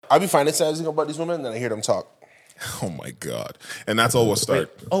I be fantasizing about these women, and then I hear them talk. Oh my God. And that's all we'll start.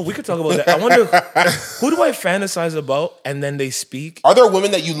 Oh, we could talk about that. I wonder who do I fantasize about, and then they speak, Are there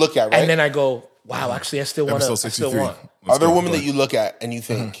women that you look at, right? and then I go, wow, actually, I still want to. I Episode still 63. want. Are there women that you look at and you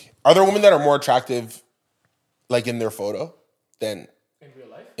think, are there women that are more attractive, like in their photo, than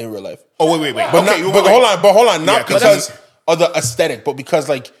in real life? Oh, wait. But, Okay, not, but hold on, not 'cause because of the aesthetic, but because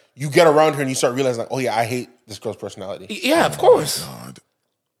like you get around her and you start realizing, like, oh yeah, I hate this girl's personality. Yeah, of course. God.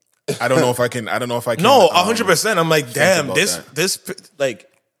 I don't know if I can. No, 100%. I'm like, damn, about this,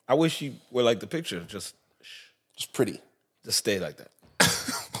 like, I wish you were like the picture. Just pretty. stay like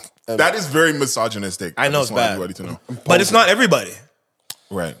that. That is very misogynistic. I know just it's want bad. everybody to know. But it's not everybody.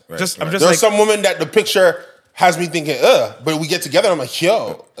 Right. I'm right. just There's like, some women that the picture has me thinking, but we get together, I'm like,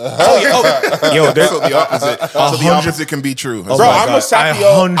 yo. yo, So the opposite. So the opposite can be true. Bro, my I'm a God,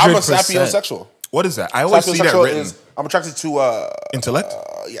 sapiosexual. What is that? I always see that written. I'm attracted to Intellect?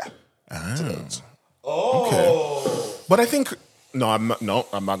 yeah. Okay. But I think I'm not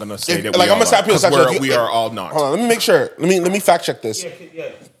gonna say that. Like, I'm a sapiosexual. We are all not. Hold on, let me make sure. Let me fact check this. yeah,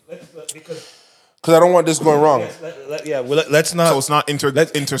 because Because I don't want this going wrong. let's not. So it's not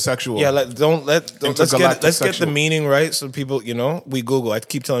intersexual. Yeah, let's Intergalactic get the sexual. meaning right, so people, we Google. I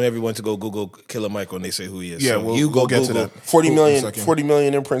keep telling everyone to go Google Killer Mike when they say who he is. Yeah, so we'll get to Google. that. 40 million, Second. 40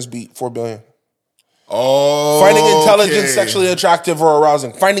 million imprints beat 4 billion. Oh, Finding intelligence okay. sexually attractive or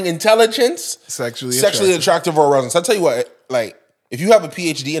arousing. Finding intelligence Sexually attractive or arousing. So I tell you what, like, if you have a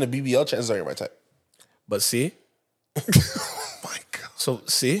PhD and a BBL, chances are you're my type. But see, Oh my God. so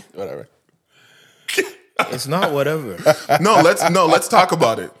see, Whatever. it's not whatever. Let's talk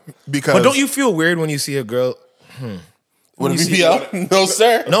about it because. But don't you feel weird when you see a girl? With a you see- BBL? No,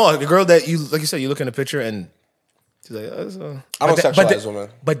 sir. No, a girl that you, like you said, you look in the picture and she's like, I don't sexualize women.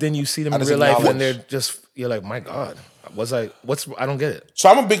 But then you see them I in just real life acknowledge. and they're just, you're like, my God, I don't get it. So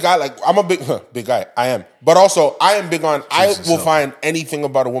I'm a big guy. Like, I'm a big guy. I am. But also, I am big on, I will find anything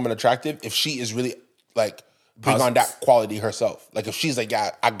about a woman attractive if she is really, like, big on that quality herself. Like, if she's like,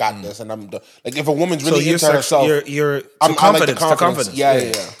 yeah, I got this, and I'm the, like, if a woman's really into herself, You're I like the confidence. confidence.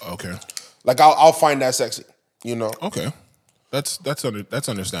 Yeah. Okay. Like, I'll find that sexy, Okay. That's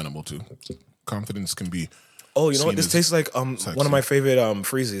understandable too. Confidence can be. Oh, you know what? seen This as tastes like one of my favorite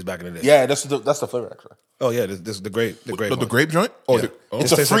freezies back in the day. Yeah, that's the flavor, actually. Oh yeah, this is the grape. The The grape joint? Oh, Yeah.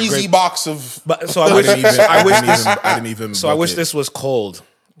 It's a tastes like freezy grape. box of... But so I wish I didn't even. so I wish look this was cold.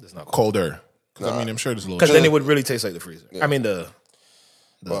 It's not cold colder. Because I mean, I'm sure there's a little. because then it would really taste like the freezer. I mean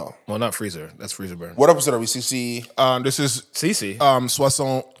Wow. well, not freezer. That's freezer burn. What episode are we? 60... This is CC.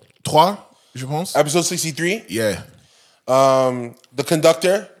 63, je pense. Episode 63. Yeah. The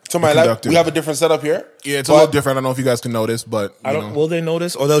conductor. To my left, conductor. we have a different setup here. Yeah, it's a little different. I don't know if you guys can notice, but I don't. Will they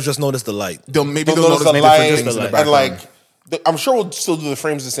notice, or they'll just notice the light? they'll They'll notice notice the maybe light, different things in the and, background. like, I'm sure we'll still do the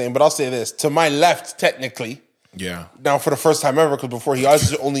frames the same, but I'll say this. To my left, technically, yeah, now for the first time ever, because before he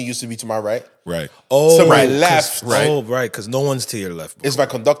always only used to be to my right. right. Oh, To my 'cause- left. Right. Oh, right, because no one's to your left. Bro. Is my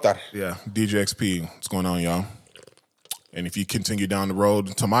conductor. Yeah, DJXP. What's going on, y'all? And if you continue down the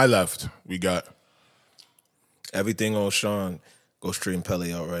road to my left, we got EverythingOShauN. Go stream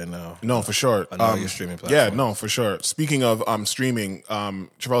Pelly out right now. no for sure. I know your streaming platform. Yeah, no for sure. Speaking of streaming,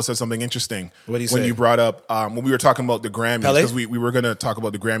 Trivelle said something interesting. What did he when say? you brought up when we were talking about the Grammys Pele? because we were gonna talk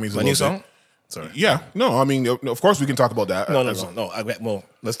about the Grammys. My a new little song? bit. Sorry. Yeah, no, I mean, of course we can talk about that. No. Well,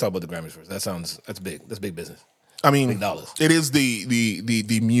 let's talk about the Grammys first. That's big. That's big business. I mean, Big dollars. it is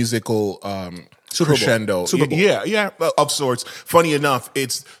the musical Super Bowl. crescendo. Super Bowl. Yeah, of sorts. Funny enough,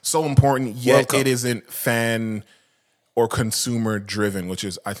 it's so important, World yet Cup. it isn't fan or consumer driven, which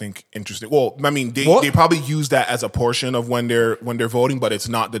is I think interesting. Well, I mean, they probably use that as a portion of when they're voting, but it's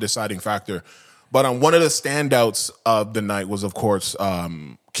not the deciding factor. But one of the standouts of the night was, of course,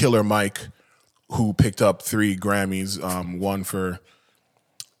 Killer Mike, who picked up 3 Grammys, one for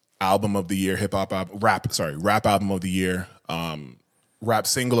album of the year, rap album of the year, rap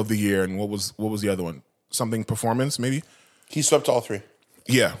single of the year, and what was the other one? Something performance, maybe? He swept all 3.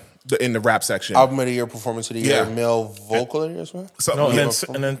 Yeah, in the rap section. Album of the year, performance of the year, Yeah. male vocal of the year, or something? Something- No, yeah.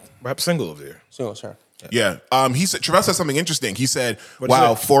 and then rap single of the year. Single, sure. Yeah. He said Trivelle said something interesting. He said, What'd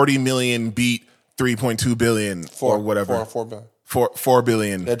 "Wow, he say? 40 million beat 3.2 billion or whatever. 4 billion. 4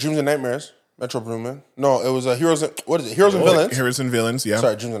 billion. Yeah, Dreams and Nightmares. Metro Boomin. No, it was Heroes and... What is it? Heroes and Villains. Heroes and Villains, yeah.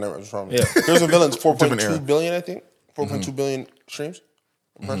 Sorry, Dreams and Nightmares was wrong. Yeah. Heroes and Villains, Different era. 4.2 billion, I think. 4.2 billion streams.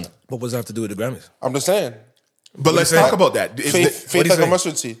 What does that have to do with the Grammys? I'm just saying. But let's talk about that. Is Faith what'd he like a say?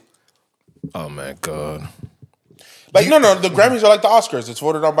 mustard seed. Oh my God. Like, no, the Grammys are like the Oscars. It's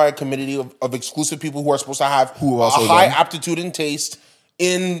voted on by a committee of exclusive people who are supposed to have Who also a high won. aptitude and taste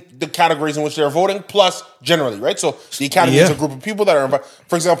in the categories in which they're voting, plus generally, right? So the Academy is a group of people that are invited.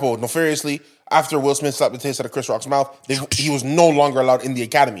 For example, notoriously, after Will Smith slapped the taste out of Chris Rock's mouth, he was no longer allowed in the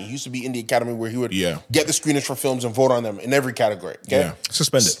Academy. He used to be in the Academy where he would get the screeners for films and vote on them in every category. Okay? Yeah.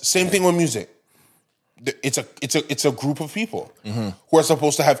 Suspended. Same thing with music. It's a group of people who are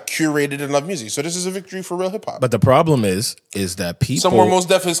supposed to have curated and love music. So this is a victory for real hip hop. But the problem is that people somewhere Mos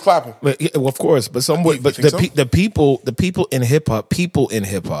Def is clapping. Well, of course, but the people in hip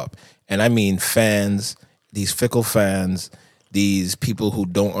hop, and I mean fans, these fickle fans, these people who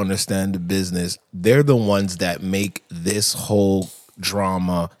don't understand the business, they're the ones that make this whole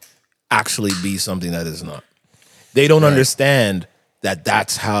drama actually be something that is not. They don't understand that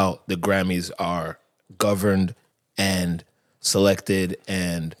that's how the Grammys are governed and selected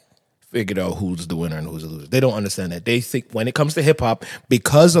and figured out who's the winner and who's the loser. They don't understand that. They think when it comes to hip hop,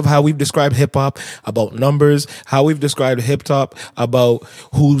 because of how we've described hip hop, about numbers, how we've described hip hop, about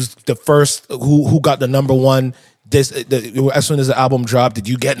who's the first, who got the number one. As soon as the album dropped, did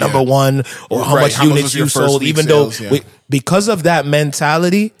you get number one, or how much units you sold? Even though, because of that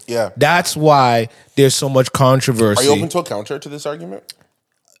mentality, that's why there's so much controversy. Are you open to a counter to this argument?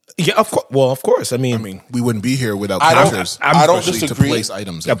 Yeah, of course. Well, of course. I mean, we wouldn't be here without counters. I don't disagree. To place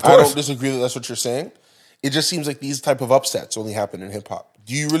items. Of course. I don't disagree that that's what you're saying. It just seems like these type of upsets only happen in hip hop.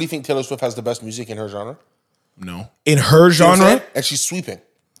 Do you really think Taylor Swift has the best music in her genre? No. In her genre, and she's sweeping.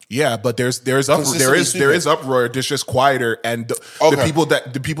 Yeah, but there is uproar. It's just quieter, and the people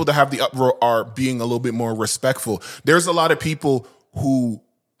that have the uproar are being a little bit more respectful. There's a lot of people who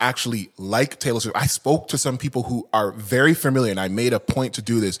actually like Taylor Swift. I spoke to some people who are very familiar, and I made a point to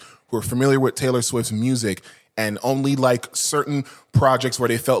do this, who are familiar with Taylor Swift's music and only like certain projects where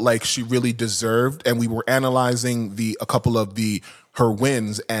they felt like she really deserved. And we were analyzing a couple of her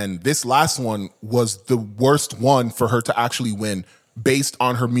wins, and this last one was the worst one for her to actually win based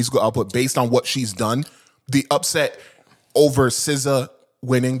on her musical output, based on what she's done. The upset over SZA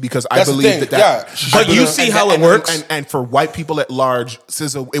winning, because I believe but you see how it works. And for white people at large,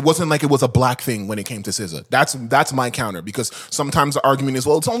 SZA, it wasn't like it was a black thing when it came to SZA. That's my counter, because sometimes the argument is,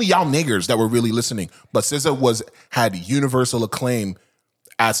 well, it's only y'all niggers that were really listening. But SZA had universal acclaim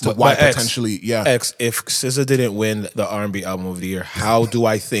as to why potentially, if SZA didn't win the R&B album of the year, how do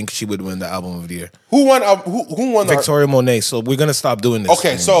I think she would win the album of the year? Who won? Who won? Victoria Monet. So we're gonna stop doing this.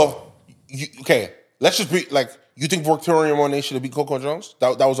 Okay, so let's just be like. You think Victoria Monet should have beat Coco Jones?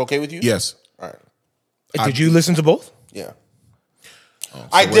 That was okay with you? Yes. All right. Did you listen to both? Yeah.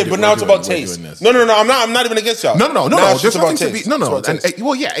 I did, but now it's about taste. No. I'm not even against y'all. No. There's nothing to be. No.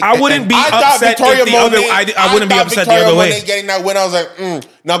 Well, yeah. I wouldn't be upset if the other. I wouldn't be upset the other way. Monet getting that win, I was like,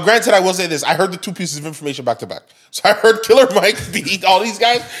 Now, granted, I will say this: I heard the two pieces of information back to back. So I heard Killer Mike beat all these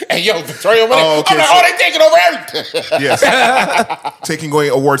guys, and Victoria Monet. I'm like, they taking over everything. Yes, taking away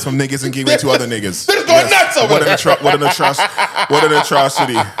awards from niggas and giving it to other niggas. They're going nuts over there. What an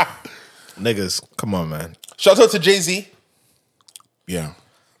atrocity. Niggas, come on, man. Shout out to Jay-Z. Yeah,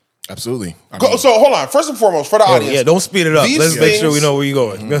 absolutely. So hold on. First and foremost, for the audience, don't speed it up. Let's make sure we know where you're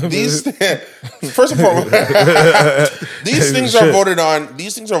going. First and foremost, these things are voted on.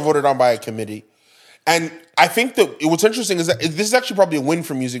 These things are voted on by a committee, and I think that what's interesting is that this is actually probably a win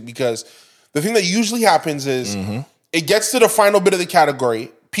for music, because the thing that usually happens is it gets to the final bit of the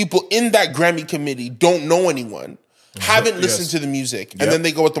category. People in that Grammy committee don't know anyone. Haven't listened to the music, and then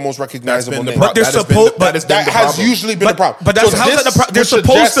they go with the most recognizable name. But that has usually been the problem. But that's they're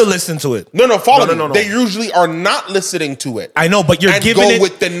supposed to listen to it. No. They usually are not listening to it. I know, but you're giving it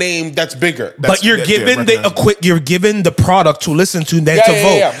with the name that's bigger. But you're given the product to listen to, then to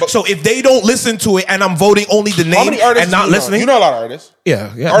vote. Yeah. So if they don't listen to it, and I'm voting only the name and not listening, you know a lot of artists.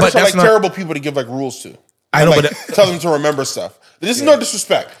 Yeah. Artists are like terrible people to give like rules to. I know, but tell them to remember stuff. This is no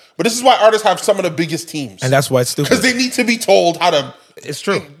disrespect. But this is why artists have some of the biggest teams. And that's why it's stupid. Because they need to be told how to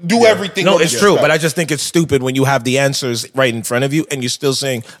do everything. No, it's true. But I just think it's stupid when you have the answers right in front of you and you're still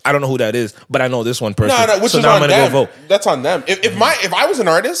saying, I don't know who that is, but I know this one person. No, which is on them. Go vote. That's on them. If I was an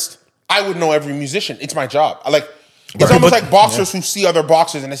artist, I would know every musician. It's my job. It's almost like boxers who see other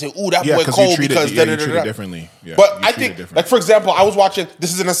boxers and they say, "Ooh, that boy cold because you treat it differently." Yeah, but I think, like for example, I was watching.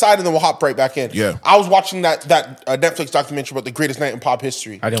 This is an aside, and then we'll hop right back in. Yeah, I was watching that Netflix documentary about the greatest night in pop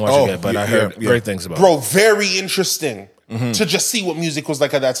history. I didn't watch it yet, but I heard great things about it. Bro, very interesting to just see what music was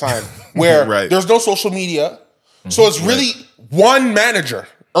like at that time, where there's no social media, so it's really one manager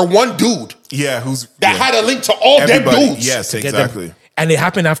or one dude. Yeah, that had a link to all them dudes. Yes, exactly. And it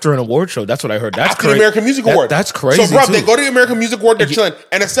happened after an award show. That's what I heard. That's after the American Music Award. That's crazy. So, bro, they go to the American Music Award, they're chilling.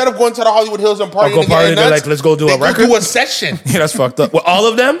 And instead of going to the Hollywood Hills and partying, they're like, let's go do a record. They do a session. Yeah, that's fucked up. Well, all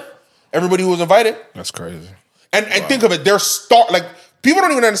of them? Everybody who was invited. That's crazy. And think of it, they're People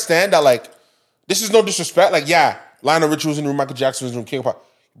don't even understand that, like, this is no disrespect. Like, yeah, Lionel Richie was in the room, Michael Jackson was in the room, King of Pop.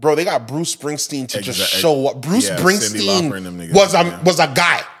 Bro, they got Bruce Springsteen to just show up. Bruce Springsteen was a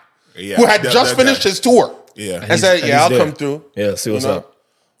guy who had just finished his tour. Yeah. And said, I'll come through. Yeah, see what's up.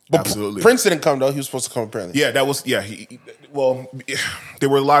 But absolutely. Prince didn't come, though. He was supposed to come, apparently. Yeah, that was, there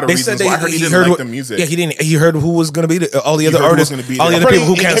were a lot of reasons why I heard he didn't like the music. Yeah, he heard who was going to be all the other artists, all the other people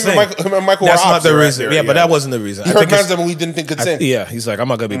who can't sing. That's not the reason. Yeah, but that wasn't the reason. He heard bands that we didn't think could sing. Yeah, he's like, I'm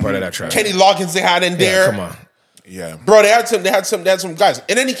not going to be part of that track. Kenny Loggins they had in there. Come on. Yeah. Bro, they had some guys.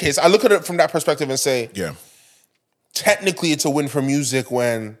 In any case, I look at it from that perspective and say, technically it's a win for music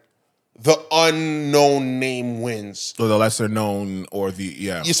when the unknown name wins. Or the lesser known or the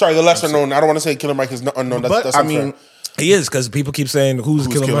the lesser known. I don't want to say Killer Mike is unknown. That's I mean, he is, because people keep saying who's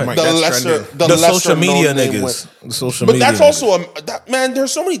Killer Mike. The social media niggas. The social media. But that's also man.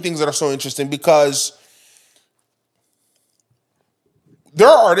 There's so many things that are so interesting because there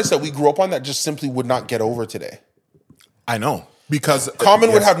are artists that we grew up on that just simply would not get over today. I know, because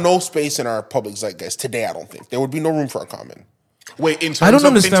Common would have no space in our public zeitgeist today. I don't think there would be no room for a Common. Wait, in terms I don't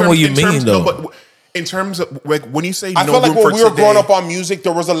understand what you mean, though. No, but in terms of, like, when you say I no felt like room when for we were today, growing up on music,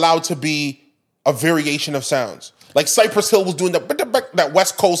 there was allowed to be a variation of sounds. Like Cypress Hill was doing that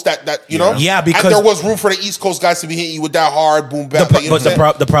West Coast, that you know, because and there was room for the East Coast guys to be hitting you with that hard boom bap.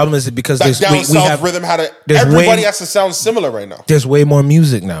 The problem is because that down south rhythm everybody has to sound similar right now. There's way more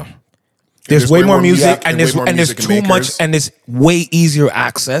music now. There's way more music, and there's too much, and it's way easier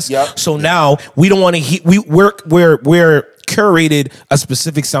access. Yep. So now we don't want to hear. We're curated a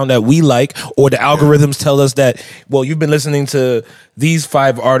specific sound that we like, or the algorithms tell us that, well, you've been listening to these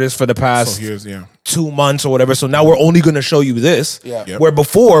 5 artists for the past 2 months or whatever. So now we're only going to show you this. Yeah. Yep. Where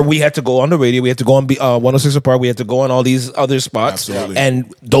before we had to go on the radio, we had to go on 106 Apart, we had to go on all these other spots,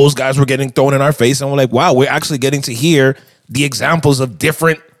 and those guys were getting thrown in our face, and we're like, wow, we're actually getting to hear the examples of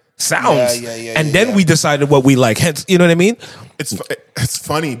different sounds, and then we decided what we like. Hence, you know what I mean? It's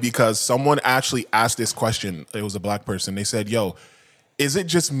funny because someone actually asked this question. It was a black person. They said, "Yo, is it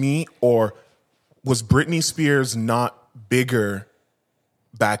just me, or was Britney Spears not bigger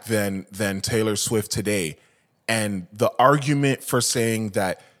back then than Taylor Swift today?" And the argument for saying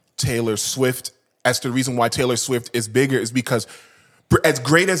that Taylor Swift, as the reason why Taylor Swift is bigger, is because as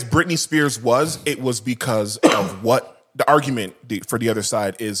great as Britney Spears was, it was because of what. The argument for the other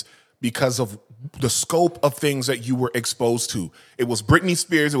side is because of the scope of things that you were exposed to. It was Britney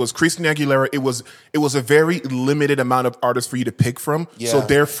Spears, it was Christina Aguilera, it was a very limited amount of artists for you to pick from. Yeah. So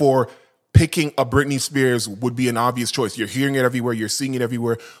therefore, picking a Britney Spears would be an obvious choice. You're hearing it everywhere, you're seeing it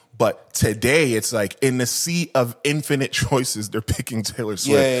everywhere. But today, it's like in the sea of infinite choices, they're picking Taylor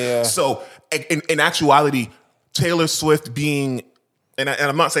Swift. Yeah. So in actuality, Taylor Swift being... And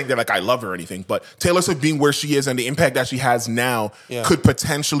I'm not saying that like I love her or anything, but Taylor Swift being where she is and the impact that she has now could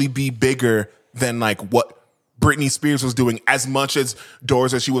potentially be bigger than like what Britney Spears was doing, as much as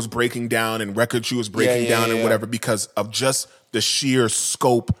doors that she was breaking down and records she was breaking down and whatever, because of just the sheer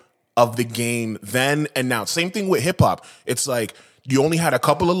scope of the game then and now. Same thing with hip hop. It's like you only had a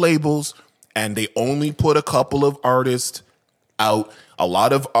couple of labels and they only put a couple of artists out. A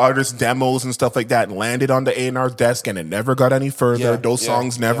lot of artist demos and stuff like that landed on the A&R's desk and it never got any further. Those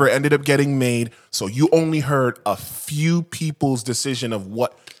songs never ended up getting made. So you only heard a few people's decision of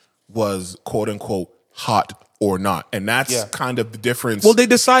what was quote unquote hot or not. And that's kind of the difference. Well, they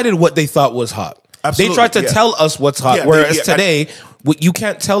decided what they thought was hot. Absolutely, they tried to tell us what's hot, whereas today, you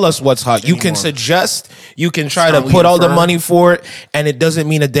can't tell us what's hot. You can suggest, you can try to put all the money for it, and it doesn't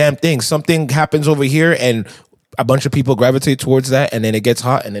mean a damn thing. Something happens over here, and a bunch of people gravitate towards that, and then it gets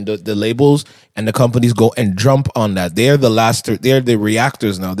hot, and then the labels and the companies go and jump on that. They're the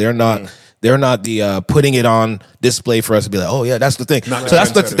reactors now. They're not the putting it on display for us to be like, oh yeah, that's the thing. So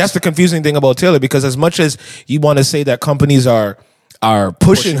that's the confusing thing about Taylor, because as much as you want to say that companies are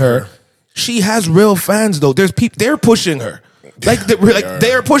pushing her, she has real fans though. They're pushing her.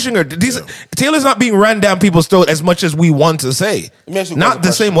 They're pushing her. Taylor's not being ran down people's throat as much as we want to say. Not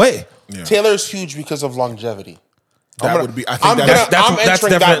the same way. Yeah. Taylor's huge because of longevity. I'm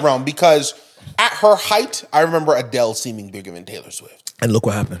entering that realm because at her height, I remember Adele seeming bigger than Taylor Swift. And look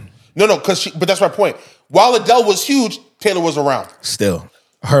what happened. No, but that's my point. While Adele was huge, Taylor was around. Still.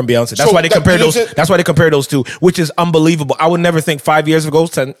 Her and Beyonce. That's why they compare those. That's why they compare those two, which is unbelievable. I would never think 5 years ago,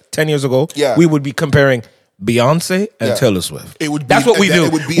 10 years ago, we would be comparing Beyonce and Taylor Swift. That's what we do.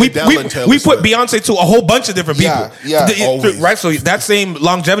 It would be Adele and Taylor we Swift. put Beyonce to a whole bunch of different people. Right. So that same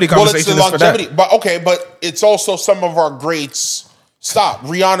longevity conversation it's the longevity, is for that. But it's also some of our greats. Stop.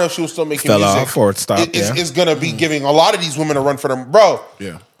 Rihanna, she was still making music. Off or it stopped. Is going to be giving a lot of these women a run for them, bro.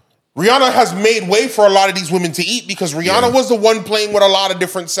 Yeah. Rihanna has made way for a lot of these women to eat because Rihanna was the one playing with a lot of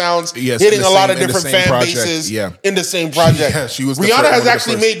different sounds, hitting a lot of different fan bases in the same project. She was Rihanna has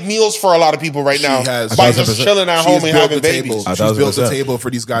actually made meals for a lot of people right now by just chilling at home and having babies. She's built the table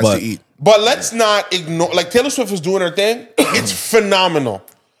for these guys to eat. But let's not ignore, like Taylor Swift is doing her thing. It's phenomenal.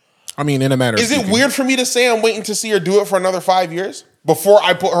 I mean, in a matter of Is it weird for me to say I'm waiting to see her do it for another 5 years? Before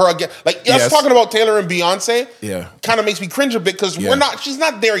I put her again, like us talking about Taylor and Beyonce, kind of makes me cringe a bit because she's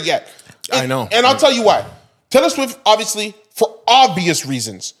not there yet. I know, and I'll tell you why. Taylor Swift, obviously, for obvious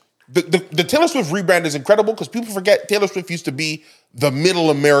reasons, the Taylor Swift rebrand is incredible because people forget Taylor Swift used to be the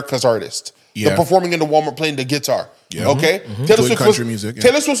middle America's artist, the performing in the Walmart playing the guitar. Okay, Taylor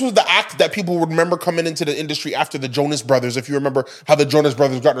Swift was the act that people would remember coming into the industry after the Jonas Brothers. If you remember how the Jonas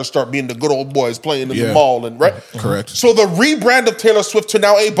Brothers got their start being the good old boys playing in the mall, and right, correct. So the rebrand of Taylor Swift to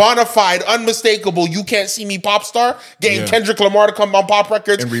now a bona fide, unmistakable, you can't see me pop star, getting Kendrick Lamar to come on pop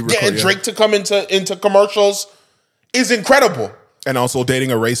records, getting Drake to come into commercials, is incredible. And also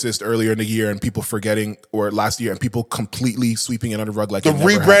dating a racist earlier in the year and people forgetting, or last year, and people completely sweeping it under the rug like the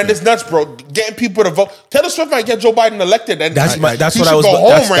rebrand is nuts, bro. Getting people to vote. Taylor Swift might get Joe Biden elected, and that's what I was. That's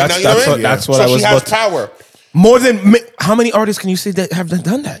what I was. She has power. More than how many artists can you say that have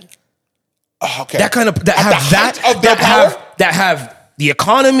done that? Okay, that kind of that have the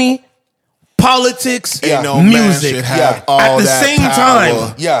economy, politics, music at the same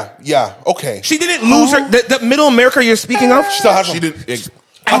time. Yeah. Okay. She didn't lose her. The middle America you're speaking of. She didn't.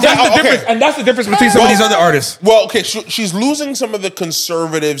 And that's the difference between some of these other artists. Well, okay, she's losing some of the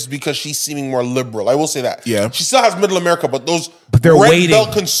conservatives because she's seeming more liberal. I will say that. Yeah. She still has middle America, but they're red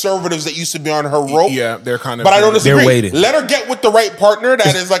belt conservatives that used to be on her rope. Yeah, they're kind of. But I don't disagree. They're waiting. Let her get with the right partner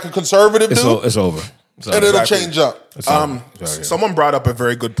that is like a conservative dude. It's over. And it'll change up. Someone brought up a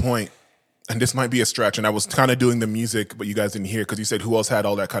very good point. And this might be a stretch, and I was kind of doing the music, but you guys didn't hear because you said who else had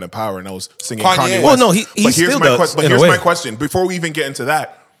all that kind of power, and I was singing Kanye West. Well, no, he still does. But here's my question: before we even get into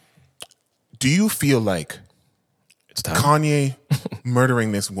that, do you feel like Kanye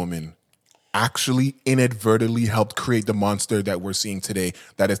murdering this woman actually inadvertently helped create the monster that we're seeing today,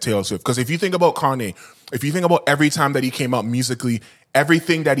 that is Taylor Swift? Because if you think about Kanye, if you think about every time that he came out musically,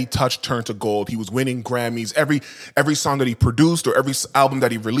 everything that he touched turned to gold. He was winning Grammys. Every song that he produced or every album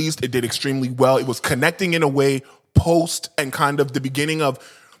that he released, it did extremely well. It was connecting in a way post and kind of the beginning of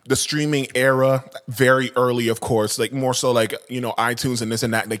the streaming era, very early, of course, like more so like, iTunes and this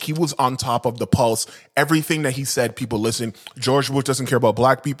and that. Like he was on top of the pulse. Everything that he said, people listen. George Bush doesn't care about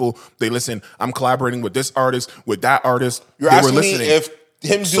black people. They listen. I'm collaborating with this artist, with that artist. You're asking me if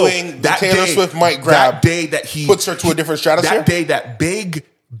him doing the Taylor Swift mic grab that day that he puts her to a different stratosphere? That day that big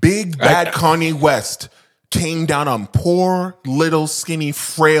bad Kanye West came down on poor, little, skinny,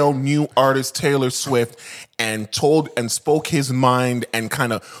 frail, new artist Taylor Swift and spoke his mind and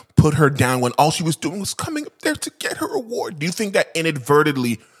kind of put her down when all she was doing was coming up there to get her award. Do you think that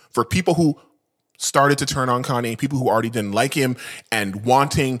inadvertently, for people who started to turn on Kanye, people who already didn't like him and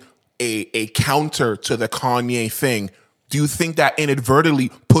wanting a counter to the Kanye thing, do you think that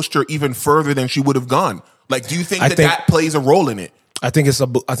inadvertently pushed her even further than she would have gone? Like, do you think that plays a role in it? I think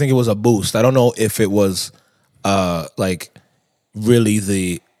it was a boost. I don't know if it was like really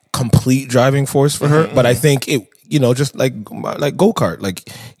the complete driving force for her, but I think it, just like go-kart, like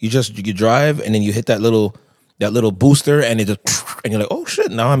you drive and then you hit that little booster and it just, and you're like, oh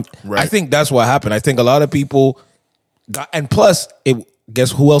shit, now I'm right. I think that's what happened. I think a lot of people got, and plus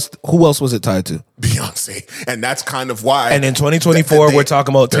guess who else was it tied to? Beyonce. And that's kind of why. And in 2024 we're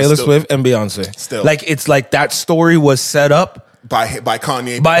talking about Taylor Swift and Beyonce. Still. Like it's like that story was set up by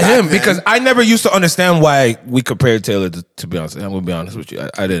Kanye. By him, because I never used to understand why we compared Taylor to Beyonce. I'm gonna be honest with you,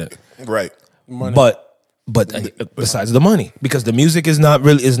 I didn't. Right, money. But besides the money, because the music is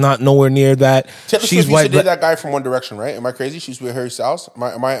not nowhere near that. Taylor Swift used to date that guy from One Direction, right? Am I crazy? She's with Harry Styles.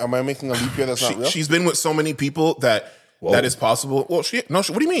 Am I making a leap here? That's not real. She's been with so many people that. Whoa. That is possible. Well, what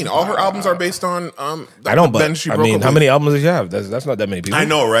do you mean? All her albums are based on. I don't. But how many albums does she have? That's not that many people. I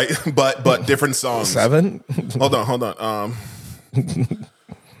know, right? But different songs. 7. Hold on.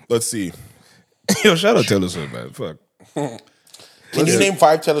 Let's see. Yo, shout out Taylor Swift, man. Fuck. Can you name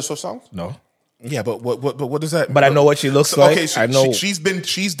 5 Taylor Swift songs? No. Yeah, but what does that? But I know what she looks like. Okay, I know she's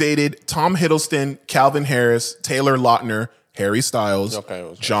dated Tom Hiddleston, Calvin Harris, Taylor Lautner, Harry Styles,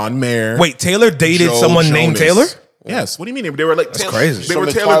 John Mayer. Wait, Taylor dated someone named Taylor? Yes. What do you mean? They were like That's crazy. They were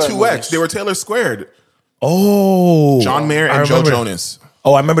Taylor 2X. They were Taylor squared. Oh, John Mayer and Joe Jonas.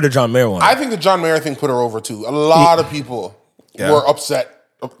 Oh, I remember the John Mayer one. I think the John Mayer thing put her over too. A lot of people were upset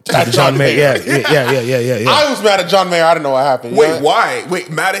at John Mayer. Yeah. I was mad at John Mayer. I didn't know what happened. Wait, why? Wait,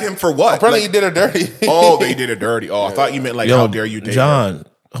 mad at him for what? Apparently he did her dirty. Oh, they did her dirty. Oh, I thought you meant like, how dare you date John.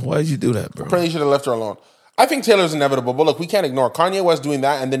 her? Why did you do that, bro? Apparently, you should have left her alone. I think Taylor's inevitable, but look, we can't ignore Kanye West doing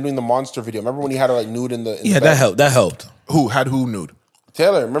that and then doing the Monster video. Remember when he had her like nude in the that helped. That helped. Who had who nude?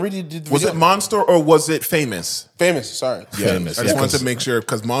 Taylor. Remember he did the Was video? it Monster or was it Famous? Famous, sorry. Famous. I just wanted to make sure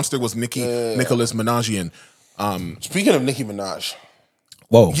because Monster was Nicholas Minajian. Speaking of Nicki Minaj.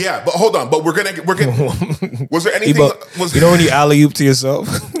 Whoa. Yeah, but hold on. But we're gonna. Was there anything? You know when you alley-oop to yourself?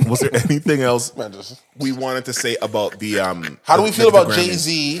 Was there anything else we wanted to say about the? How do we feel about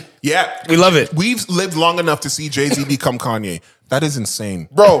Jay-Z? Yeah, we love it. We've lived long enough to see Jay-Z become Kanye. That is insane,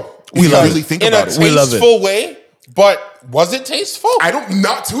 bro. We really think about it. In a tasteful way, but was it tasteful?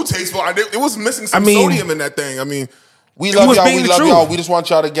 Not too tasteful. It was missing some sodium in that thing. I mean. We love y'all. We love y'all. We just want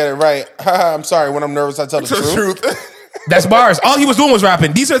y'all to get it right. I'm sorry. When I'm nervous, I tell the truth. That's bars. All he was doing was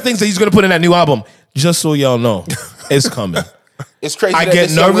rapping. These are things that he's going to put in that new album. Just so y'all know, it's coming. It's crazy. I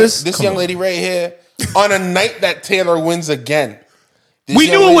get nervous. This young lady right here, on a night that Taylor wins again. We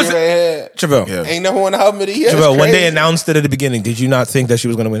knew it was Trivelle. Yeah. Ain't no one helped me to hear. Trivelle, when they announced it at the beginning, did you not think that she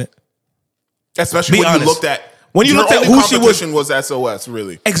was going to win it? Especially when you looked at who she was SOS,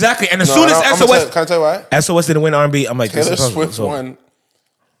 really. Exactly. And as soon as SOS... Can I tell you why? SOS didn't win R&B. I'm like, Taylor Swift won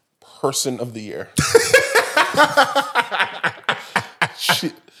Person of the Year.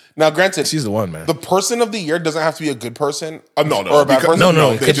 Now, granted, she's the one, man. The Person of the Year doesn't have to be a good person, or a bad person.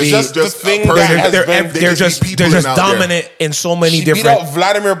 No, it's just the thing that they're just dominant in so many different. She beat out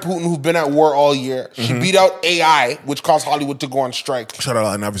Vladimir Putin, who's been at war all year. She beat out AI, which caused Hollywood to go on strike. Shout out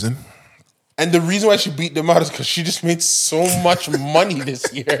Allen Iverson. And the reason why she beat them out is because she just made so much money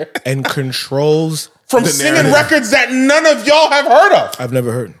this year and controls from singing records that none of y'all have heard of. I've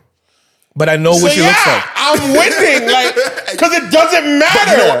never heard. But I know what she looks like. I'm winning, because it doesn't matter.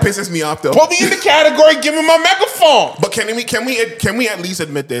 But you know what pisses me off though? Put me in the category. Give me my megaphone. But can we at least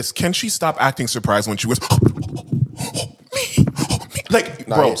admit this? Can she stop acting surprised when she was?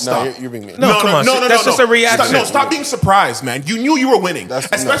 Stop. You're being mean. No, come on. That's just a reaction. Stop being surprised, man. You knew you were winning,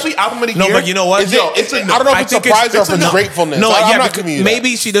 especially album of the year. No, but you know what? I don't know if it's surprise or if it's gratefulness. No, I'm not giving you that.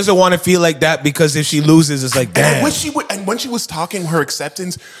 Maybe she doesn't want to feel like that because if she loses, it's like, damn. And when she was talking her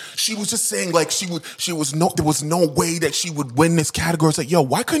acceptance, she was just saying like there was no way that she would win this category. It's like, yo,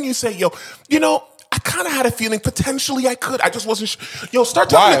 why couldn't you say, I kind of had a feeling potentially I could. I just wasn't sure. Yo, start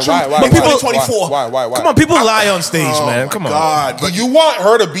telling the truth. Why? 2024. Why? Come on, people lie on stage, man. Come on. God. But you want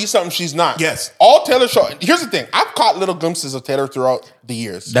her to be something she's not. Yes. All Taylor Swift. Here's the thing. I've caught little glimpses of Taylor throughout the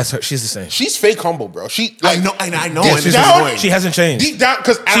years. That's her. She's the same. She's fake humble, bro. I know. She hasn't changed. Deep down,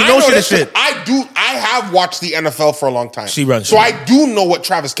 because she knows she the shit. I have watched the NFL for a long time. She runs. So I do know what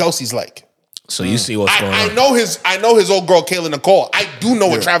Travis Kelce's like. So you see what's going on. I know his old girl Kayla Nicole. I do know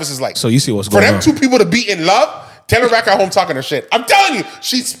what Travis is like. So you see what's going on. For them two people to be in love, Taylor back at home talking her shit. I'm telling you,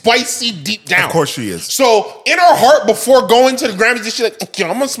 she's spicy deep down. Of course she is. So in her heart, before going to the Grammys, she's like, yo,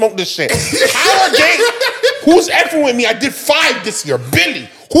 I'm gonna smoke this shit. Howard Gates, who's effing with me? I did 5 this year. Billy,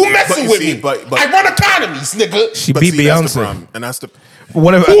 who messing with me? I run economies, nigga. She beat Beyonce. And that's the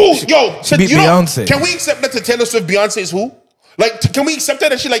whatever. She beat Beyonce. Can we accept that to Taylor Swift? Beyonce is who? Like, can we accept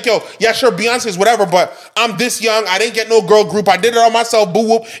that? And she's like, yo, yeah, sure, Beyonce's whatever, but I'm this young. I didn't get no girl group. I did it all myself. Boo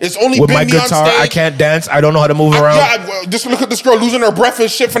whoop. It's only with been my me guitar. on stage. I can't dance. I don't know how to move around. Just look at this girl losing her breath and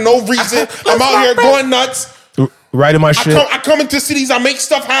shit for no reason. I'm out here going nuts. Writing my shit. I come into cities. I make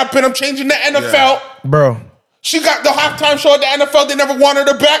stuff happen. I'm changing the NFL. Bro. She got the halftime show at the NFL. They never wanted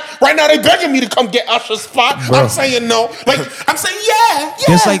her back. Right now, they begging me to come get Usher's spot. Bro. I'm saying no. I'm saying yeah.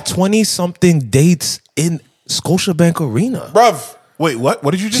 There's like 20-something dates in Scotiabank Arena. Bruv. Wait, what?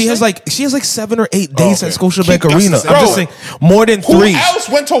 What did you just say? She has like 7 or 8 dates at Scotiabank Arena. I'm just saying more than 3. Who else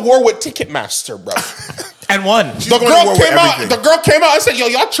went to war with Ticketmaster, bro? And won. The girl came out and said, yo,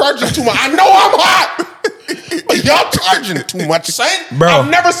 y'all charging too much. I know I'm hot. But y'all charging too much, son. Bro. I've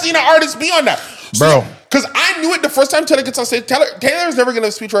never seen an artist be on that. Bro. Because I knew it the first time Taylor gets on stage. Taylor's never going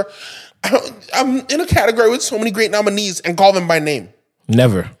to speak for her. I'm in a category with so many great nominees and call them by name.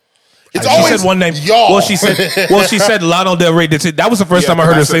 Never. It's always she said one name. Y'all. She said Lana Del Rey. That was the first time I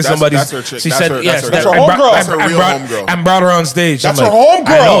heard her say somebody's. That's her chick. She said yes. That's her homegirl. That's her real homegirl. And brought her on stage. That's her homegirl.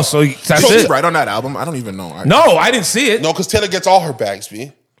 I know. So that's She's it. right on that album. I don't even know. No, I didn't see it. No, because Taylor gets all her bags,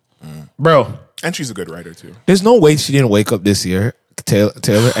 B. Bro. And she's a good writer too. There's no way she didn't wake up this year,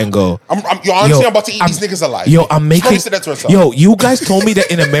 Taylor, and go. I'm about to eat these niggas alive. Yo, I'm making. That to herself. Yo, you guys told me that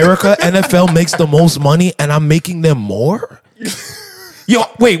in America, NFL makes the most money, and I'm making them more. Yo,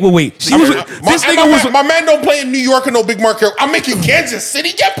 wait. This nigga was. My man don't play in New York or no big market. I'm making Kansas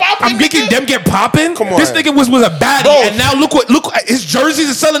City get popping. I'm making them get popping. Come on. This nigga was a baddie, bro. And now look his jerseys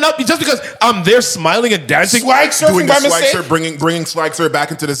are selling up just because I'm there smiling and dancing. Swag surfing by mistake. Bringing swag surf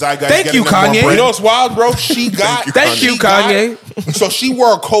back into the zeitgeist. Thank you, Kanye. You know what's wild, bro? She got. Thank you, Kanye. So she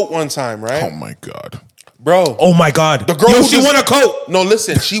wore a coat one time, right? Oh my god, bro. Oh my god. The girl she won a coat. No,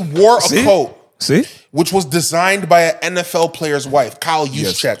 listen. She wore a coat. See? Which was designed by an NFL player's wife, Kyle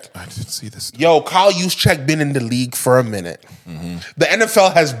Juszczyk. Yes, I didn't see this. Yo, Kyle Juszczyk been in the league for a minute. Mm-hmm. The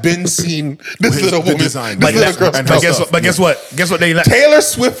NFL has been seeing this little woman. Design. But guess what? Guess what they let? Taylor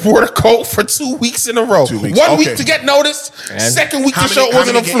Swift wore the coat for 2 weeks in a row. 2 weeks. One week to get noticed. Second week to show it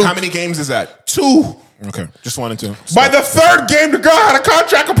wasn't a fluke. How many games is that? 2. Okay, just wanted to. By the third game, the girl had a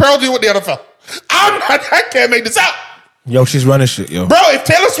contract apparel deal with the NFL. I can't make this out. Yo, she's running shit, yo. Bro, if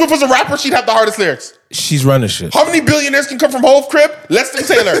Taylor Swift was a rapper, she'd have the hardest lyrics. She's running shit. How many billionaires can come from Hove crib? Less than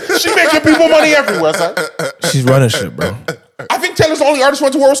Taylor. She making people money everywhere, son. She's running shit, bro. I think Taylor's the only artist who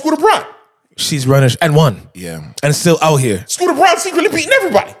went to war with Scooter Braun. She's running and won. Yeah. And still out here. Scooter Braun secretly beating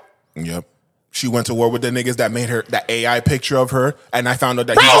everybody. Yep. She went to war with the niggas that made her that AI picture of her, and I found out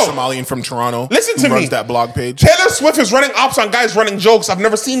that he's a Somalian from Toronto. Listen to me. Runs that blog page. Taylor Swift is running ops on guys running jokes. I've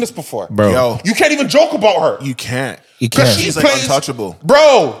never seen this before, bro. Yo, you can't even joke about her. You can't. You can't. She's like untouchable,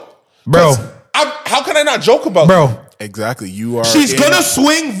 bro. How can I not joke about her? Exactly. You are. She's gonna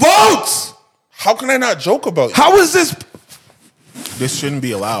swing votes. How can I not joke about you? How is this? This shouldn't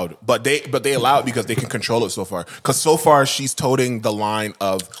be allowed, but they allow it because they can control it so far. Because so far she's toting the line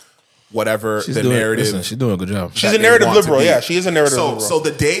of whatever the narrative. Listen, she's doing a good job. She's a narrative liberal. Yeah, she is a narrative liberal. So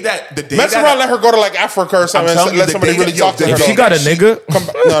the day mess around, let her go to like Africa or something. And let somebody really talk to her. If she got a nigga,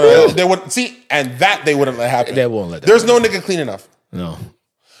 no, they would see, and that they wouldn't let happen. They won't let that. There's no nigga clean enough. No,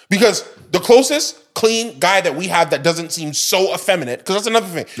 because the closest clean guy that we have that doesn't seem so effeminate. Because that's another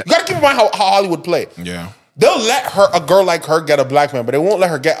thing. You got to keep in mind how Hollywood play. Yeah. They'll let a girl like her get a black man, but they won't let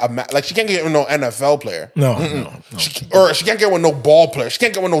her get like she can't get with no NFL player. No. She can't get with no ball player. She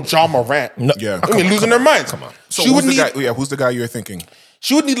can't get with no John Morant. No. Yeah, I mean, losing their minds. Come on. So who's the guy you're thinking?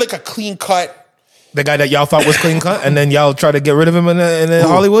 She would need like a clean cut. The guy that y'all thought was clean cut, and then y'all try to get rid of him in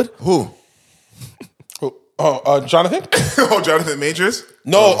Hollywood. Who? Jonathan. Jonathan Majors.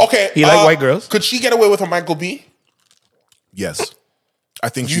 No, okay. He like white girls. Could she get away with a Michael B? Yes. I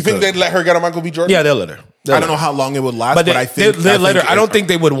think you think they'd let her get a Michael B. Jordan? Yeah, they'll let her. I don't know how long it would last, but I think they'll let her. I don't think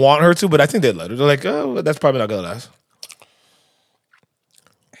they would want her to, but I think they'd let her. They're like, oh, that's probably not gonna last.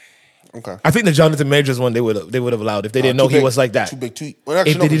 Okay. I think the Jonathan Majors one they would have allowed if they didn't know he was like that. Too big. Well,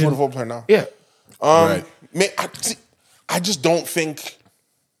 actually, he's a football player now. Yeah. Right. I just don't think.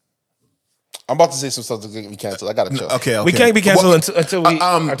 I'm about to say some stuff to get me canceled. I gotta chill. Okay. We can't be canceled until we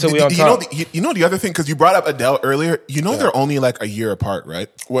on top. You know the other thing, because you brought up Adele earlier. You know they're only like a year apart, right?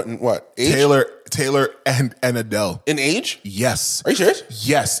 What? Age? Taylor and Adele in age? Yes. Are you serious?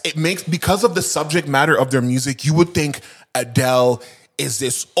 Yes. It makes, because of the subject matter of their music, you would think Adele is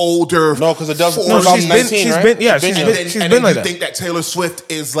this older. No, because Adele's she's been like that. You think that Taylor Swift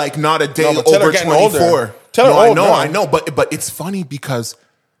is like not a day Taylor over 24. I know, but it's funny because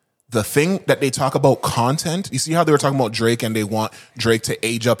the thing that they talk about content, you see how they were talking about Drake and they want Drake to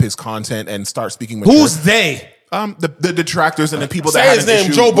age up his content and start speaking with Who's they? The detractors and the people Say that his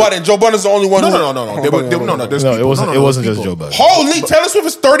name, Joe Budden. Joe Budden's the only one. No. It wasn't just Joe Budden. Holy, Taylor Swift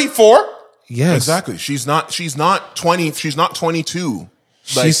is 34. Yes, exactly. She's not 20. She's not 22.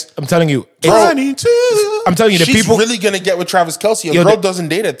 I'm telling you, 22. I'm telling you, she's really gonna get with Travis Kelce. A girl doesn't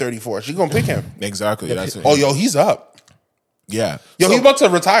date at 34. She's gonna pick him. Exactly. That's it. Oh, yo, he's up. Yeah. He's about to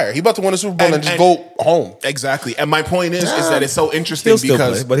retire. He's about to win a Super Bowl and just go home. Exactly. And my point is that it's so interesting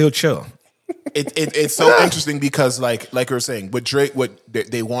because but he'll chill. It's so interesting because like we were saying with Drake,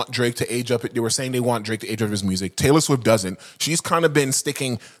 they want Drake to age up. They were saying they want Drake to age up his music. Taylor Swift doesn't. She's kind of been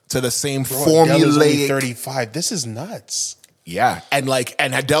sticking to the same formulaic. 35. This is nuts. Yeah, and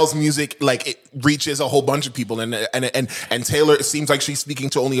Adele's music, like, it reaches a whole bunch of people, and Taylor, it seems like she's speaking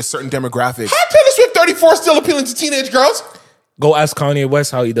to only a certain demographic. How Taylor Swift 34 still appealing to teenage girls? Go ask Kanye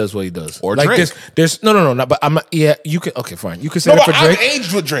West how he does what he does. Or like Drake. There's no, but I'm not. Yeah, you can. Okay, fine. You can say that for Drake. I'm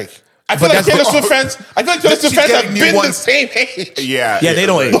aged with Drake. I feel like Taylor Swift fans. I feel like Taylor Swift fans have been the same age. Yeah, they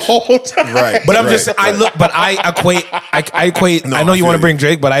don't age the whole time. Right, but I'm just. I equate. No, I know you want to bring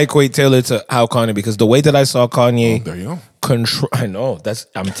Drake, but I equate Taylor to how Kanye, because the way that I saw Kanye. There you go. Control. I know.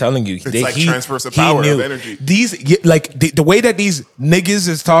 I'm telling you. It's like transfers of power of energy. The way that these niggas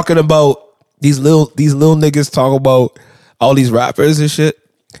is talking about these little niggas talk about all these rappers and shit.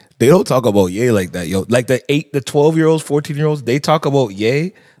 They don't talk about Ye like that, yo. Like the 12-year-olds, 14-year-olds, they talk about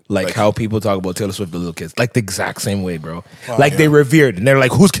Ye like how people talk about Taylor Swift, the little kids, like the exact same way, bro. Like they revered, and they're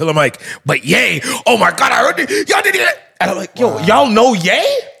like, "Who's Killer Mike?" But Ye, oh my god, I heard it. Y'all did it, and I'm like, "Yo, y'all know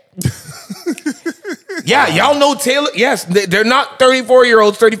Ye?" Yeah, y'all know Taylor. Yes, they're not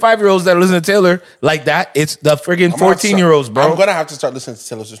 34-year-olds, 35-year-olds that listen to Taylor like that. It's the friggin' 14-year-olds, bro. I'm gonna have to start listening to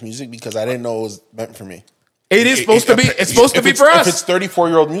Taylor Swift music because I didn't know it was meant for me. It is supposed to be. It's supposed to be for us. If it's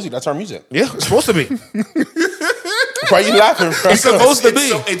 34-year-old music, that's our music. Yeah, it's supposed to be. Why are you laughing, bro? It's supposed to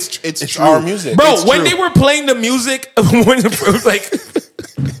be. It's our music, bro. When they were playing the music, when it was like.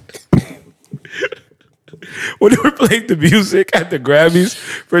 When they were playing the music at the Grammys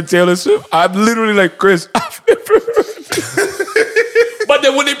for Taylor Swift, I'm literally like, Chris, I've never heard this. But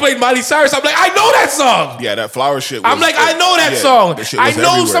then when they played Miley Cyrus, I'm like, I know that song. Yeah, that flower shit. I'm like, I know that song. I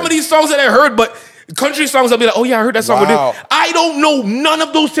know everywhere. Some of these songs that I heard, but country songs, I'll be like, oh yeah, I heard that song. Wow. I don't know none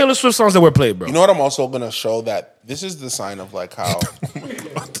of those Taylor Swift songs that were played, bro. You know what? I'm also going to show that this is the sign of like how,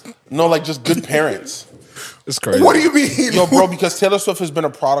 no, like just good parents. It's crazy. What do you mean? Yo, bro, because Taylor Swift has been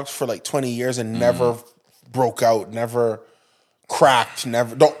a product for like 20 years and never broke out, never cracked,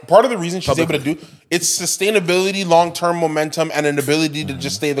 part of the reason she's able to do it's sustainability, long-term momentum, and an ability to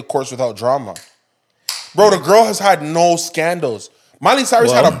just stay the course without drama. Bro, the girl has had no scandals. Miley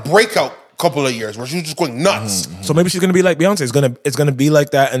Cyrus had a breakout couple of years where she was just going nuts. So maybe she's gonna be like Beyonce. It's gonna be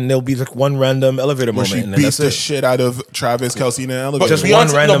like that, and there'll be like one random elevator moment. She and beat the shit out of Travis Kelce in the elevator. Just one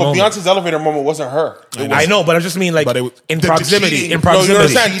random moment. Beyonce's elevator moment wasn't her. I know, but I just mean like in proximity. No, you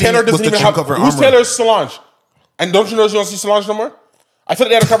understand? Taylor doesn't even have. Who's Taylor's Solange? And don't you know she don't see Solange no more? I thought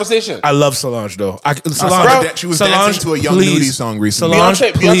they had a conversation. I love Solange though. She was dancing to a Young Nudie song recently.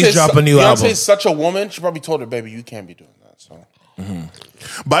 Solange, please drop a new album. Beyonce's such a woman. She probably told her, baby, you can't be doing that. So.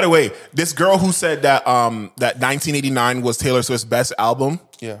 By the way, this girl who said that that 1989 was Taylor Swift's best album,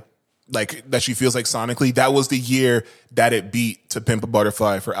 like that she feels like sonically, that was the year that it beat To Pimp a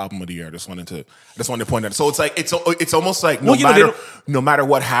Butterfly for album of the year. I just wanted to point out. So it's like it's almost like no matter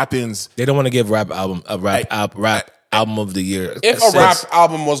what happens, they don't want to give rap album album of the year. If a rap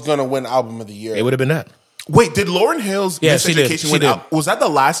album was gonna win album of the year, it would have been that. Wait, did Lauryn Hill's Miseducation win? Was that the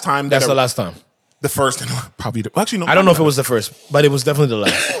last time? That's the last time. The first, probably. Actually, no. I don't know if it was the first, but it was definitely the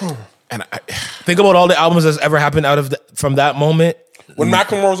last. And think about all the albums that's ever happened from that moment. When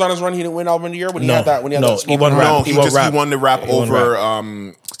Macklemore was on his run, he didn't win album of the year. When he had that he won rap. No, he won the rap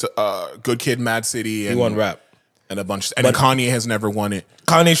over Good Kid, Mad City. And, he won rap and a bunch. And Kanye has never won it.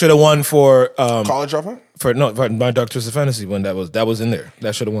 Kanye should have won for College Dropout. For My Dark Twisted Fantasy when that was in there.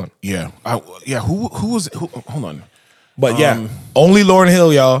 That should have won. Yeah, Who was? Hold on. But only Lauryn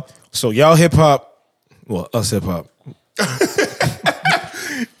Hill, y'all. So y'all hip hop. Well, us hip hop.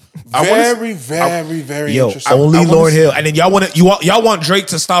 Very interesting. Only Lauryn Hill, and then y'all want Drake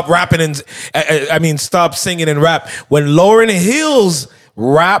to stop rapping and stop singing and rap when Lauryn Hill's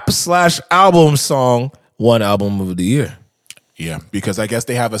rap/album song won album of the year. Yeah, because I guess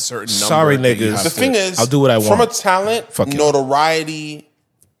they have a certain number. Sorry, niggas. The thing is, I'll do what I want. From a talent, notoriety,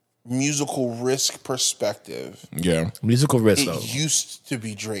 musical risk perspective. Yeah. Musical risk, though. It used to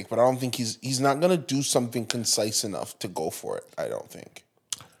be Drake, but I don't think he's not going to do something concise enough to go for it, I don't think.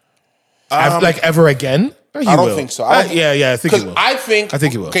 Like ever again? I don't think so. I think he will. I think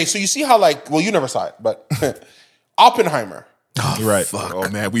he will. Okay, so you see how you never saw it, but Oppenheimer. Oh, right. Fuck. Oh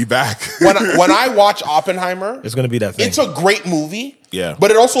man, we back. when I watch Oppenheimer, it's gonna be that thing. It's a great movie. Yeah.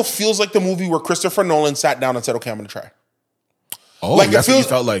 But it also feels like the movie where Christopher Nolan sat down and said, "Okay, I'm gonna try." Oh, like that's what you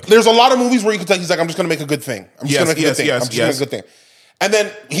felt like. There's a lot of movies where you can tell he's like, "I'm just gonna make a good thing. I'm just gonna make a good thing. I'm just gonna make a good thing." And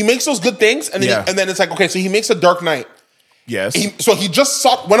then he makes those good things, and then it's like, okay, so he makes a Dark Knight. Yes. So he just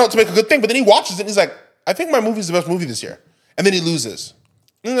went out to make a good thing, but then he watches it and he's like, I think my movie's the best movie this year. And then he loses.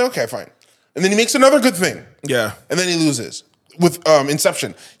 Okay, fine. And then he makes another good thing. Yeah. And then he loses with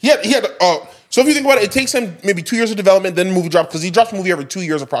Inception. He had. So if you think about it, it takes him maybe 2 years of development, then movie drop, because he drops a movie every 2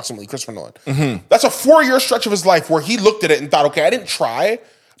 years approximately, Christopher Nolan. Mm-hmm. That's a 4-year stretch of his life where he looked at it and thought, okay, I didn't try,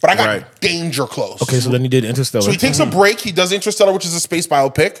 but I got danger close. Okay, so then he did Interstellar. So he takes a break. He does Interstellar, which is a space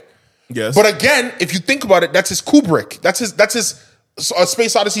biopic. Yes. But again, if you think about it, that's his Kubrick. That's his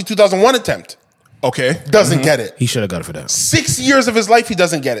Space Odyssey 2001 attempt. Okay. Doesn't get it. He should have got it for that. 6 years of his life, he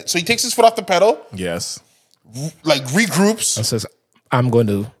doesn't get it. So he takes his foot off the pedal. Yes. Like regroups. And says, I'm going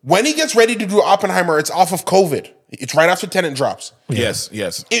to. When he gets ready to do Oppenheimer, it's off of COVID. It's right after Tenet drops. Yes.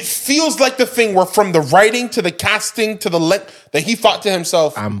 It feels like the thing where from the writing to the casting to the length that he thought to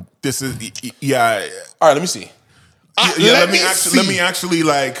himself, this is, All right, let me see. Let me actually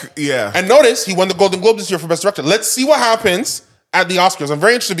And notice he won the Golden Globe this year for Best Director. Let's see what happens at the Oscars. I'm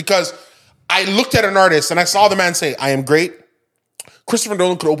very interested because I looked at an artist and I saw the man say, I am great. Christopher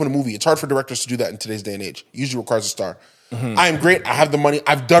Nolan could open a movie. It's hard for directors to do that in today's day and age. It usually requires a star. I am great. I have the money.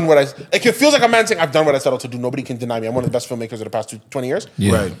 I've done what like it feels like a man saying, I've done what I set out to do. Nobody can deny me. I'm one of the best filmmakers of the past 20 years.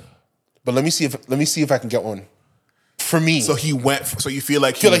 Yeah. Right. But let me see if I can get one. For me. So he went, so you feel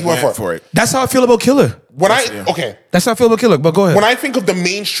like he went for it. That's how I feel about Killer. That's how I feel about Killer, but go ahead. When I think of the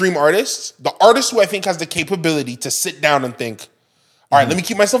mainstream artists, the artist who I think has the capability to sit down and think, all right, let me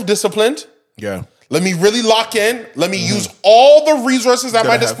keep myself disciplined. Yeah. Let me really lock in. Let me use all the resources at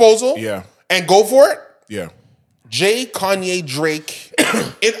my disposal. Yeah. And go for it. Yeah. Jay, Kanye, Drake,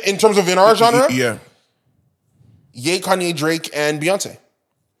 in terms of in our genre. Yeah. Ye, Kanye, Drake, and Beyonce.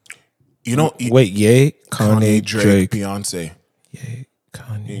 You know, wait, Ye, Kanye, Drake, Beyonce. Ye,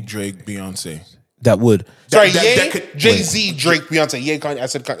 Kanye, Drake, Beyonce. That would. Sorry, Ye, Jay-Z, Drake, Beyonce. Ye, Kanye. I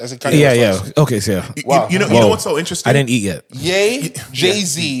said Kanye. Yeah. Okay, so yeah. Wow. You know what's so interesting? I didn't eat yet. Ye,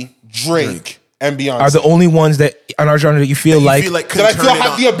 Jay-Z, Drake, and Beyonce are the only ones that on our genre that you feel like that I feel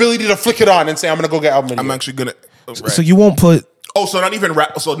have the ability to flick it on and say, I'm gonna go get album. I'm actually gonna. Right. So you won't put. Oh, so not even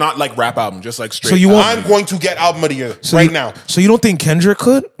rap. So not like rap album, just like straight. So you won't. I'm going to get album of the year now. So you don't think Kendrick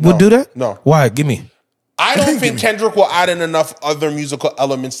would do that? No. Why? Give me. I don't think Kendrick will add in enough other musical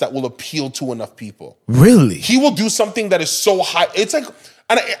elements that will appeal to enough people. Really? He will do something that is so high. It's like,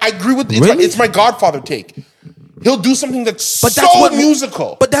 and I agree with it's my Godfather take. He'll do something that's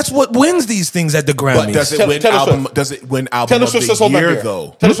musical. But that's what wins these things at the Grammys. But does it win album? Does it win album Taylor of Swift the year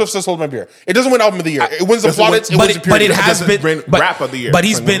though? Taylor Swift says hold my beer. It doesn't win album of the year. It wins the plaudits. But it has been rap of the year. But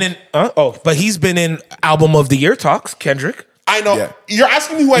he's been in. But he's been in album of the year talks. Kendrick. I know. Yeah. You're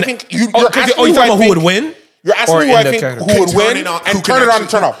asking me who I think. You're talking about who would win? You're asking me who I think who would win and turn it on and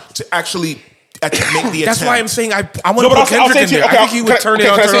turn off to actually make the. That's why I'm saying I want to put Kendrick in there. I think he would turn it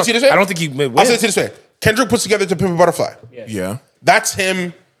on. I don't think he would win. I'll say it this way. Kendrick puts together To Pimp a Butterfly. Yeah. That's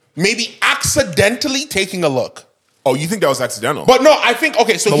him maybe accidentally taking a look. Oh, you think that was accidental? But no, I think,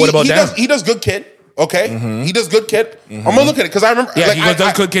 okay, so he does Good Kid. Okay? Mm-hmm. He does Good Kid. I'm going to look at it because I remember. Yeah, he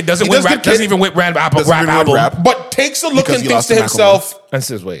does Good Kid. Doesn't even win rap album. But takes a look and thinks to himself. And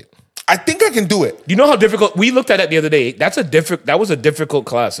says, wait. I think I can do it. You know how difficult? We looked at it the other day. That was a difficult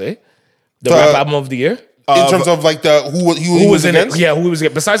class, eh? The rap album of the year. In terms of like who was in it? Yeah, who was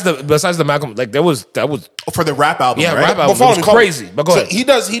against? Besides the Malcolm, like that was for the rap album. Yeah, right? rap album. It was crazy. But go ahead. He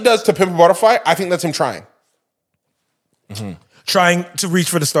does To Pimp a Butterfly. I think that's him trying. Mm-hmm. Trying to reach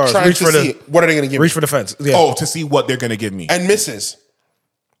for the stars. What are they going to give me? Reach for the fence. Yeah. Oh, to see what they're going to give me. And misses.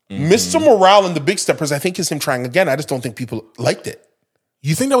 Mr. Morale and the Big Steppers, I think is him trying again. I just don't think people liked it.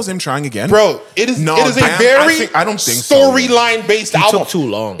 You think that was him trying again? Bro, it is a very I don't think storyline based album. It took too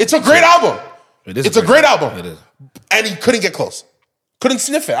long. It's a great album. It's a great album. It is. And he couldn't get close. Couldn't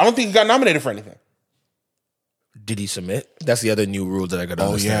sniff it. I don't think he got nominated for anything. Did he submit? That's the other new rule that I got to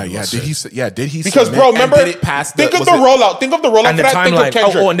understand. Yeah. Did he because, submit? Bro, remember, did it pass think of the rollout. Think of the rollout and for the that. timeline. Think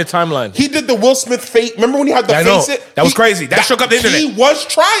of Kendrick. And the timeline. He did the Will Smith fate. Remember when he had the face it? That was crazy. That shook up the internet. He was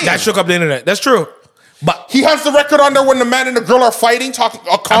trying. That shook up the internet. That's true. But he has the record on there when the man and the girl are fighting, talking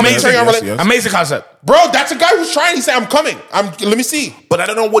a commentary on amazing concept. Bro, that's a guy who's trying. He said, I'm coming. Let me see. But I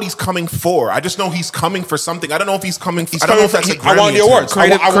don't know what he's coming for. I just know he's coming for something. I don't know if he's coming for. I don't know if that's a Grammy. I want the awards.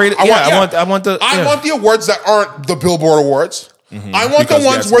 I want the awards that aren't the Billboard Awards. Mm-hmm. I want the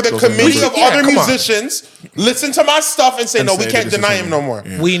ones where the committee of other musicians listen to my stuff and say, no, we can't deny him no more.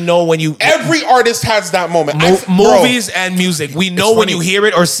 Yeah. We know when you... Every artist has that moment. Movies and music. We know when you hear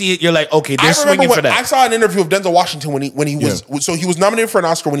it or see it, you're like, okay, they're swinging for that. I saw an interview of Denzel Washington when he was... So he was nominated for an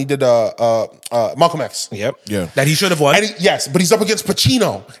Oscar when he did Malcolm X. Yep. Yeah. That he should have won. Yes, but he's up against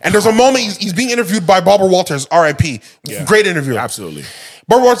Pacino. And there's a moment he's being interviewed by Barbara Walters, R.I.P. Yeah. Great interview. Absolutely.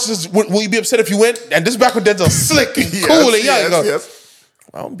 Barbara Walters says, will you be upset if you win? And this is back when Denzel's slick and cool and young. Yes.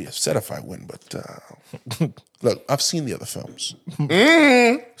 I won't be upset if I win, but look, I've seen the other films.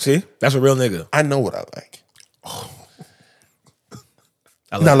 See? That's a real nigga. I know what I like.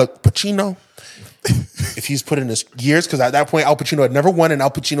 Now look, Pacino, if he's put in his years, because at that point Al Pacino had never won, and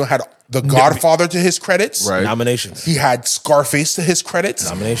Al Pacino had The Godfather to his credits. Right. Nominations. He had Scarface to his credits.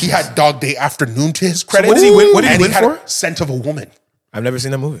 Nominations. He had Dog Day Afternoon to his credits. So what did he win? What did he win for? Scent of a Woman. I've never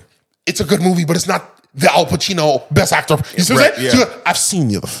seen that movie. It's a good movie, but it's not the Al Pacino best actor. You see what I'm saying? Yeah. I've seen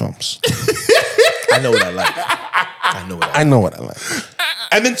the other films. I know what I like. I know what I like.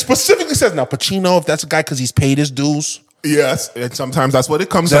 And then specifically says, now Pacino, if that's a guy because he's paid his dues. Yes, and sometimes that's what it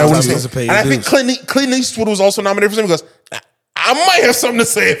comes down to. And I think Clint Eastwood was also nominated for something. He goes, I might have something to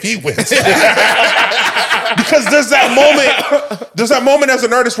say if he wins. Because there's that moment as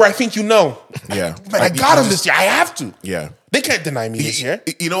an artist where I think Yeah. Man, I got him this year. I have to. Yeah. They can't deny me this year.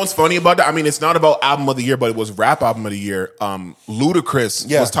 You know what's funny about that? I mean, it's not about album of the year, but it was rap album of the year. Ludacris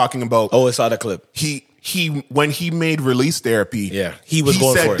was talking about. Oh, I saw that clip. He when he made Release Therapy, he going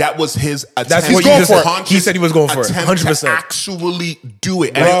said for it. That was his attempt. That's what you just said. He said he was going for it. 100%. To actually do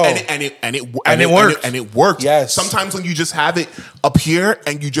it, and it worked. And it worked. Yes. Sometimes when you just have it up here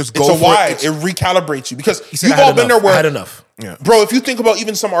and you just go it's a for why. it, It recalibrates you because He said, you've all been there where I had enough. Yeah. Bro, if you think about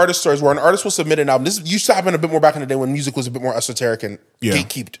even some artist stories where an artist will submit an album, this used to happen a bit more back in the day when music was a bit more esoteric and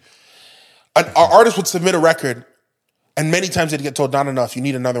gatekeeped. An artist would submit a record, and many times they'd get told, not enough, you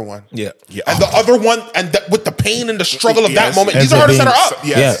need another one. Yeah. And the other one, and with the pain and the struggle of that moment, these are artists that are up.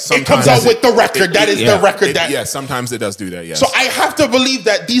 It comes out with the record. That is the record that... Yeah, sometimes it does do that, yes. So I have to believe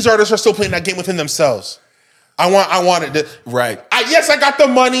that these artists are still playing that game within themselves. I wanted to... Right. Yes, I got the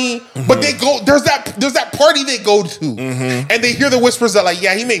money, but they go... There's that party they go to, and they hear the whispers that like,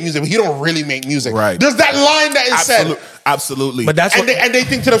 yeah, he made music, but he don't really make music. Right. There's that line that is said. Absolutely. But that's and they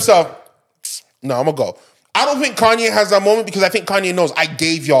think to themselves, no, I'm going to go. I don't think Kanye has that moment because I think Kanye knows I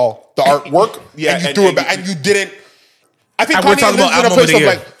gave y'all the artwork and you threw it back and you didn't. I think we're Kanye talking about lives in a album of place the of year.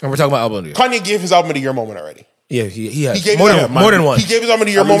 like... And we're talking about album of the year. Kanye gave his album of the year moment already. Yeah, he has. He gave more than one. He gave his album of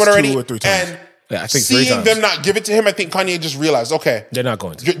the year At least moment already. 2 or 3 times. And Yeah, I think 3 seeing times. them not give it to him, I think Kanye just realized, okay, They're not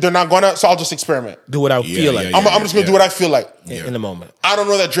going to. they're not gonna, so I'll just experiment. Do what I feel like. I'm just gonna do what I feel like in the moment. I don't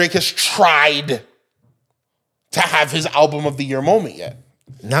know that Drake has tried to have his album of the year moment yet.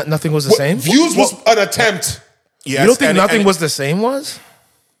 Nothing was the same? Views was an attempt. Yes, You don't think Nothing Was the Same was?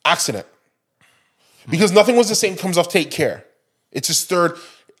 Accident. Because Nothing Was the Same comes off Take Care. It's his third.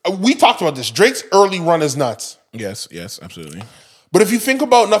 We talked about this. Drake's early run is nuts. Yes, absolutely. But if you think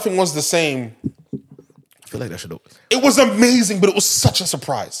about Nothing Was the Same, I feel like that should. it was amazing, but it was such a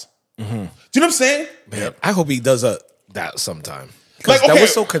surprise. Do you know what I'm saying? Man, I hope he does that sometime. Like, that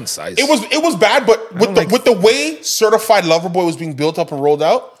was so concise. It was bad, but with the way Certified Lover Boy was being built up and rolled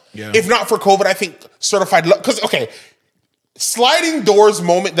out, if not for COVID, I think Certified Love, because sliding doors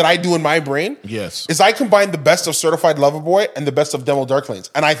moment that I do in my brain, is I combine the best of Certified Lover Boy and the best of Demo Dark Lanes,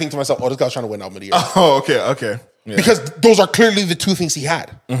 and I think to myself, this guy's trying to win album of the year. Oh, okay. Yeah. Because those are clearly the two things he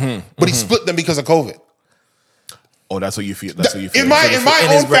had, but he split them because of COVID. Oh, that's what you feel. In my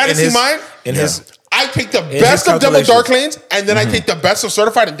own fantasy mind, I take the best of Demo Dark Lanes, and then I take the best of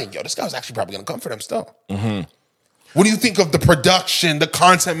Certified and think, this guy's actually probably going to come for them still. What do you think of the production, the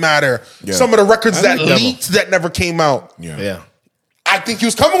content matter, some of the records that leaked that never came out? Yeah. I think he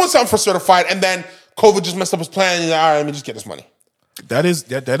was coming with something for Certified, and then COVID just messed up his plan. And he's like, all right, let me just get this money. That is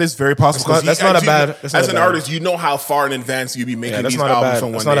very possible. That's not a bad. As an artist, you know how far in advance you be making these albums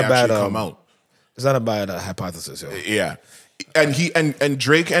from when they actually come out. It's not a bad hypothesis. Yo. Yeah, and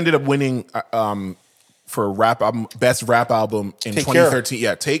Drake ended up winning for rap album, best rap album in 2013.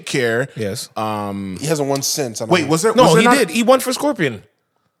 Yeah, Take Care. Yes. He hasn't won since. Was there? No, he did. He won for Scorpion.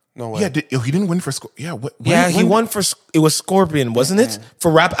 No way. Yeah, he didn't win for Scorpion. He won for. It was Scorpion, wasn't it?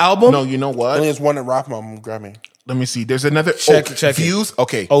 For rap album. No, you know what? Only has one at rap album Grammy. Let me see. There's another check Views.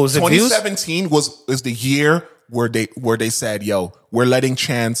 Okay. Oh, is it 2017 is the year where they said, "Yo, we're letting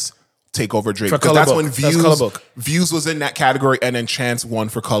Chance take over Drake." Because that's when Views was in that category, and then Chance won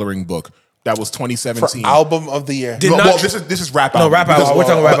for Coloring Book. That was 2017. For album of the year. This is rap album. No, rap album. We're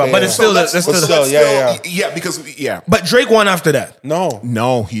talking rap album, but it's still yeah. But Drake won after that.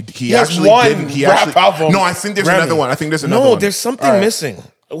 No, he has actually won didn't. He rap actually, album. No, I think there's Grammy. another one. I think there's another one. No, there's something missing.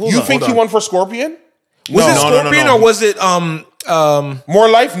 You think he won for Scorpion? Was it Scorpion or was it More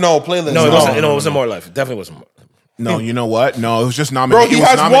Life? No, Playlist. No, it wasn't. No, it wasn't More Life. It definitely wasn't More. No, you know what? No, it was just nominated. Bro, he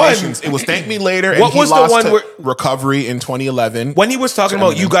has nominations. It was Thank Me Later. What and was he the lost one to where Recovery in 2011? When he was talking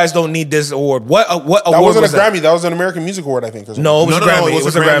about you guys don't need this award, what award that wasn't was a Grammy. That was an American Music Award, I think. No, it was a Grammy. It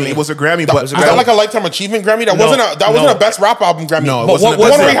was a Grammy. It was a Grammy. But was that like a Lifetime Achievement Grammy? That wasn't a best rap album Grammy. No, it but wasn't.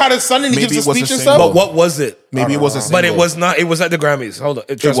 What where he had his son and he gives a speech and stuff. But what was it? Maybe it was a single. But it was not. It was at the Grammys. Hold on.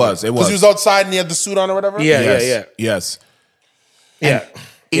 It was. Because he was outside and he had the suit on or whatever. Yes. Yeah.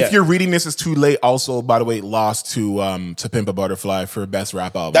 If you're reading this, it's too late. Also, by the way, lost to Pimp a Butterfly for best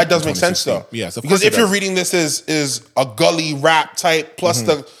rap album. That does make sense though. Yes, of because course if you're reading this is a gully rap type plus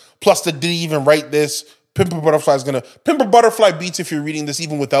the did he even write this? Pimp a Butterfly is gonna Pimp a Butterfly beats if you're reading this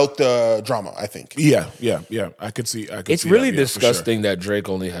even without the drama. I think. Yeah. I could see. It's really disgusting that Drake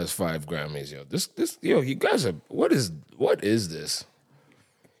only has 5 Grammys. You guys are. What is this?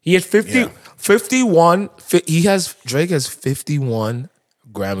 He has 51. Drake has 51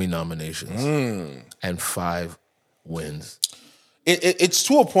 Grammy nominations and 5 wins. It's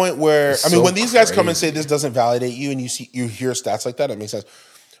to a point where when these guys come and say this doesn't validate you, and you hear stats like that, it makes sense.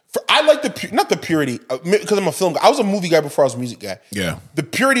 I like not the purity because I'm a film guy. I was a movie guy before I was a music guy. Yeah, the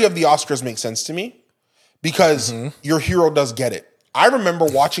purity of the Oscars makes sense to me because your hero does get it. I remember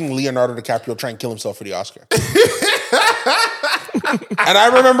watching Leonardo DiCaprio try and kill himself for the Oscar. And I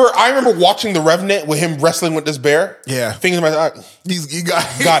remember watching The Revenant with him wrestling with this bear. Yeah. Thinking about He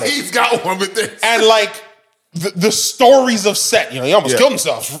got it. He's got one with this. And like the stories of Set, he almost killed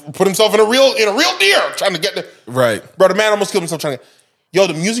himself, put himself in a real deer trying to get the right. Bro, the man almost killed himself trying to.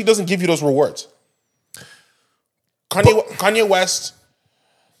 The music doesn't give you those rewards. Kanye West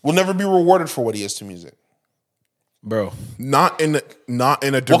will never be rewarded for what he is to music. Bro, not in a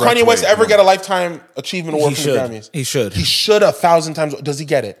direct Will Kanye West way, ever get a lifetime achievement award from the Grammys? He should. He should 1,000 times. Does he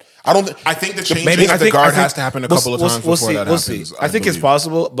get it? I don't. I think the change of the guard has to happen a couple of times before that happens. We'll see. I think it's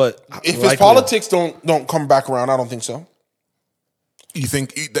possible, but if his politics don't come back around, I don't think so. You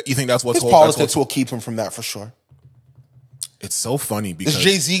think that's what's his politics will keep him from that for sure. It's so funny because is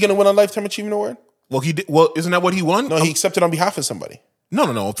Jay-Z going to win a lifetime achievement award? Well, he did. Well, isn't that what he won? No, he accepted on behalf of somebody.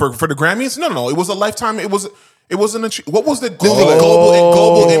 No. For the Grammys, no. It was a lifetime. It wasn't. What was the Google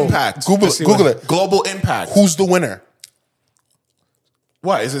global impact? Google it. Global impact. Who's the winner?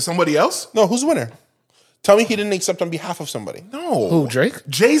 What is it? Somebody else? No, who's the winner? Tell me he didn't accept on behalf of somebody. No. Who? Drake?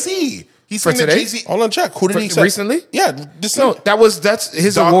 Jay-Z. He's for today. Jay-Z. Hold on, check. Who did he accept recently? Yeah, no. That's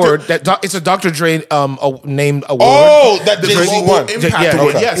his award. It's a Dr. Dre named award. Oh, that Jay-Z global won. Impact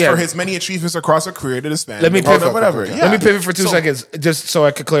award. Okay. Yes, for his many achievements across a creative span. Let me pivot. Whatever. Okay. Yeah. Let me pivot for 2 seconds, just so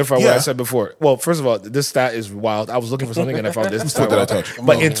I could clarify what I said before. Well, first of all, this stat is wild. I was looking for something and I found this. What did I touch?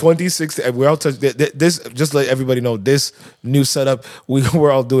 But in 2016, we all touched this. Just to let everybody know, this new setup,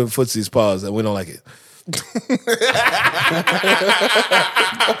 we're all doing footsie's paws, and we don't like it.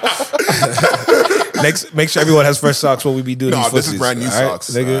 Make sure everyone has fresh socks when we be doing these footsies. This is brand new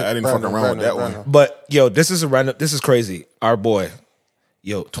socks. I didn't fuck around with that one. But this is crazy. Our boy,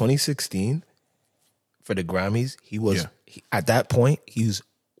 2016 for the Grammys, he was at that point he's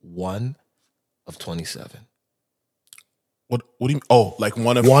 1 of 27. What do you mean? Oh, like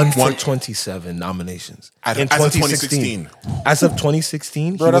one of 27 nominations in 2016. As of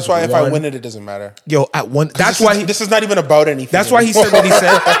 2016, bro, that's why if I win it, it doesn't matter. At one, that's why this is not even about anything. That's why he said what he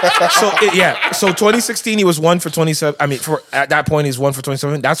said. So 2016, he was 1 for 27. I mean, at that point, he's 1 for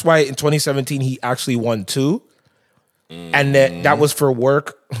 27. That's why in 2017 he actually won 2. And that was for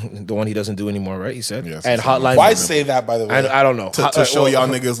work, the one he doesn't do anymore, right? He said, yes, and Hotline. Why say that, by the way? I don't know to show y'all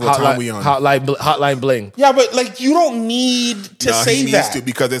niggas what time we on. Hotline Bling. Yeah, but like you don't need to say he that needs to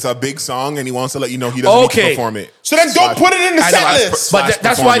because it's a big song and he wants to let you know he doesn't need to perform it. So then don't put it in the set list. But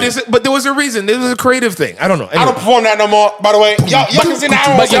that's why this. But there was a reason. This was a creative thing. I don't know. Anyway. I don't perform that no more. By the way, y'all can sing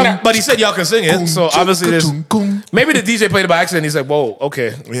that. But he said y'all can sing it. So obviously this. Maybe the DJ played it by accident. He said, "Whoa,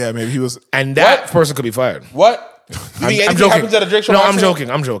 okay." Yeah, maybe he was. And that person could be fired. What? I'm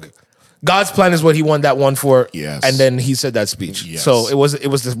joking. I'm joking. God's Plan is what he won that one for. Yes. And then he said that speech. Yes. So it was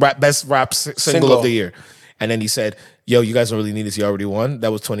the best rap single of the year. And then he said, you guys don't really need this. You already won.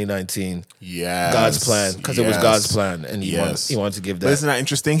 That was 2019. Yeah. God's Plan. Because it was God's plan. And he wanted to give that. But isn't that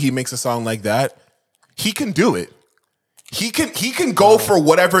interesting? He makes a song like that. He can do it. He can go for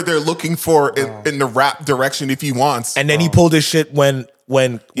whatever they're looking for in the rap direction if he wants. And then he pulled his shit when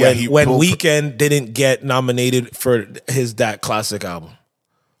Weeknd didn't get nominated for his That Classic album.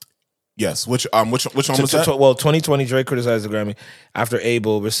 Yes, which one was that? Well, 2020 Drake criticized the Grammy after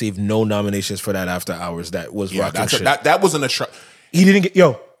Abel received no nominations for that After Hours. That was rocking shit. That wasn't a He didn't get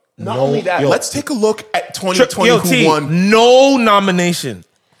Not only that, let's take a look at 2020 who won. No nomination.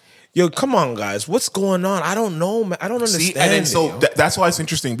 Come on, guys. What's going on? I don't know, man. I don't understand. See, and then that's why it's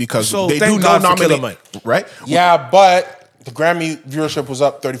interesting because they do no nominate, right? Yeah, but the Grammy viewership was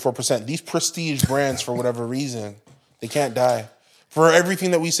up 34%. These prestige brands, for whatever reason, they can't die. For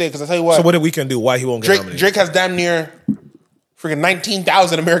everything that we say, because I tell you what. So what did Weeknd do? Why he won't get nominated? Drake has damn near freaking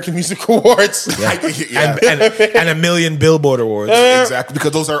 19,000 American Music Awards. Yeah. and a million Billboard Awards. Exactly,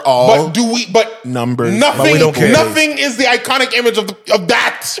 because those are all numbers. Nothing, nothing is the iconic image of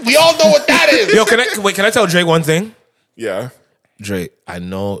that. We all know what that is. Can I tell Drake one thing? Yeah. Drake, I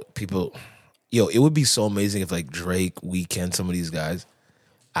know people... it would be so amazing if like Drake, Weeknd, some of these guys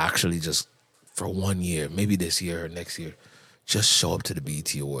actually just for 1 year, maybe this year or next year, just show up to the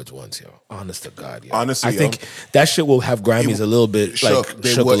BET Awards once, Honest to God, Honestly, I think that shit will have Grammys a little bit shook.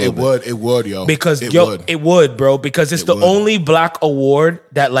 It would, yo. Because it would, bro. Because it's the only Black award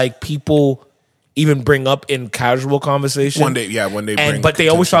that like people even bring up in casual conversation. One day. But they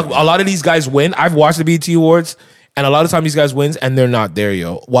always talk. A lot of these guys win. I've watched the BET Awards. And a lot of time these guys wins and they're not there,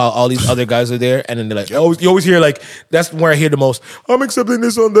 while all these other guys are there. And then they're like, you always hear like, that's where I hear the most. I'm accepting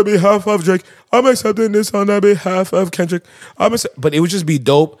this on the behalf of Drake. I'm accepting this on the behalf of Kendrick. But it would just be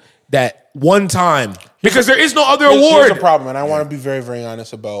dope that one time, because there is no other award. Here's the problem, and I want to be very, very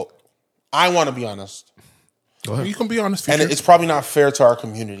honest about, I want to be honest. You can be honest, and it's probably not fair to our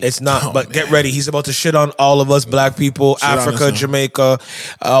community. It's not, but get ready. He's about to shit on all of us, black people, Africa, Jamaica,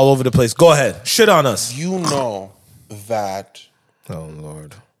 all over the place. Go ahead, shit on us. You know that. Oh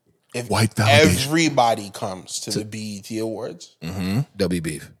Lord. If everybody comes to the BET Awards, there'll be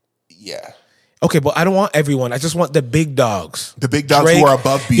beef. Yeah. Okay, but I don't want everyone. I just want the big dogs. The big dogs who are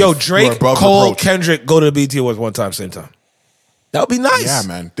above beef. Yo, Drake, Cole, reproach. Kendrick, go to the BET Awards one time, same time. That would be nice. Yeah,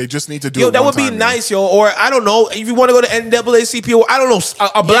 man. They just need to do it. Yo, that would be nice, yo. Or I don't know, if you want to go to NAACP, or I don't know,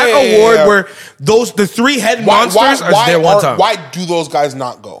 a black award where the three head monsters are there one time. Why do those guys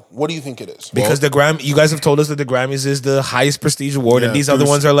not go? What do you think it is? Because you guys have told us that the Grammys is the highest prestige award, and these other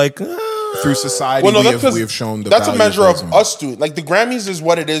ones are like through society. We have shown that's a measure of us doing. Like the Grammys is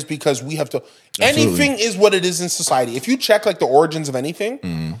what it is because we have to. Absolutely. Anything is what it is in society. If you check like the origins of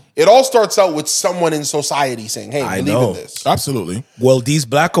anything, it all starts out with someone in society saying, "Hey, I believe in this." Absolutely. Well, these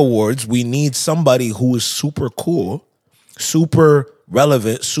black awards, we need somebody who is super cool, super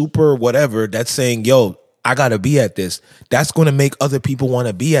relevant, super whatever. That's saying, "Yo, I gotta be at this." That's going to make other people want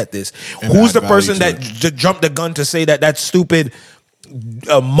to be at this. And who's the person that jumped the gun to say that stupid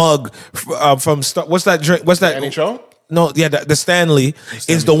mug from what's that drink? What's that? NHL? No, yeah, the Stanley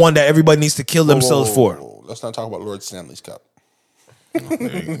is the one that everybody needs to kill themselves for. Let's not talk about Lord Stanley's cup. I'm not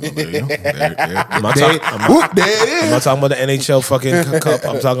talking about the NHL fucking cup.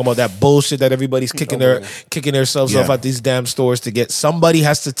 I'm talking about that bullshit that everybody's kicking themselves off at these damn stores to get. Somebody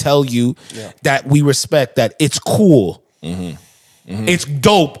has to tell you that we respect that it's cool. It's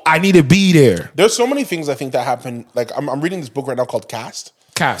dope. I need to be there. There's so many things I think that happen. Like I'm reading this book right now called Caste.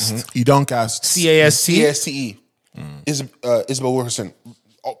 You don't cast. C-A-S-T? C-A-S-T-E. Isabel Wilkerson.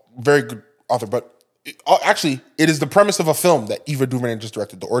 Very good author. But actually, it is the premise of a film that Eva DuVernay just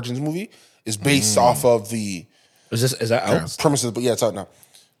directed. The Origins movie is based off of the... Is that out? Premises, but yeah, it's out now.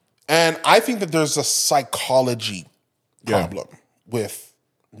 And I think that there's a psychology problem with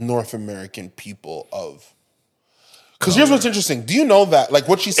North American people of... Because here's what's interesting. Do you know that, like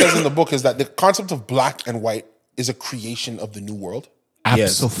what she says in the book is that the concept of black and white is a creation of the New World?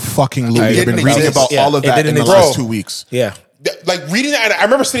 Absolutely. I've been reading about all of that in the last 2 weeks. Yeah. Like reading that, and I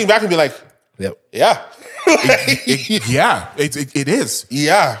remember sitting back and be like, yeah. It is.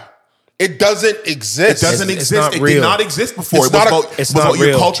 Yeah. It doesn't exist. It doesn't exist. It did not exist before. It's about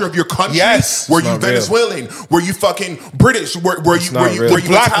your culture of your country. Yes. Were you Venezuelan? Were you fucking British? Were you black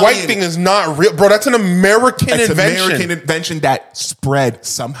Italian? white thing is not real. Bro, that's an American invention. American invention that spread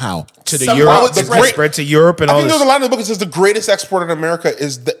somehow. To the Europe. Spread to Europe and all this. I think there's a line in the book that says the greatest export in America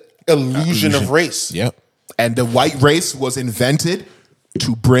is the illusion of race. Yep. And the white race was invented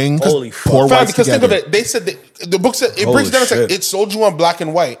to bring poor whites because together. think of it. They said the book said it breaks it down. It's like it sold you on black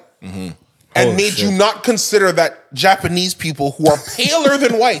and white. And made you not consider that Japanese people who are paler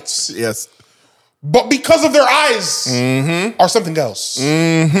than whites, but because of their eyes, are something else.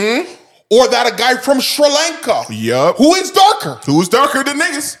 Or that a guy from Sri Lanka, who is darker than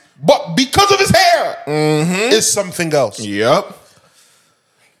niggas, but because of his hair, is something else.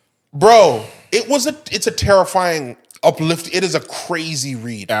 Bro, it's a terrifying uplift. It is a crazy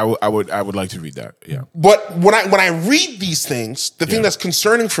read. I would like to read that. Yeah. But when I read these things, the thing that's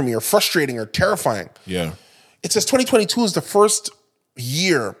concerning for me or frustrating or terrifying. Yeah. It says 2022 is the first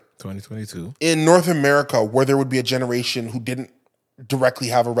year 2022 in North America where there would be a generation who didn't directly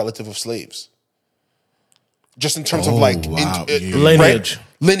have a relative of slaves. Just in terms of lineage.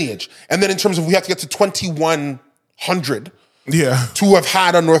 Lineage. And then in terms of we have to get to 2100 to have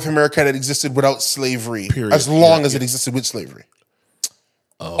had a North America that existed without slavery, as long as it existed with slavery.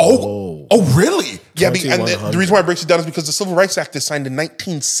 Oh, really? Yeah, and the reason why it breaks it down is because the Civil Rights Act is signed in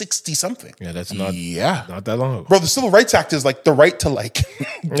 1960 something. Yeah, that's not that long ago. Bro, the Civil Rights Act is like the right to like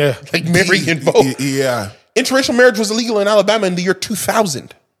marry and vote. Yeah. Interracial marriage was illegal in Alabama in the year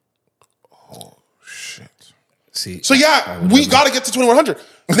 2000. Oh, shit. See, so we got to get to 2100.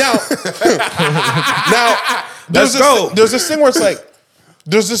 Now, there's this thing where it's like,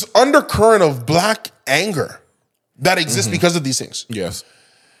 there's this undercurrent of black anger that exists because of these things. Yes.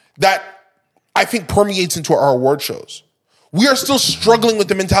 That I think permeates into our award shows. We are still struggling with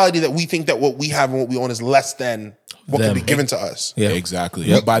the mentality that we think that what we have and what we own is less than what can be given to us. Yeah,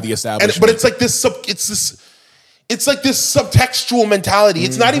 exactly. By the establishment. But it's like this it's like this subtextual mentality.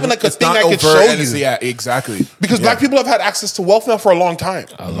 It's not even like a thing I could show you. Yeah, exactly. Because black people have had access to wealth now for a long time.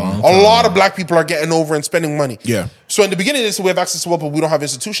 A lot of black people are getting over and spending money. Yeah. So in the beginning, they said we have access to wealth, but we don't have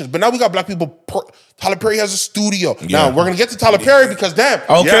institutions. But now we got black people. Tyler Perry has a studio. Yeah. Now we're gonna get to Tyler Perry because damn.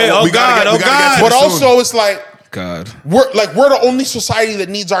 Okay. God. But also it's like God. We're the only society that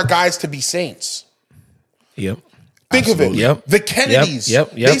needs our guys to be saints. Yep. Think of it. Yep. The Kennedys.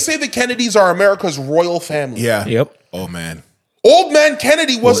 Yep. They say the Kennedys are America's royal family. Yeah. Yep. Oh man. Old man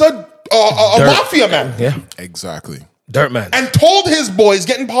Kennedy was a mafia man. Yeah. Exactly. Dirt man. And told his boys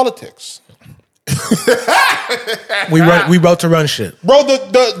get in politics. We wrote to run shit. Bro,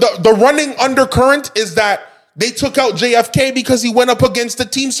 the running undercurrent is that they took out JFK because he went up against the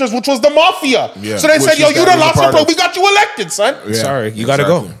Teamsters, which was the mafia. Yeah. So they said, yo, you done lost part bro. We got you elected, son. Yeah. Sorry, you gotta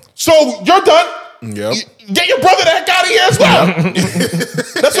go. So you're done. Yep. Get your brother the heck out of here as well.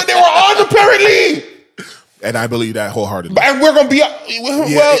 That's what they were on, apparently. And I believe that wholeheartedly. And we're gonna be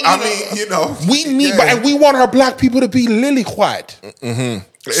we need, and we want our black people to be lily white,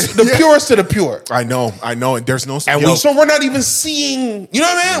 the purest of the pure. I know, and there's no. And so we're not even seeing. You know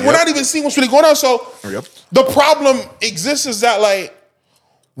what I mean? We're not even seeing what's really going on. So the problem exists is that like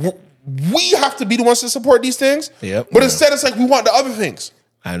we have to be the ones to support these things. But instead, it's like we want the other things.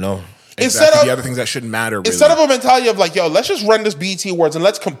 I know. Instead of the other things that shouldn't matter. Really. Instead of a mentality of like, yo, let's just run this BET Awards and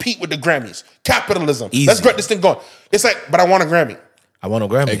let's compete with the Grammys. Capitalism. Easy. Let's get this thing going. It's like, but I want a Grammy. I want a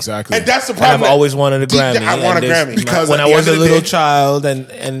Grammy. Exactly. And that's the problem. I've always wanted a Grammy. I want a Grammy. Because when I was a little child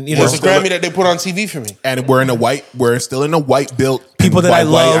and you know. It's a Grammy that they put on TV for me. And we're still in a white built. People that I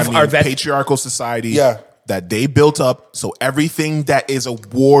love are that patriarchal society. Yeah. That they built up. So everything that is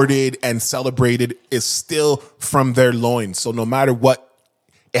awarded and celebrated is still from their loins. So no matter what,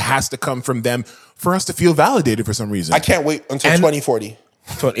 it has to come from them for us to feel validated for some reason. I can't wait until 2040.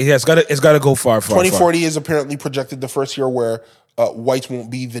 Yeah, it's got to go far. 2040 is apparently projected the first year where whites won't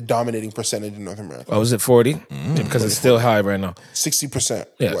be the dominating percentage in North America. Oh, was it 40? Because it's still high right now. 60%.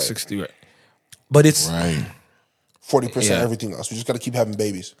 Yeah, white. 60. Right. But it's 40% everything else. We just got to keep having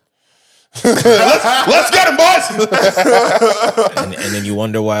babies. let's get them, boys. and then you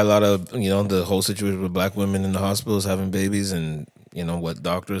wonder why a lot of the whole situation with black women in the hospitals having babies and what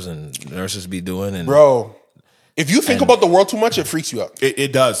doctors and nurses be doing. And bro, if you think about the world too much, it freaks you out.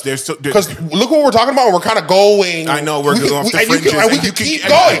 It does. Because look what we're talking about. We're kind of going. I know we're going off the fringes. And we can keep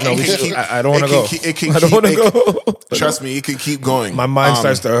going. I don't want to go. I don't want to go. Trust me, it can keep going. My mind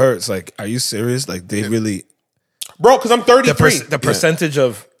starts to hurt. It's like, are you serious? Like they really, bro? Because I'm 33. The percentage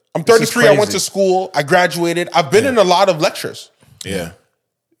of I'm 33. I went to school. I graduated. I've been in a lot of lectures. Yeah.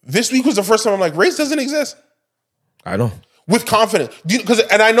 This week was the first time I'm like, race doesn't exist. I don't. With confidence.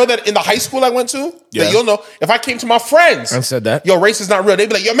 And I know that in the high school I went to, that you'll know, if I came to my friends and said that, yo, race is not real, they'd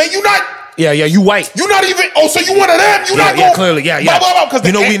be like, yo, man, you not. Yeah, you white. You not even, so you one of them. You not going. Clearly, yeah. Blah, blah, blah,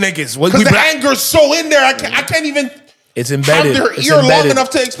 you know we niggas. Because the anger's so in there, I can't even. It's embedded. Have their ear long enough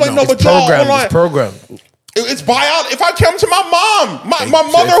to explain. No, but it's programmed. It's biology. If I come to my mom, my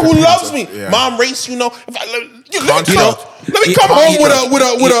mother who loves me, mom, race, let me come home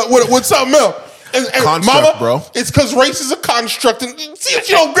with something else. And mama, bro, it's because race is a construct. And see if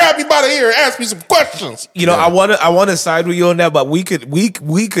you don't grab me by the ear and ask me some questions. I want to side with you on that, but we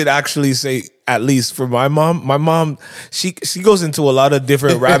could actually say, at least for my mom, she goes into a lot of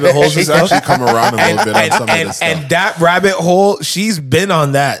different rabbit holes. She's actually come around a little bit on some of this stuff. And that rabbit hole, she's been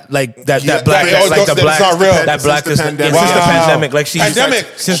on that, like that black, since the pandemic, like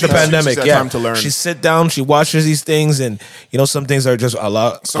since the pandemic, time to learn. She sit down, she watches these things, and some things are just a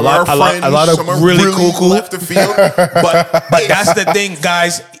lot of really cool left the field, but that's the thing,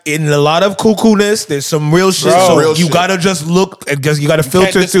 guys. In a lot of cuckoo-ness, there's some real shit. You gotta just look, you gotta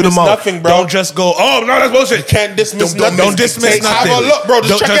filter through them all. Don't just go, oh no, that's bullshit. You can't dismiss nothing. Don't dismiss nothing. Have a look, bro.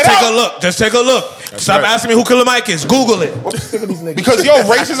 Just take a look. Just take a look. Stop asking me who Killer Mike is. Google it. Because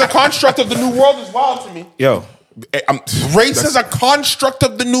race is a construct of the new world is wild to me. Race is a construct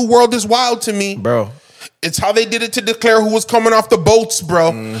of the new world is wild to me, bro. It's how they did it to declare who was coming off the boats,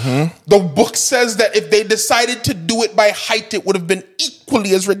 bro. The book says that if they decided to do it by height, it would have been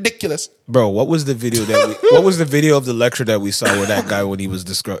equally as ridiculous. Bro, what was the video what was the video of the lecture that we saw where that guy, when he was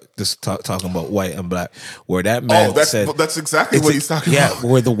talking about white and black, where that man said that's exactly what he's talking about.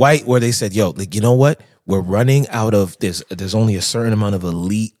 Yeah, where they said, yo, like, you know what? We're running out of there's only a certain amount of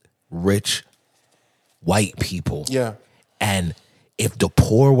elite, rich white people. Yeah. And if the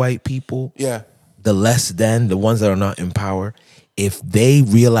poor white people, the less than, the ones that are not in power, if they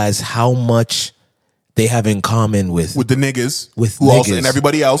realize how much they have in common with the niggas, also, and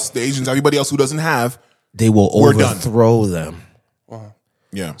everybody else, the Asians, everybody else who doesn't have, they will overthrow them. Wow.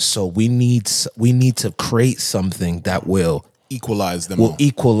 Yeah. So we need to create something that will equalize them.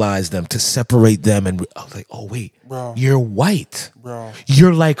 Equalize them, to separate them. And I was like, oh wait, bro, you're white, bro.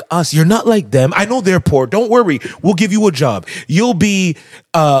 You're like us. You're not like them. I know they're poor. Don't worry. We'll give you a job. You'll be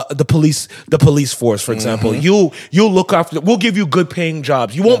the police force, for example. You'll look after. We'll give you good paying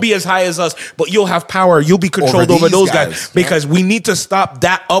jobs. You won't be as high as us, but you'll have power. You'll be controlled over those guys because we need to stop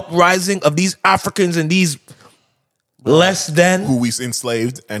that uprising of these Africans and these less than, who we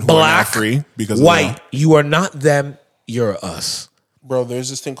enslaved and who black, are now free because white. You are not them. You're us. Bro, there's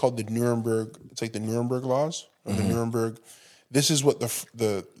this thing called the Nuremberg. It's like the Nuremberg laws or the Nuremberg. This is what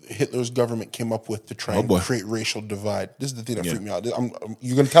the Hitler's government came up with to try and create racial divide. This is the thing that freaked me out.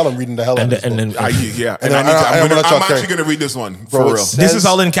 You're gonna tell I'm reading the hell out of this. I'm actually gonna read this one for real. This is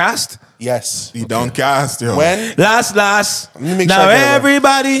all in Caste. Yes, you don't cast. Yo. When last now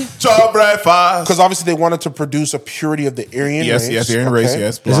everybody because obviously they wanted to produce a purity of the Aryan race. Yes, the Aryan race.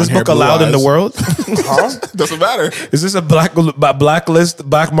 Yes. Is this book allowed in the world? Doesn't matter. Is this a blacklist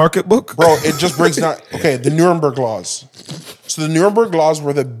black market book? Bro, it just breaks down. Okay, the Nuremberg laws. So the Nuremberg laws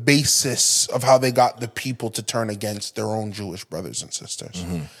were the basis of how they got the people to turn against their own Jewish brothers and sisters.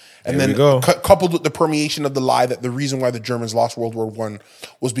 And then coupled with the permeation of the lie that the reason why the Germans lost World War I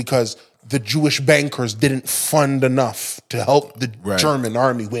was because the Jewish bankers didn't fund enough to help the German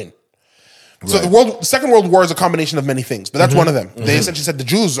army win. So the Second World War is a combination of many things, but that's one of them. They essentially said the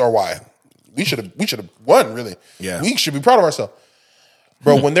Jews are why. We should have won, really. Yeah. We should be proud of ourselves.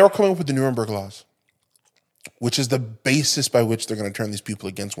 Bro, when they were coming up with the Nuremberg laws, which is the basis by which they're going to turn these people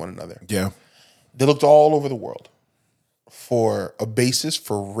against one another. Yeah. They looked all over the world for a basis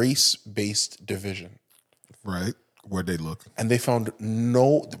for race-based division. Right. Where'd they look? And they found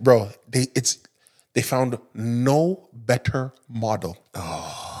they found no better model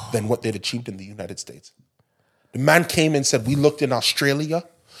than what they'd achieved in the United States. The man came and said, we looked in Australia,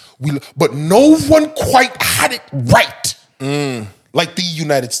 but no one quite had it right like the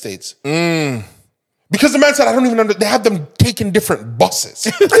United States. Because the man said, I don't even know, they have them taking different buses.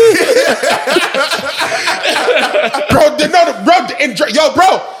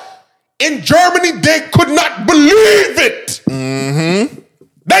 In Germany, they could not believe it.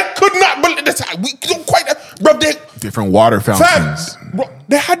 They could not believe it. We don't quite, different water fountains.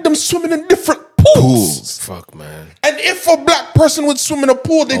 They had them swimming in different pools. Fuck, man. And if a black person would swim in a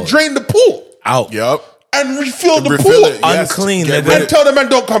pool, they drain the pool out. Yep. And refill the pool. Unclean. And tell the man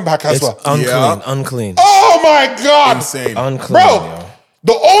don't come back as well. Unclean. Oh my God. Insane. Unclean. Bro,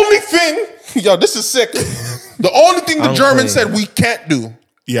 the only thing, this is sick. The only thing the Germans said we can't do.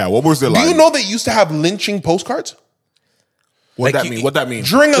 Yeah, what was their line? Do you know they used to have lynching postcards? What that mean?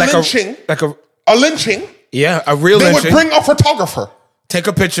 During a lynching. A lynching. Yeah, a real lynching. They would bring a photographer. Take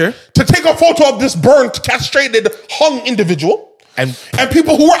a picture. To take a photo of this burned, castrated, hung individual. And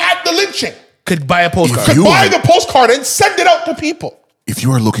people who were at the lynching. Could buy a postcard. Could buy the postcard and send it out to people. If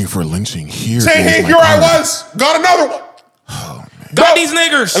you are looking for a lynching, here I was. Got another one. Oh, man. Got these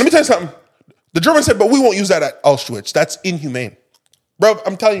niggers. And let me tell you something. The Germans said, but we won't use that at Auschwitz. That's inhumane. Bro,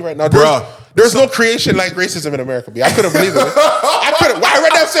 I'm telling you right now, there's no creation like racism in America, B. I couldn't believe it. I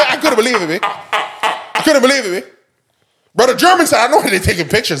read that saying, I couldn't believe it, B. I couldn't believe it, B. Bro, the Germans said, I know they're taking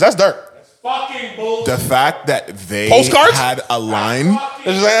pictures. That's dark. Fucking bullshit. The fact that they postcards? had a line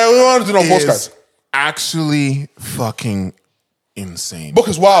we wanted to do no postcards. Actually fucking insane. Book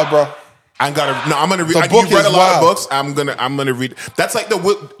is wild, bro. I'm gonna read. You read a lot of books. I'm gonna read. That's like the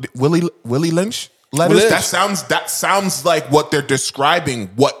Willie Lynch letters. That sounds like what they're describing.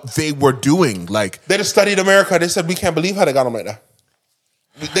 What they were doing. Like they just studied America. They said we can't believe how they got them right now.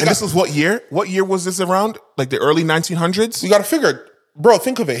 This was what year? What year was this around? Like the early 1900s. You got to figure it. Bro,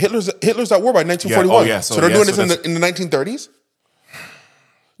 think of it. Hitler's at war by 1941. So they're doing this in the 1930s.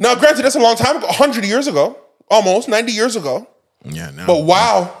 Now, granted, that's a long time ago, 100 years ago, almost 90 years ago. Yeah, no. But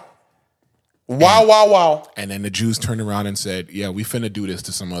wow. And then the Jews turned around and said, "Yeah, we finna do this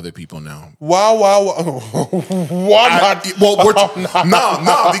to some other people now." Wow. Why not? No,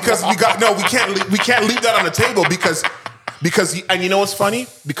 because we can't leave that on the table because and you know what's funny?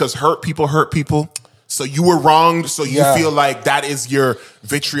 Because hurt people. So you were wronged. So you feel like that is your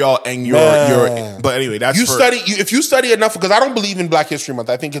vitriol and your. But anyway, that's if you study enough, because I don't believe in Black History Month.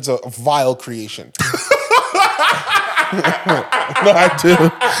 I think it's a vile creation. No, I do.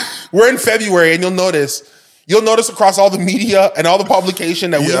 We're in February, and you'll notice across all the media and all the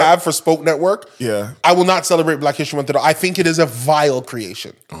publication that we have for Spoke Network. Yeah, I will not celebrate Black History Month at all. I think it is a vile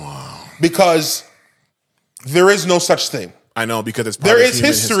creation because there is no such thing. I know, because there is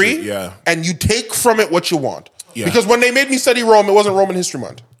history, and you take from it what you want. Yeah. Because when they made me study Rome, it wasn't Roman History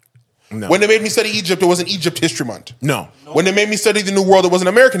Month. No. When they made me study Egypt, it wasn't Egypt History Month. No. When they made me study the New World, it wasn't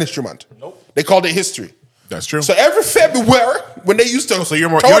American History Month. Nope. They called it history. That's true. So every February, when they used to, so you're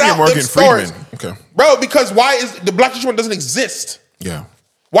Morgan Freeman, okay, bro? Because why is the Black History Month doesn't exist? Yeah.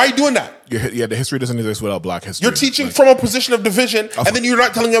 Why are you doing that? Yeah, the history doesn't exist without Black history. You're teaching from a position of division, and then you're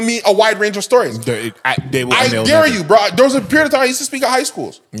not telling me a wide range of stories. I dare you, bro. There was a period of time I used to speak at high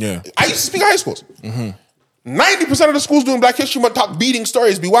schools. Yeah, I used to speak at high schools. 90% of the schools doing Black History Month talk beating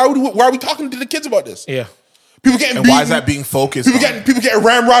stories. Why are we talking to the kids about this? Yeah, People getting and beaten. why is that being focused? People getting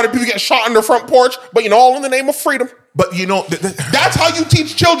ramrodded. People getting shot on their front porch. But all in the name of freedom. But that's how you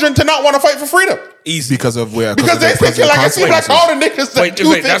teach children to not want to fight for freedom. Easy because of where? Because they think like I see black all the niggas that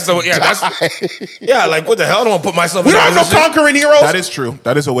do things. Yeah, like what the hell? I don't want to put myself. We don't have no conquering heroes. That is true.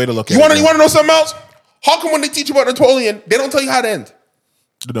 That is a way to look at it. You want to know something else? How come when they teach you about Napoleon, they don't tell you how to end?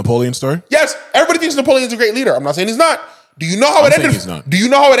 The Napoleon story? Yes, everybody thinks Napoleon's a great leader. I'm not saying he's not. Do you know how it ended? He's not. Do you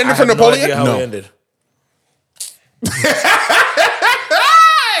know how it ended for Napoleon? No idea how it ended.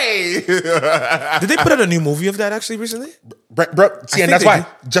 Did they put out a new movie of that actually recently? Bro, see, and that's why.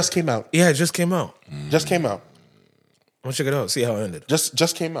 Just came out. Yeah, it just came out. Just came out. I want to check it out, see how it ended.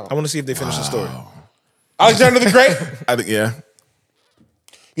 Just came out. I want to see if they finished the story. Alexander the Great? I think, yeah.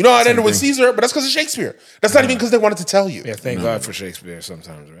 You know how it ended with Caesar, but that's because of Shakespeare. That's not even because they wanted to tell you. Yeah, thank God for Shakespeare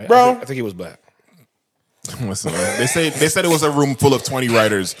sometimes, right? Bro. I think he was black. Listen, they said it was a room full of 20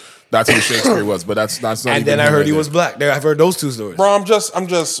 writers. That's who Shakespeare was, but that's not. And then I heard he was black. I've heard those two stories. Bro, I'm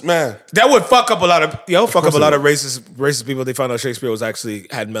just man. That would fuck up a lot of racist people. They found out Shakespeare was actually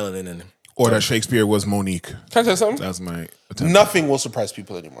had melanin in him, or that Shakespeare was Mo'Nique. Can I tell you something? That's my attempt. Nothing will surprise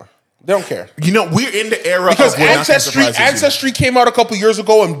people anymore. They don't care. We're in the era because of Ancestry came out a couple years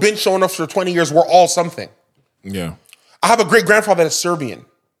ago and been showing us for 20 years. We're all something. Yeah. I have a great grandfather that's Serbian.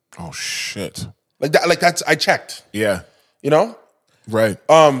 Oh shit. Like that's I checked. Yeah. Right.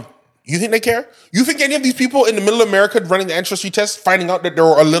 Um, You think they care? You think any of these people in the middle of America running the ancestry test, finding out that they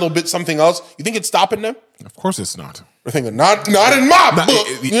were a little bit something else, you think it's stopping them? Of course it's not. They're thinking, not in my book.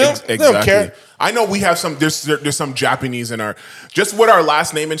 Exactly. They don't care. I know we have some, there's some Japanese in our, just with our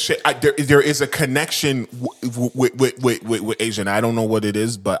last name and shit, there is a connection with Asian. I don't know what it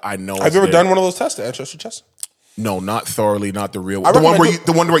is, but I know. Have you ever done one of those tests, the ancestry test? No, not thoroughly, not the real one.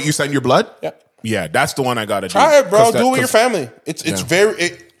 The one where you send your blood? Yeah. Yeah, that's the one I gotta do. Try it, bro. Do it with your family. It's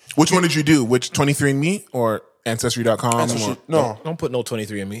very... Which one did you do? Which 23andMe or Ancestry.com? No. Don't put no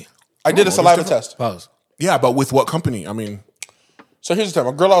 23andMe. I did a saliva test. Pause. Yeah, but with what company? I mean... So here's the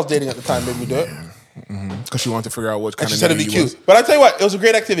time. A girl I was dating at the time made me do it. Because she wanted to figure out what kind and of she said it'd be cute. But I tell you what, it was a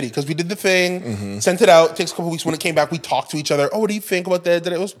great activity because we did the thing, sent it out. It takes a couple weeks. When it came back, we talked to each other. Oh, what do you think about that?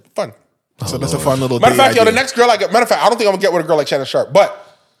 It was fun. So that's a fun little Matter of fact, the next girl I get, I don't think I'm going to get with a girl like Shannon Sharpe, but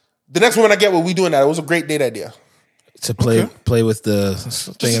the next woman I get with, we doing that. It was a great date idea. To play with the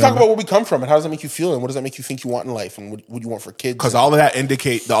just to talk about where we come from and how does that make you feel and what does that make you think you want in life and what you want for kids. Because all of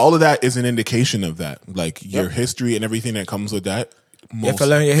that is an indication of that. Like your history and everything that comes with that most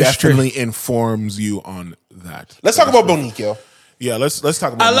definitely informs you on that. Let's talk about Mo'Nique, yo. Yeah, let's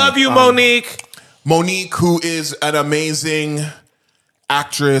talk about I love you, Mo'Nique. Mo'Nique, who is an amazing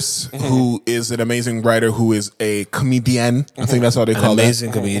actress, who is an amazing writer, who is a comedienne. I think that's how they call it.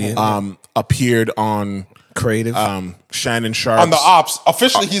 Amazing comedian. Appeared on Creative. Shannon Sharpe. On the Ops.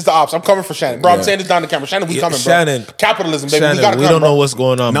 Officially, he's the Ops. I'm coming for Shannon. Bro, I'm saying this down the camera. Shannon, we coming, bro. Shannon. Capitalism, baby. Shannon, we gotta we come, don't know what's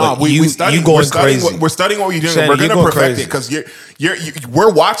going on. No, you going crazy. We're studying what you're doing. Shannon, We're going to perfect it because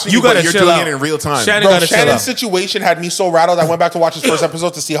we're watching you, but you're doing it in real time. Shannon's situation had me so rattled. I went back to watch his first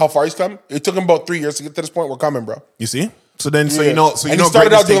episode to see how far he's come. It took him about 3 years to get to this point. We're coming, bro. You see? So you know, he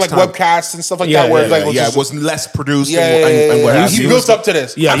started out doing like webcasts and stuff like that. Where it was less produced. And what have you. He built up to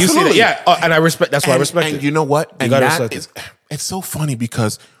this. Yeah, absolutely. You see that. Yeah, and I respect. That's why I respect it. And you know what? And that is, it's so funny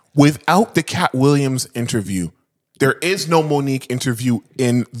because without the Cat Williams interview, there is no Mo'Nique interview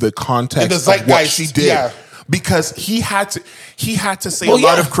in the context of what she did. Yeah. Because he had to say a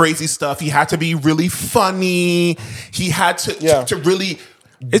lot of crazy stuff. He had to be really funny. He had to really.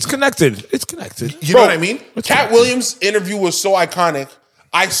 It's connected. You know what I mean? Cat Williams' interview was so iconic.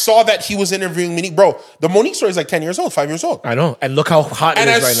 I saw that he was interviewing Mo'Nique. Bro, the Mo'Nique story is like 10 years old, 5 years old. I know. And look how hot it is right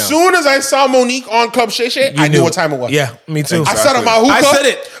now. And as soon as I saw Mo'Nique on Club Shay Shay, I knew what time it was. Yeah, me too. Exactly. I said on my hookah. I said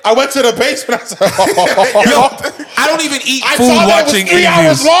it. I went to the basement. I said, Yo, I don't even eat food watching interviews. 3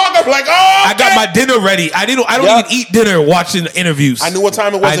 hours long. I'm like, I got my dinner ready. I don't even eat dinner watching interviews. I knew what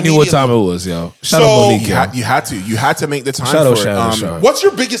time it was. I knew what time it was, yo. Shout out Mo'Nique. You had to make the time for it. What's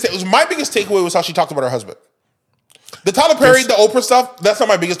your biggest? My biggest takeaway was how she talked about her husband. The Tyler Perry, the Oprah stuff, that's not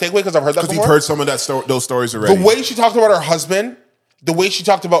my biggest takeaway because I've heard that before. Because you've heard some of those stories already. The way she talked about her husband, the way she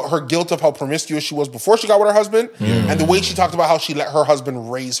talked about her guilt of how promiscuous she was before she got with her husband, and the way she talked about how she let her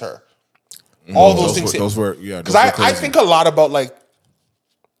husband raise her. All those things. Because I think a lot about like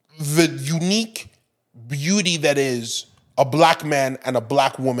the unique beauty that is a black man and a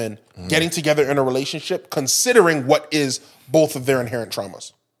black woman getting together in a relationship, considering what is both of their inherent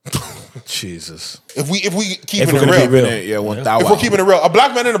traumas. Jesus. If we keep it real, 1,000. If we're keeping it real, a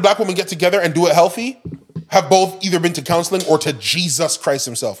black man and a black woman get together and do it healthy, have both either been to counseling or to Jesus Christ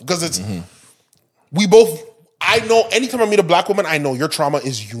himself. Because it's we both. I know anytime I meet a black woman, I know your trauma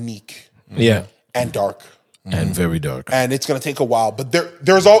is unique. Yeah. And dark. and very dark, and it's gonna take a while. But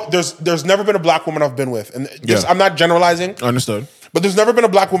there's never been a black woman I've been with, and I'm not generalizing. Understood. But there's never been a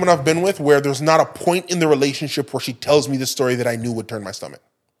black woman I've been with where there's not a point in the relationship where she tells me the story that I knew would turn my stomach.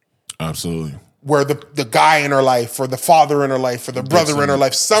 Absolutely. Where the guy in her life, or the father in her life, or the brother in her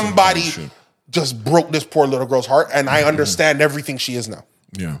life, somebody just broke this poor little girl's heart, and I understand everything she is now.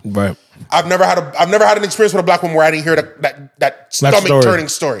 Yeah, right. I've never had an experience with a black woman where I didn't hear that stomach turning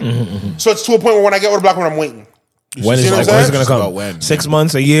story. So it's to a point where when I get with a black woman, I'm waiting. When is it going to come? 6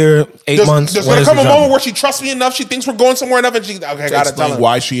 months, a year, 8 months? There's going to come a moment where she trusts me enough. She thinks we're going somewhere enough, and I gotta tell her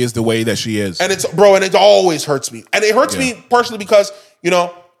why she is the way that she is. And it always hurts me, and it hurts me partially because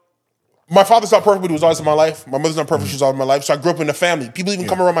my father's not perfect, but he was always in my life. My mother's not perfect; she's always in my life. So I grew up in a family. People even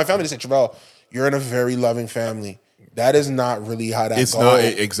come around my family. They say, "Trivelle, you're in a very loving family." That is not really how that goes. It's not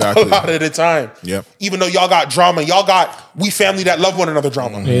exactly a lot of the time. Yep. Even though y'all got drama, we family that love one another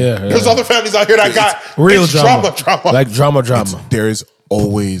drama. Yeah. There's other families out here that got real drama. Like drama. There is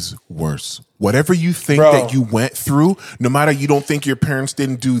always worse. Whatever you think that you went through, no matter you don't think your parents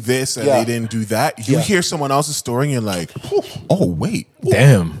didn't do this and they didn't do that, you hear someone else's story and you're like, oh wait,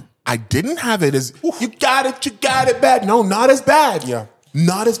 damn, I didn't have it as you got it bad. No, not as bad. Yeah.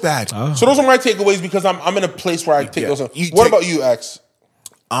 Not as bad. Oh. So those are my takeaways because I'm in a place where I take those. What about you, X?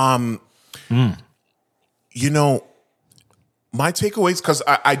 My takeaways, because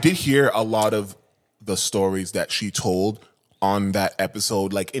I did hear a lot of the stories that she told on that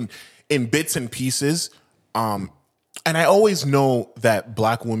episode, like in bits and pieces. And I always know that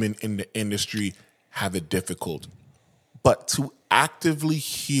black women in the industry have it difficult. But to actively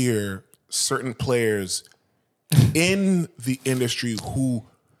hear certain players in the industry who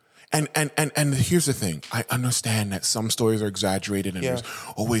and here's the thing, I understand that some stories are exaggerated and there's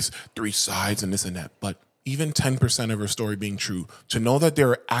always 3 sides and this and that, but even 10% of her story being true, to know that there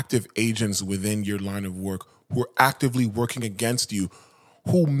are active agents within your line of work who are actively working against you,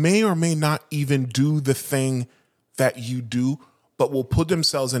 who may or may not even do the thing that you do, but will put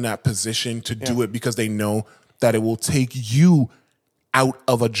themselves in that position to do it because they know that it will take you out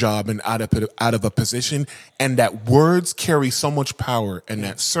of a job and out of a position, and that words carry so much power, and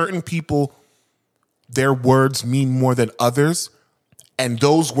that certain people, their words mean more than others, and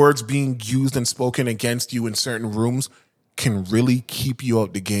those words being used and spoken against you in certain rooms can really keep you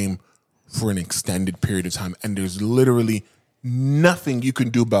out the game for an extended period of time, and there's literally nothing you can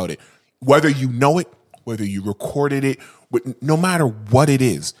do about it. Whether you know it, whether you recorded it, no matter what it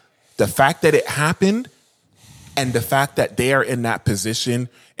is, the fact that it happened and the fact that they are in that position,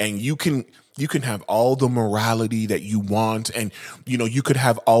 and you can have all the morality that you want, and you could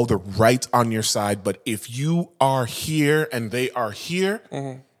have all the right on your side, but if you are here and they are here,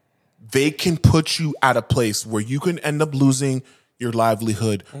 they can put you at a place where you can end up losing your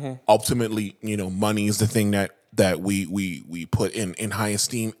livelihood. Ultimately, money is the thing that we put in high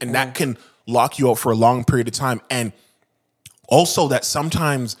esteem, and that can lock you up for a long period of time. And also that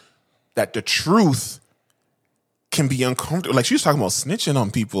sometimes that the truth can be uncomfortable. Like she was talking about snitching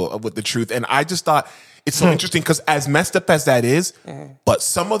on people with the truth. And I just thought it's so interesting because as messed up as that is, but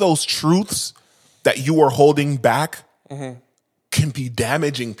some of those truths that you are holding back can be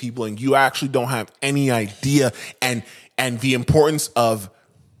damaging people, and you actually don't have any idea. And the importance of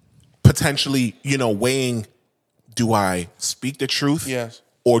potentially, weighing, do I speak the truth? Yes.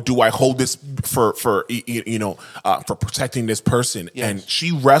 Or do I hold this for protecting this person? Yes. And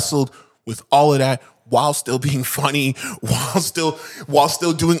she wrestled with all of that while still being funny, while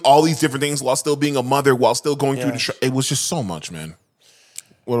still doing all these different things, while still being a mother, while still going through the show. It was just so much, man.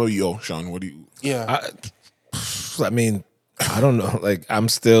 What are you, Sean? What do you? Yeah. I mean, I don't know. Like, I'm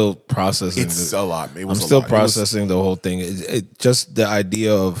still processing. It's a lot. I'm still processing the whole thing. It just the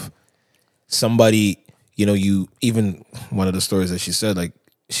idea of somebody, you even one of the stories that she said, like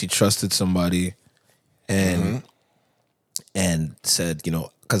she trusted somebody and said,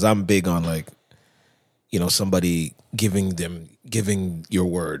 because I'm big on like, somebody giving your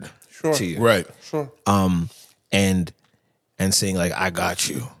word to you. Right. Sure. And saying like, I got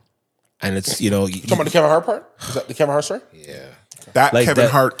you. And it's, you talking about the Kevin Hart part? Is that the Kevin Hart story? Yeah. That like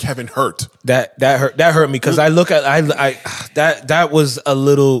Kevin Hurt. That hurt me because I look at that was a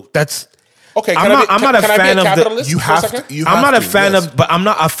little that's okay. I'm not a fan of the. You have to. I'm not a fan of, but I'm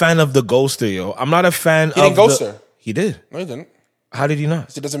not a fan of the ghoster, yo. I'm not a fan. He didn't ghost her. He did. No, he didn't. How did he not?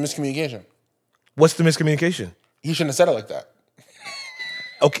 There's a miscommunication. What's the miscommunication? He shouldn't have said it like that.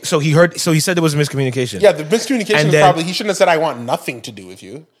 Okay, so he heard. So he said there was a miscommunication. Yeah, the miscommunication is probably he shouldn't have said, "I want nothing to do with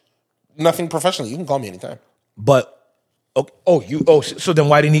you." Nothing professionally. You can call me anytime. But so then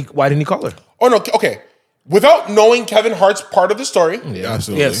why didn't he call her? Oh no, okay. without knowing Kevin Hart's part of the story,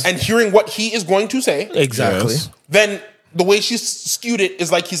 absolutely, and hearing what he is going to say, exactly, then the way she's skewed it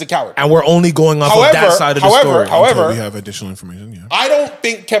is like he's a coward. And we're only going off of that side of the story. However, we have additional information. Yeah. I don't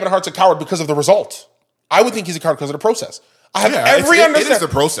think Kevin Hart's a coward because of the result. I would think he's a coward because of the process. I have every understanding. It is the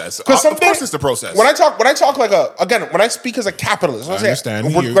process. Of course, it's the process. When I talk like when I speak as a capitalist, I understand.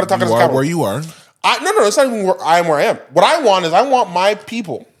 We're going to talk as a capitalist. Where you are. No, it's not even where I am. What I want is I want my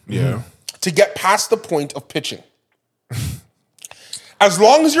people to get past the point of pitching. As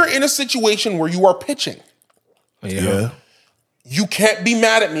long as you're in a situation where you are pitching, you can't be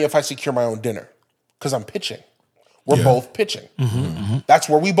mad at me if I secure my own dinner because I'm pitching. We're both pitching. That's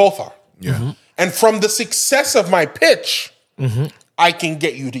where we both are. Yeah. And from the success of my pitch, I can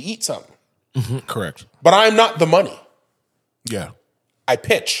get you to eat something. Correct. But I'm not the money. Yeah. I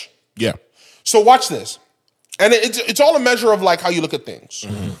pitch. Yeah. So watch this. And it's all a measure of like how you look at things.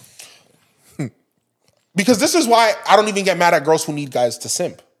 Because this is why I don't even get mad at girls who need guys to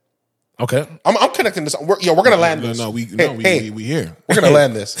simp. Okay. I'm connecting this. We're going to land this. We here. We're going to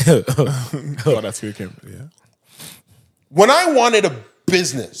land this. That's good. Yeah. When I wanted a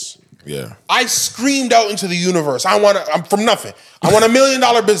business, I screamed out into the universe. I'm from nothing. I want $1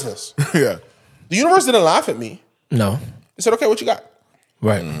 million business. Yeah. The universe didn't laugh at me. No. They said, okay, what you got?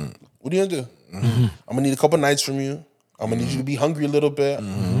 Right. What are you going to do? I'm going to need a couple nights from you. I'm going to need you to be hungry a little bit.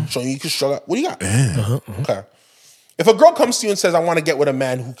 Showing you can struggle. What do you got? Okay. If a girl comes to you and says, I want to get with a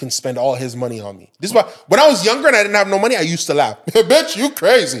man who can spend all his money on me. This is why, when I was younger and I didn't have no money, I used to laugh. Bitch, you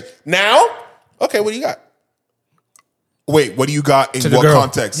crazy. Now, okay, what do you got? Wait, what do you got in what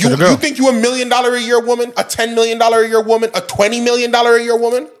context? You think you $1 million a year woman, a $10 million a year woman, a $20 million a year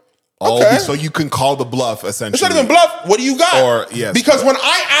woman? Okay. So you can call the bluff, essentially. It's not even bluff. What do you got? Or, yes. Because when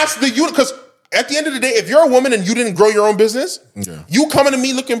I asked because at the end of the day, if you're a woman and you didn't grow your own business, you coming to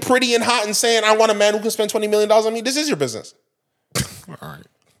me looking pretty and hot and saying, I want a man who can spend $20 million on me, this is your business. All right.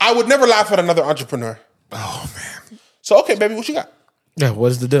 I would never laugh at another entrepreneur. Oh, man. So, okay, baby, what you got? Yeah,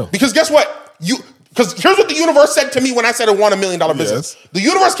 what is the deal? Because guess what? Because here's what the universe said to me when I said I want $1 million business. The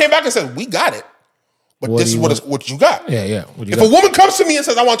universe came back and said, we got it. But this is what you got. Yeah. If a woman comes to me and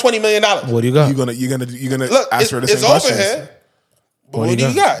says, I want $20 million. What do you got? You're gonna look, ask her the same questions. It's over here. But what do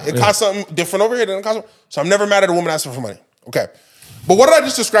you got? It costs something different over here than it costs. So I'm never mad at a woman asking for money. Okay. But what did I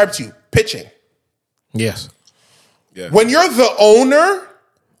just describe to you? Pitching. Yes. Yeah. When you're the owner,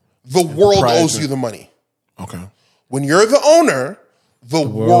 the world owes you the money. Okay. When you're the owner, the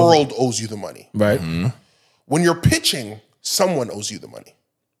world owes you the money. Right. When you're pitching, someone owes you the money.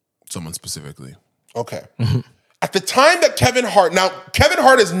 Someone specifically. Okay. At the time that Kevin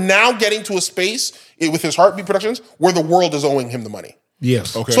Hart is now getting to a space with his Heartbeat Productions where the world is owing him the money.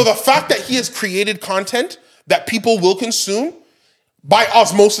 Yes. Okay. So the fact that he has created content that people will consume, by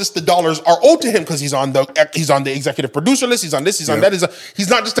osmosis, the dollars are owed to him because he's on the executive producer list. He's on this. He's on that. He's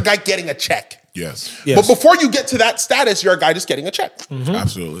not just a guy getting a check. Yes. But before you get to that status, you're a guy just getting a check.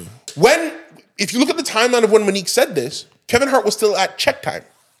 Absolutely. If you look at the timeline of when Mo'Nique said this, Kevin Hart was still at check time.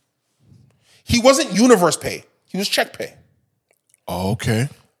 He wasn't universe pay. He was check pay. Oh, okay.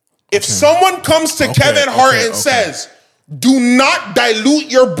 If someone comes to Kevin Hart and says, do not dilute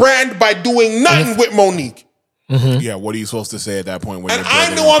your brand by doing nothing with Mo'Nique. Yeah, what are you supposed to say at that point? And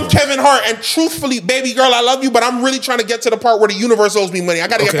I know I'm Kevin Hart, and truthfully, baby girl, I love you, but I'm really trying to get to the part where the universe owes me money. I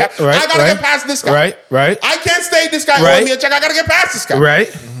gotta get past this guy. Right. I can't stay this guy owing me a check. I gotta get past this guy. Right.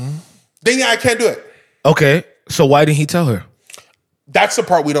 Then I can't do it. Okay. So why didn't he tell her? That's the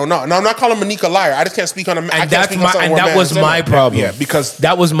part we don't know. Now, I'm not calling Mo'Nique a liar. I just can't speak on a man. And that was my problem. Yeah, because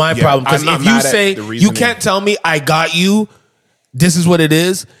that was my problem. Because if you say you can't tell me I got you, this is what it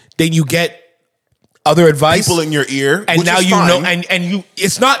is, then you get other advice, people in your ear, and now you know, and you.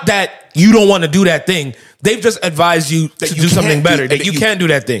 It's not that you don't want to do that thing. They've just advised you to do something better. That you can't do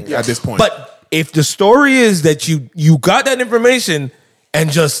that thing at this point. But if the story is that you got that information and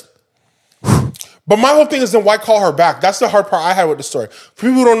just. But my whole thing is then why call her back? That's the hard part I had with the story. For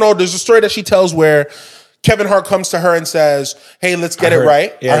people who don't know, there's a story that she tells where Kevin Hart comes to her and says, hey, let's get it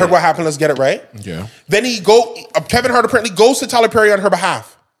right. I heard what happened. Let's get it right. Yeah. Then Kevin Hart apparently goes to Tyler Perry on her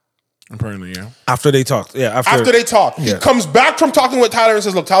behalf. Apparently, yeah. After they talked. Yeah. After they talk. He comes back from talking with Tyler and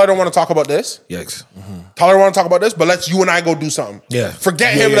says, look, Tyler don't want to talk about this. Yikes. Tyler don't want to talk about this, but let's you and I go do something. Yeah.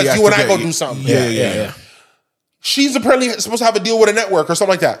 Forget him. Let's you and I go do something. Yeah. She's apparently supposed to have a deal with a network or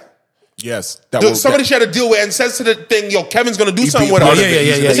something like that. Yes. Somebody she had to deal with and says to the thing, yo, Kevin's going to do something with her.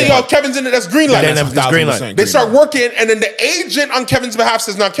 Yeah. They say, yo, Kevin's in it. That's green light. That's green light. They start working, and then the agent on Kevin's behalf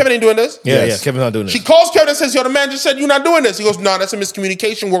says, no, Kevin ain't doing this. Yeah, Kevin's not doing this. She calls Kevin and says, yo, the man just said you're not doing this. He goes, no, that's a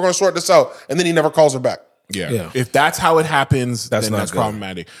miscommunication. We're going to sort this out. And then he never calls her back. Yeah. If that's how it happens, then that's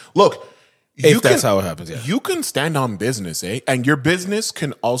problematic. Look, That's how it happens, yeah. You can stand on business, and your business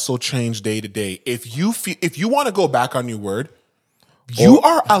can also change day to day. If you want to go back on your word, you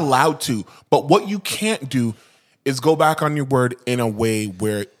are allowed to. But what you can't do is go back on your word in a way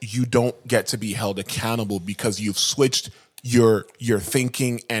where you don't get to be held accountable because you've switched your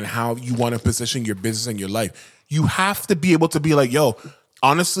thinking and how you want to position your business and your life. You have to be able to be like, yo,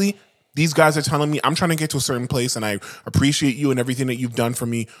 honestly, these guys are telling me I'm trying to get to a certain place, and I appreciate you and everything that you've done for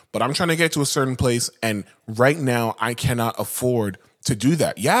me, but I'm trying to get to a certain place, and right now I cannot afford to do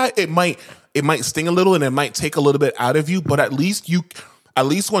that. Yeah, it might sting a little and it might take a little bit out of you, but at least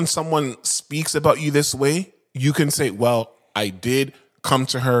when someone speaks about you this way, you can say, well, I did come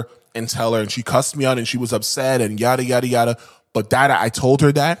to her and tell her, and she cussed me out and she was upset and yada yada yada, but I told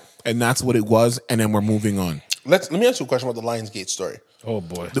her that, and that's what it was, and then we're moving on. Let me ask you a question about the Lionsgate story. Oh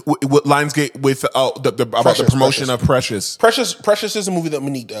boy, with Lionsgate with about the promotion of Precious. Precious is a movie that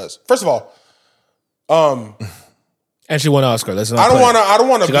Mo'Nique does. First of all, and she won an Oscar. Let's not. I don't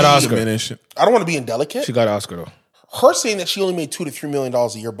want to. She got an Oscar. I don't want to be indelicate. She got an Oscar though. Her saying that she only made $2 to $3 million a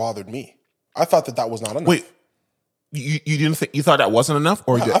year bothered me. I thought that was not enough. Wait, you didn't think you thought that wasn't enough,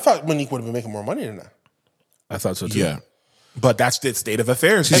 or I thought Mo'Nique would have been making more money than that. I thought so too. Yeah. But that's the state of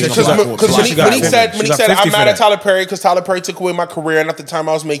affairs. Because Mo'Nique said, I'm mad at Tyler Perry because Tyler Perry took away my career, and at the time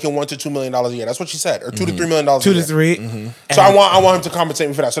I was making $1 to $2 million a year. That's what she said, or $2 to $3 million a year. 2 to 3. Mm-hmm. So I want him to compensate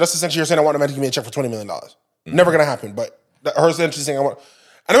me for that. So that's essentially you're saying I want him to give me a check for $20 million. Never gonna happen. But her essentially saying and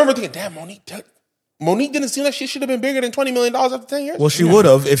I remember thinking, damn, Mo'Nique didn't seem like she should have been bigger than $20 million after 10 years. Well, she would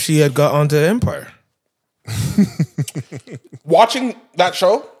have if she had got onto Empire. Watching that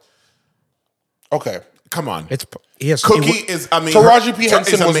show, okay. Come on, Taraji P.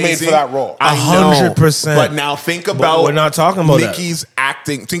 Henson was made for that role. 100%. But now think about we're not talking about Nikki's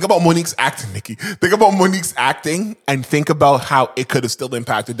acting. Think about Mo'Nique's acting, Nikki. Think about Mo'Nique's acting, and think about how it could have still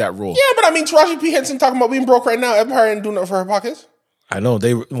impacted that role. Yeah, but I mean, Taraji P. Henson talking about being broke right now. Empire ain't doing nothing for her pockets. I know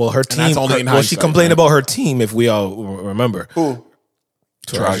her team. She complained about her team. If we all remember, who?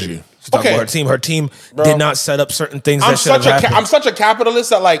 Taraji. She talked about her team. Her team did not set up certain things. I'm such a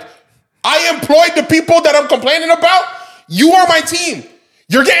capitalist that I employed the people that I'm complaining about. You are my team.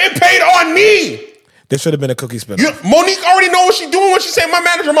 You're getting paid on me. There should have been a cookie spin. Mo'Nique already know what she's doing when she's saying my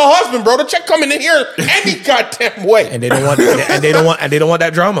manager, my husband, bro. The check coming in here any goddamn way. And they don't want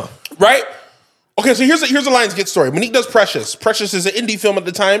that drama, right? Okay, so here's a Lionsgate story. Mo'Nique does Precious. Precious is an indie film at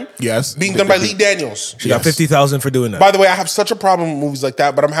the time. Yes, being done by Lee Daniels. She got $50,000 for doing that. By the way, I have such a problem with movies like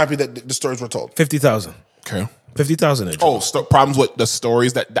that, but I'm happy that the stories were told. $50,000. Okay. 50,000. Problems with the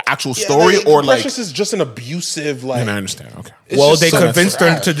stories, the actual story, or Precious is just an abusive I understand. Okay. Well, they convinced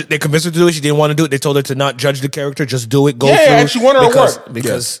her to do it. She didn't want to do it. They told her to not judge the character, just do it. Go through. Yeah, and she won her award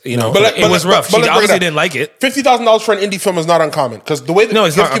because it was rough. She obviously didn't like it. $50,000 for an indie film is not uncommon because the way that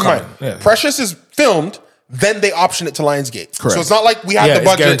it's not uncommon. Precious is filmed, then they option it to Lionsgate. Correct. So it's not like we had the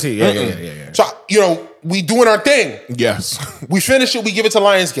budget. Guaranteed. Yeah. So we doing our thing. Yes. We finish it. We give it to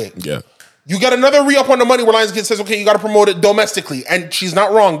Lionsgate. Yeah. You got another re-up on the money where Lionsgate says, okay, you got to promote it domestically. And she's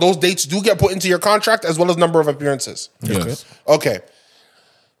not wrong. Those dates do get put into your contract as well as number of appearances. Yes. Okay.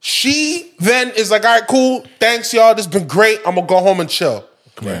 She then is like, all right, cool. Thanks, y'all. This has been great. I'm going to go home and chill.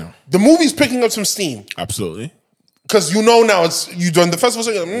 Yeah. The movie's picking up some steam. Absolutely. Because now you done the festival.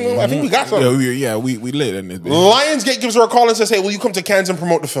 So I think we got something. Yeah, we lit in it. Lionsgate gives her a call and says, hey, will you come to Cannes and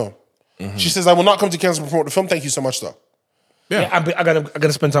promote the film? Mm-hmm. She says, I will not come to Cannes and promote the film. Thank you so much, though. Yeah, I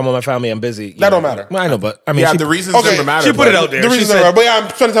gotta spend time with my family. I'm busy. That don't matter. I know, but I mean, the reasons never matter. She put it out there. The reasons never matter. But yeah, I'm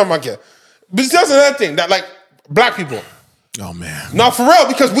spending time with my kid. But it's just another thing that black people. Oh man. No, for real,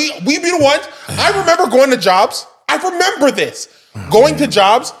 because we be the ones. I remember going to jobs. I remember this. Going to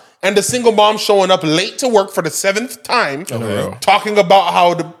jobs and the single mom showing up late to work for the 7th time, talking about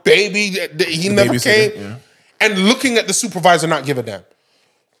how the baby he never came, and looking at the supervisor not give a damn.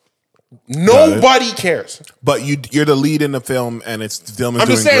 Nobody cares. But you're the lead in the film, and it's the film is I'm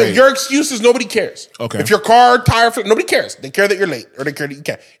just saying, great. your excuse is nobody cares. Okay. If your car, tire, nobody cares. They care that you're late, or they care that you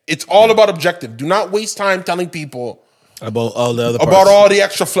can't. It's all about objective. Do not waste time telling people about all the other parts. About all the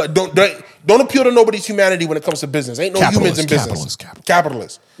extra don't appeal to nobody's humanity when it comes to business. Ain't no humans in business.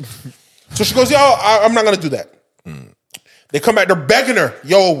 Capitalist. So she goes, yo, I'm not gonna do that. They come back, they're begging her.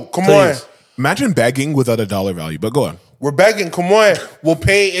 Yo, come on. Imagine begging without a dollar value, but go on. We're begging, come on. We'll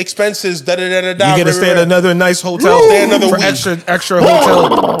pay expenses. Da da da da da. You get to stay at another nice hotel. Stay another for week. extra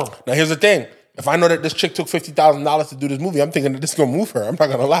hotel. Now here's the thing. If I know that this chick took $50,000 to do this movie, I'm thinking that this is gonna move her. I'm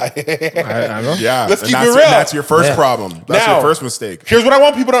not gonna lie. I know. Yeah. Let's keep it real. That's your first problem. That's your first mistake. Here's what I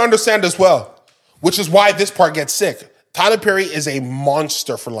want people to understand as well, which is why this part gets sick. Tyler Perry is a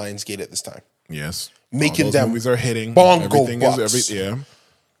monster for Lionsgate at this time. Yes. Making them movies are hitting. Bongo bucks.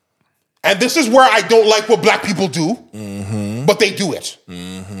 And this is where I don't like what black people do, but they do it.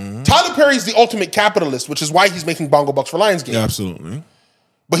 Tyler Perry is the ultimate capitalist, which is why he's making bongo bucks for Lionsgate. Yeah, absolutely.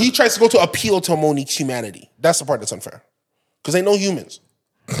 But he tries to go to appeal to Mo'Nique's humanity. That's the part that's unfair. Because they know humans.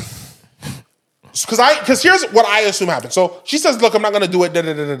 Because here's what I assume happened. So she says, look, I'm not going to do it,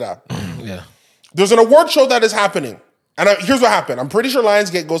 Yeah. There's an award show that is happening. And here's what happened. I'm pretty sure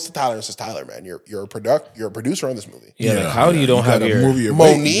Lionsgate goes to Tyler and says, Tyler, man, you're a producer on this movie. Yeah, like, how do you don't have your...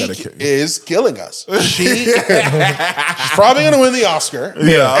 Mo'Nique is killing us. She's probably going to win the Oscar.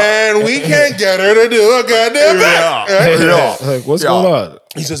 Yeah. And we can't get her to do a goddamn thing. Yeah. Like, what's going on?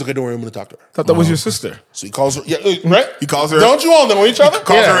 He says, okay, don't worry, I'm going to talk to her. I thought that was your sister. So he calls her, yeah, right? He calls her. Don't you all know each other?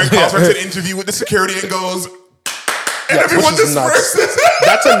 Calls her to an interview with the security and goes, and everyone just nuts.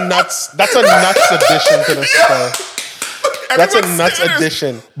 That's a nuts addition to the story. That's a nuts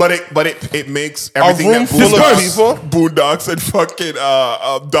addition. But it makes everything a room full of people, Boondocks and fucking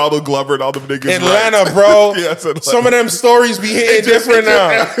Donald Glover and all them niggas. Atlanta, right. bro. Yes, Atlanta. Some of them stories be hitting different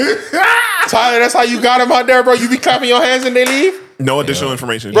now. Tyler, that's how you got them out there, bro. You be clapping your hands and they leave. No additional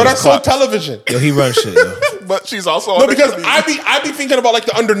information. Bro, that's so television. Yo, he runs shit, yo. But she's also no, because I be thinking about like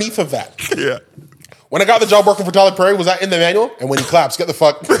the underneath of that. Yeah. When I got the job working for Tyler Perry, was that in the manual? And when he claps, get the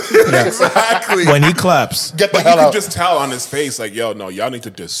fuck. Yeah. Exactly. When he claps. Get the but hell you out. can just tell on his face, like, yo, no, y'all need to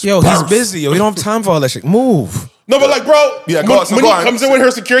disperse. Yo, he's busy, yo. He don't have time for all that shit. Move. No, but like, bro, yeah, when he comes in with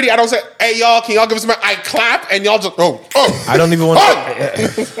her security, I don't say, hey, y'all, can y'all give us some... I clap, and y'all just, I don't even want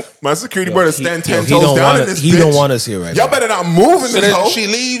to... My security brother stand 10 toes down down in this He bitch. don't want us here right Y'all now. better not move in So this then hole. she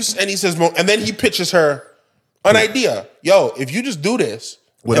leaves, and he says, and then he pitches her an idea. Yo, if you just do this,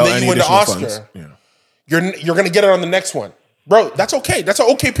 without and then any you win the additional Oscar, funds. you're going to get it on the next one. Bro, that's okay. That's an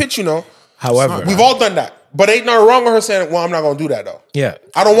okay pitch, you know. However, we've all done that. But ain't nothing wrong with her saying, well, I'm not going to do that, though. Yeah.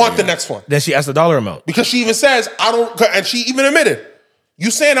 I don't want the next one. Then she asked the dollar amount. Because she even says, I don't, and she even admitted,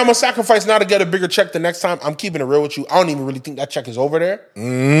 you saying I'm going to sacrifice now to get a bigger check the next time, I'm keeping it real with you. I don't even really think that check is over there.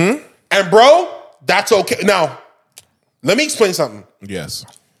 Mm-hmm. And bro, that's okay. Now, let me explain something. Yes.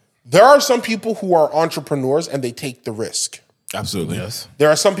 There are some people who are entrepreneurs and they take the risk. Absolutely. Yes. There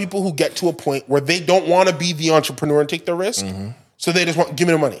are some people who get to a point where they don't want to be the entrepreneur and take the risk. Mm-hmm. So they just want, give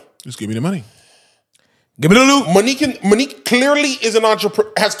me the money. Just give me the money. Give me the loot. Mo'Nique clearly is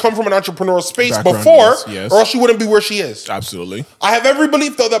has come from an entrepreneurial space Background, before, yes. or else she wouldn't be where she is. Absolutely. I have every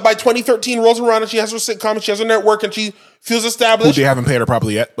belief, though, that by 2013 rolls around and she has her sitcom and she has her network and she feels established. Who they haven't paid her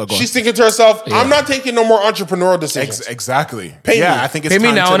properly yet. But she's thinking to herself, I'm not taking no more entrepreneurial decisions. Exactly. Pay me. I think it's Pay me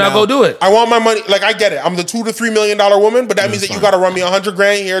time now to and I'll go do it. I want my money. Like, I get it. I'm the $2 to $3 million woman, but that means that you got to run me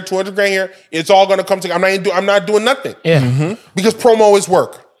 $100,000 here, $200,000 here. It's all going to come together. I'm not doing nothing. Yeah. Mm-hmm. Because promo is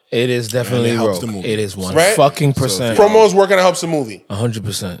work. It is definitely it helps broke. the movie. It is one Right? fucking percent. Promo is work and it helps the movie.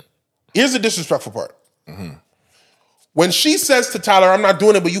 100%. Here's the disrespectful part. Mm-hmm. When she says to Tyler, I'm not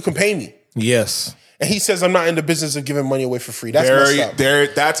doing it, but you can pay me. Yes. And he says, I'm not in the business of giving money away for free. That's messed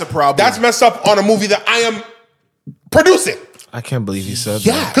up. That's a problem. That's messed up on a movie that I am producing. I can't believe he said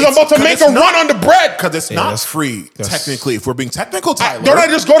Yeah, that. because I'm about to make a run on the bread. Because it's not free, technically. If we're being technical, Tyler. Don't I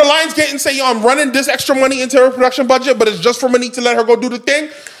just go to Lionsgate and say, yo, I'm running this extra money into her production budget, but it's just for Mo'Nique to let her go do the thing?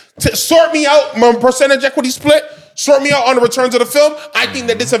 To sort me out, my percentage equity split, sort me out on the returns of the film. I think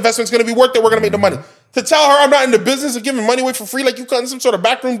that this investment's going to be worth it. We're going to make the money. To tell her I'm not in the business of giving money away for free like you cutting some sort of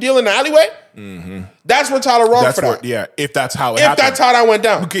backroom deal in the alleyway, that's where Tyler wrong for that. Yeah, if that's how it happened. If that's how that went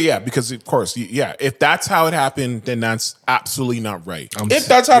down. Okay, yeah, because of course, yeah, if that's how it happened, then that's absolutely not right. If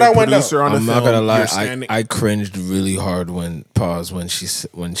that's how that went down. I'm not going to lie, I cringed really hard when she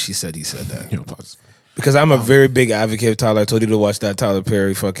said he said that. Pause. Because I'm a very big advocate of Tyler. I told you to watch that Tyler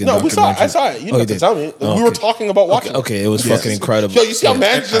Perry fucking No, we saw it. documentary. I saw it. You didn't have to tell me. We were talking about watching Okay, it was fucking incredible. Yo, you see how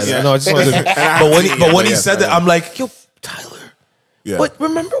mad just... No, I just wanted to... But when he said that, I'm like, yo, Tyler. Yeah. But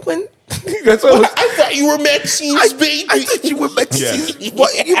remember when... That's what I thought you were Maxine's baby. I thought you were Maxine's.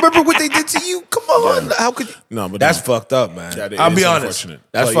 What? You remember what they did to you? Come on. Yeah. How could you? No, but that's fucked up, man. I'll be honest.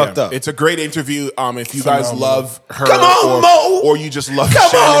 That's fucked up. It's a great interview. If you guys love her, come on, Mo, or you just love come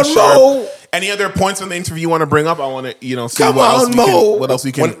Shannon on, Sharpe. Mo. Any other points on the interview you want to bring up? I want to, see come what on, Mo. What else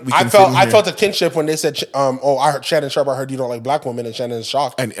we can. I felt the kinship when they said, I heard Shannon Sharpe. I heard you don't like black women, and Shannon's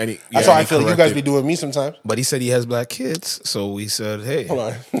shocked. And that's how I feel. You guys be doing me sometimes. But he said he has black kids, so we said, hey, hold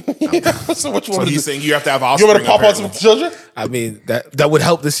on. So what you want so to he's do? saying you have to have offspring. You want to pop out some children? I mean, that would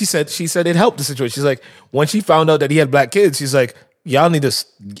help. She said it helped the situation. She's like, when she found out that he had black kids, she's like, y'all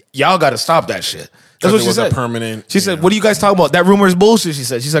got to stop that shit. That's what she said. Permanent. She said, "What are you guys talking about? That rumor is bullshit." She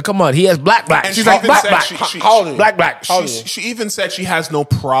said, "Come on, he has black." And she's like, black. How old are you? Black. She even said she has no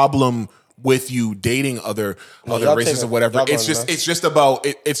problem with you dating other races or whatever. It's just about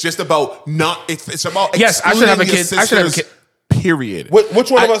not. It's about yes, I should have a kid. Period. Which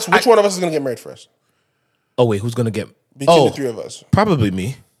one of us is gonna get married first? Oh wait, who's gonna get between the three of us? Probably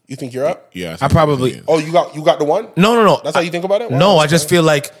me. You think you're up? Yeah, I probably. Oh, you got the one? No. That's how you think about it? Wow, no, I just feel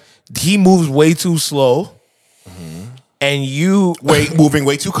like he moves way too slow, and you moving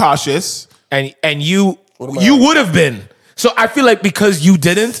way too cautious, and you would have been. So I feel like because you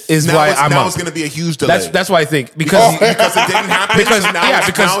didn't is now why I'm now up. it's going to be a huge delay. That's why I think because it didn't happen. Because so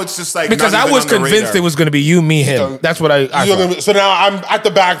now it's just like because I was convinced it was going to be you, me, him. That's what I thought. So now I'm at the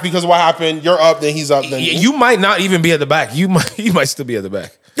back because of what happened. You're up, then he's up. Then you might not even be at the back. You might still be at the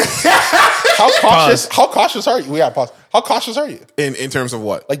back. How cautious are you? Yeah, pause. How cautious are you in terms of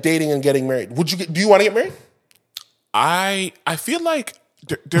what? Like dating and getting married. Do you want to get married? I feel like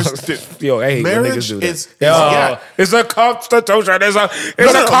there's yo, hey, marriage do that. it's a constitution. It's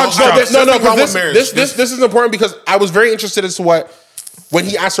a construct. No. This is important because I was very interested as to when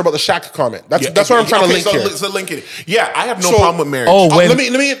he asked her about the Shaq comment. That's what I'm trying to link here. So link it. Yeah, I have no problem with marriage. Oh, let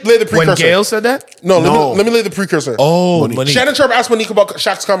me lay the precursor. When Gayle said that? No. Let me lay the precursor. Oh, Mo'Nique. Shannon Sharpe asked Mo'Nique about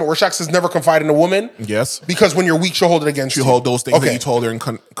Shaq's comment where Shaq says never confide in a woman. Yes. Because when you're weak, she'll hold it against you. She'll hold those things that you told her in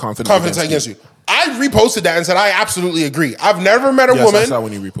confidence against you. I reposted that and said, I absolutely agree. I've never met a woman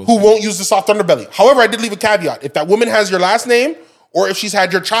who won't use the soft underbelly. However, I did leave a caveat. If that woman has your last name or if she's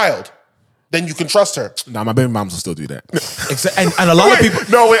had your child, then you can trust her. Nah, my baby moms will still do that. And a lot of people.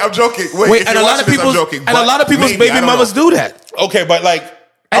 No, wait, I'm joking. And a lot of people's baby mamas do that. Okay, but like.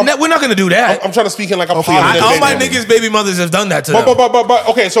 And we're not going to do that. I'm trying to speak in like a positive. All my niggas' baby mothers have done that to them. But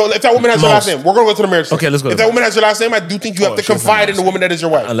okay, so if that woman has your last name, we're going to go to the marriage thing. Okay, let's go. If that woman has your last name, I do think you have to confide in the woman that is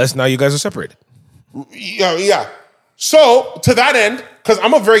your wife. Unless now you guys are separated. Yeah. So to that end, because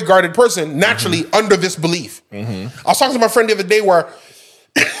I'm a very guarded person, naturally under this belief. I was talking to my friend the other day where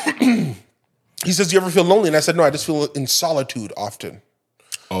he says, "Do you ever feel lonely?" And I said, "No, I just feel in solitude often."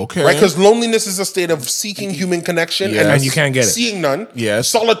 Okay. Right? Because loneliness is a state of seeking human connection, and you can't get it. Seeing none. Yes.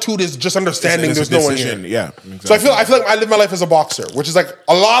 Solitude is just understanding there's no one here. Yeah. Exactly. So I feel like I live my life as a boxer, which is like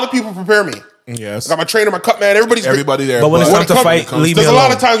a lot of people prepare me. Yes. I got my trainer, my cut man, everybody there. But when it's time to fight, leave me alone. There's a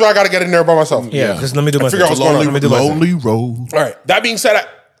lot of times where I got to get in there by myself. Yeah, because let me do my thing. Lonely road. All right. That being said,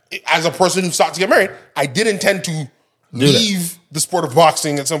 as a person who sought to get married, I did intend to leave the sport of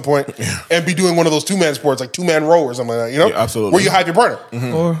boxing at some point and be doing one of those two-man sports, like two-man row or something like that, you know? Yeah, absolutely. Where you have your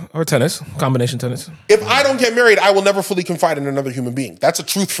partner. Or tennis, combination tennis. If I don't get married, I will never fully confide in another human being. That's a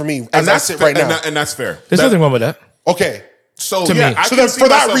truth for me as I sit right now. And that's fair. There's nothing wrong with that. Okay. So, to me. So then for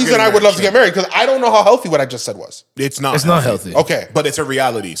that reason, I would love to get married because I don't know how healthy what I just said was. It's not healthy. Okay. But it's a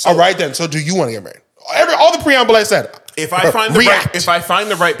reality. So. All right then. So do you want to get married? All the preamble I said. If I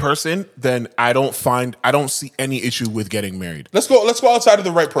find the right person, then I don't see any issue with getting married. Let's go outside of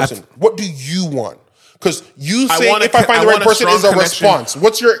the right person. What do you want? Because you say if I find the right person is a response.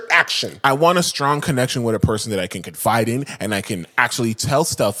 What's your action? I want a strong connection with a person that I can confide in and I can actually tell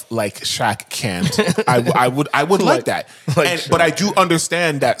stuff like Shaq can't. I would like that. But I do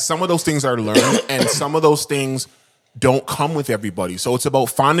understand that some of those things are learned and some of those things don't come with everybody. So it's about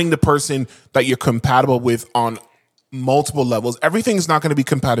finding the person that you're compatible with on multiple levels. Everything's not going to be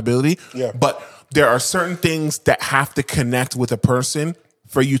compatibility, but there are certain things that have to connect with a person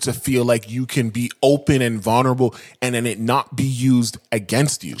for you to feel like you can be open and vulnerable and then it not be used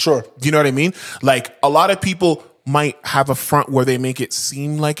against you. Sure. Do you know what I mean? Like a lot of people might have a front where they make it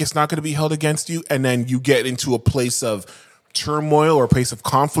seem like it's not going to be held against you and then you get into a place of turmoil or a place of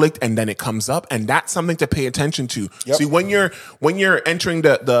conflict and then it comes up and that's something to pay attention to. Yep. See, when you're entering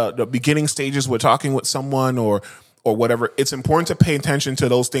the beginning stages with talking with someone or whatever, it's important to pay attention to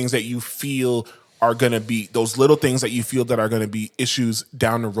those things that you feel are going to be those little things that you feel that are going to be issues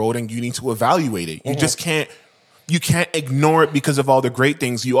down the road and you need to evaluate it. You just can't ignore it because of all the great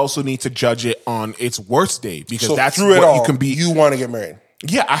things. You also need to judge it on its worst day because that's through what it all, you can be. You want to get married.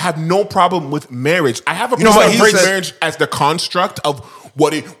 Yeah, I have no problem with marriage. I have a problem with marriage as the construct of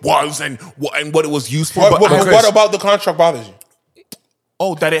what it was and what it was used for. What about the construct bothers you?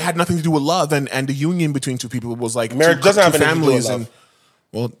 Oh, that it had nothing to do with love and the union between two people. It was like marriage doesn't have anything to do with love.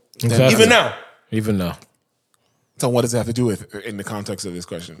 Well, exactly. Even now. So what does it have to do with in the context of this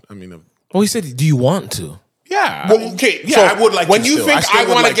question? I mean, he said, "Do you want to?" Yeah. Well, okay. Yeah, so I would like. When to you still. think I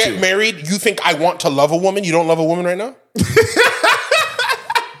want to get married, you think I want to love a woman. You don't love a woman right now.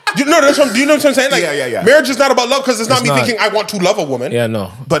 Do you know what I'm saying? Like, yeah. Marriage is not about love because it's not me thinking I want to love a woman. Yeah, no.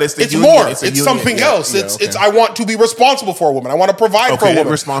 But it's more. It's something else. It's I want to be responsible for a woman. I want to provide for a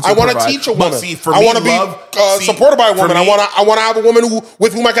woman. I want to teach a woman. I want to be supported by a woman. I want to have a woman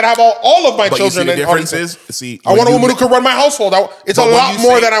with whom I can have all of my children. The difference is, I want a woman who can run my household. It's a lot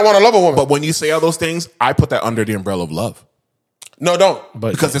more than I want to love a woman. But when you say all those things, I put that under the umbrella of love. No, don't.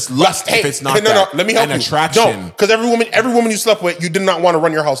 But because it's lust. If it's not let me help you. Attraction. No, because every woman you slept with, you did not want to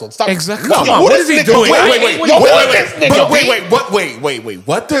run your household. Stop. Exactly. Come on. What is he doing? Wait.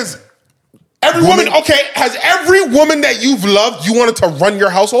 What does every woman? Okay, has every woman that you've loved you wanted to run your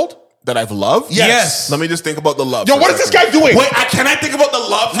household? That I've loved? Yes. Let me just think about the love. Yo, what is this guy doing? Wait, can I think about the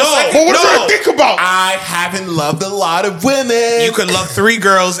love? No. But what is there to think about? I haven't loved a lot of women. You could love 3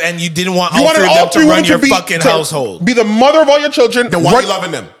 girls and you didn't want You all 3 of them to run your fucking household. Be the mother of all your children. Then why are you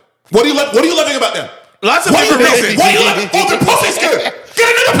loving them? What are you loving about them? Lots of different reasons. Why are you loving? Oh, the pussy's good.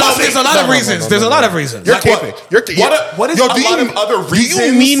 Get another pussy. There's a lot of reasons. There's a lot of reasons. You're caping. What is a lot of other reasons? Do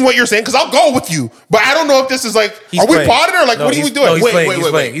you mean what you're saying? Because I'll go with you, but I don't know if this is like, are we potting or like, what are we doing?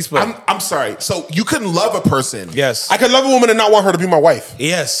 No, he's playing. I'm sorry. So you can love a person. Yes. I could love a woman and not want her to be my wife.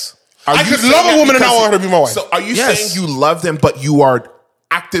 Yes. I could love a woman and not want her to be my wife. So are you saying you love them, but you are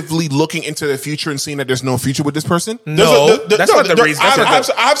actively looking into the future and seeing that there's no future with this person? No, that's not the reason.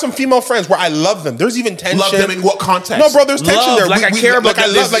 I have some female friends where I love them. There's even tension. Love them in what context? No, bro, there's tension there. Like I care about. Like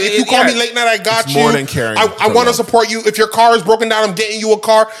I love. Like if you call me late night, I got you. More than caring. I want to support you. If your car is broken down, I'm getting you a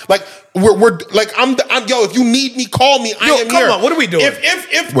car. Like we're like I'm yo. If you need me, call me. I am here. Come on, what are we doing?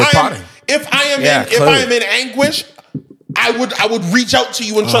 If I am in anguish, I would reach out to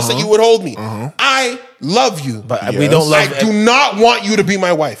you and trust that you would hold me. I love you, but we don't love. I do not want you to be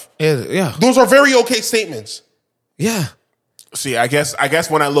my wife. Yeah, those are very okay statements. Yeah. See, I guess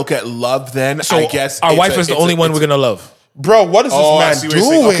when I look at love, then so I guess our wife is the only one we're gonna love. Bro, what is this man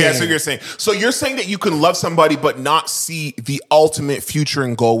doing? Okay, I see what you're saying. So you're saying that you can love somebody but not see the ultimate future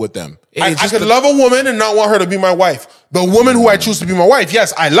and goal with them. I could love a woman and not want her to be my wife. The woman who I choose to be my wife,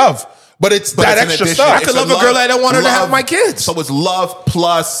 yes, I love. But it's that extra stuff. I could love a girl that I don't want her to have my kids. So it's love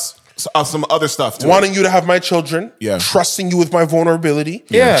plus some other stuff too. Wanting you to have my children, trusting you with my vulnerability,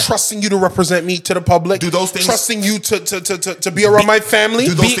 trusting you to represent me to the public, do those things, trusting you to be around my family,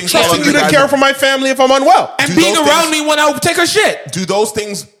 do those things trusting you to care for my family if I'm unwell, and being around me when I take a shit. Do those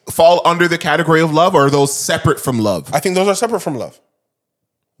things fall under the category of love, or are those separate from love? I think those are separate from love.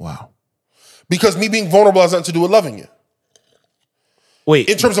 Wow. Because me being vulnerable has nothing to do with loving you. Wait.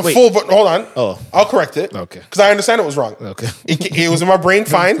 In terms of full, hold on. Oh. I'll correct it. Okay. Because I understand it was wrong. Okay. It was in my brain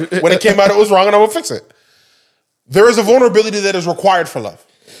fine. When it came out, it was wrong, and I will fix it. There is a vulnerability that is required for love.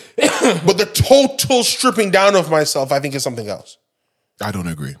 But the total stripping down of myself, I think, is something else. I don't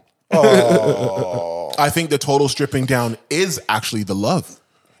agree. Oh. I think the total stripping down is actually the love.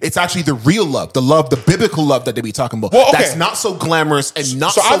 It's actually the real love, the biblical love that they be talking about. Well, okay. That's not so glamorous and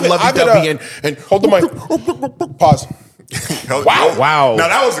not so lovey-dovey and hold the mic. Pause. Wow. Now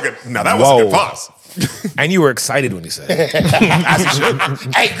that was a good pause. And you were excited when you said it. As you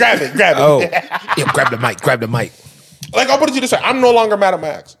should. Hey, grab it. Oh. Yeah, grab the mic. Like, I'll put it to you this way. I'm no longer mad at my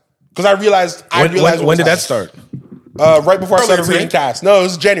ex. Because I realized when did that start? Right before I started reading Caste. No, it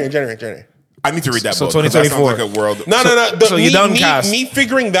was January. I need to read that book. 2024. That sounds like a world. No. So you done Caste. Me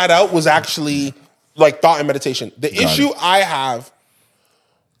figuring that out was actually like thought and meditation. The issue I have,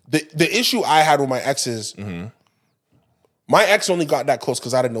 the issue I had with my ex is, my ex only got that close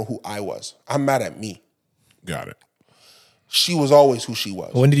because I didn't know who I was. I'm mad at me. Got it. She was always who she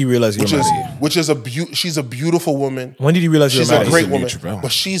was. When did you realize you were mad at you? She's a beautiful woman. When did you realize you were mad at you? She's a great woman,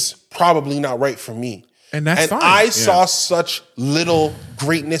 but she's probably not right for me. And that's fine. I saw such little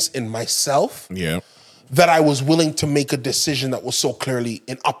greatness in myself that I was willing to make a decision that was so clearly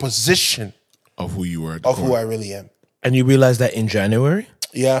in opposition of who you were, of who I really am. And you realized that in January?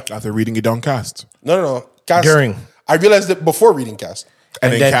 Yeah. After reading it on Caste. No. Caste, during. I realized it before reading Caste.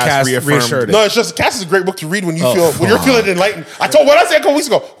 And then Caste reassured it. No, it's just Caste is a great book to read when you're feeling enlightened. I said a couple weeks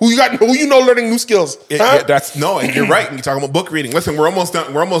ago, who you know learning new skills. And you're right. You're talking about book reading. Listen, we're almost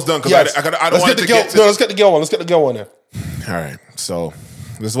done. Because I don't want to get to. No, let's get the Gayle one. Let's get the Gayle one in. All right. So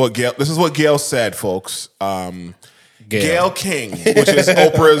this is what Gayle said, folks. Gayle King, which is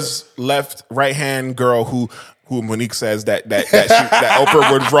Oprah's right hand girl who Mo'Nique says that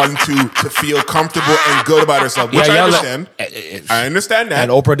Oprah would run to feel comfortable and good about herself, which I understand. I understand that.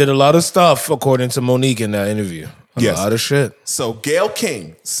 And Oprah did a lot of stuff, according to Mo'Nique in that interview. A lot of shit. So Gayle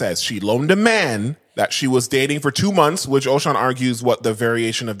King says she loaned a man that she was dating for 2 months, which O'Shawn argues what the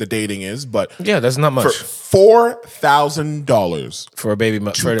variation of the dating is, but that's not much. For $4,000 for a baby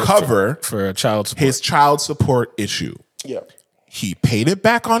to cover for a child support. His child support issue. Yeah. He paid it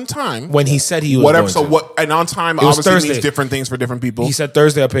back on time. When he said he was going to. And on time obviously means different things for different people. He said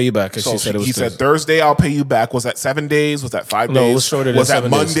Thursday I'll pay you back. He said Thursday I'll pay you back. Was that 7 days? Was that 5 days? No, it was shorter than 7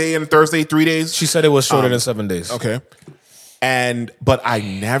 days. Was that Monday and Thursday, 3 days? She said it was shorter than 7 days. Okay. But I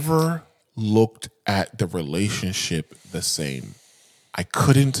never looked at the relationship the same. I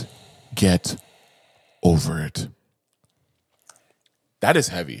couldn't get over it. That is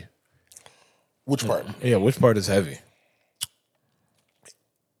heavy. Which part? Yeah, which part is heavy?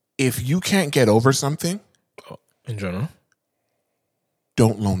 If you can't get over something, in general,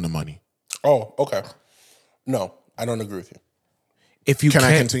 don't loan the money. Oh, okay. No, I don't agree with you. If you Can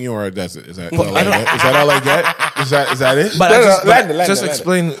I continue, or is that all I get? Is that all I get? Is that it? But just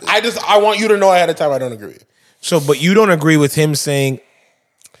explain. I want you to know ahead of time I don't agree with you. So, but you don't agree with him saying,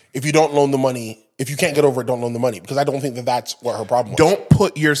 if you don't loan the money, if you can't get over it, don't loan the money, because I don't think that that's what her problem was. Don't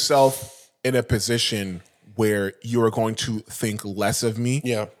put yourself in a position where you are going to think less of me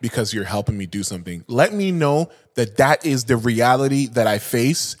because you're helping me do something. Let me know that is the reality that I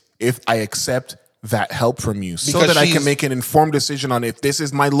face if I accept that help from you, so that I can make an informed decision on if this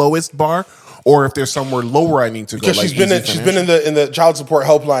is my lowest bar or if there's somewhere lower I need to go. Because she's been in the child support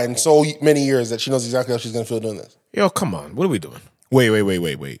helpline so many years that she knows exactly how she's going to feel doing this. Yo, come on. What are we doing?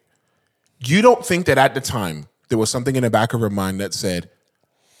 Wait. You don't think that at the time there was something in the back of her mind that said,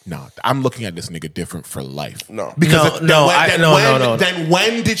 "No, I'm looking at this nigga different for life"? No. Because then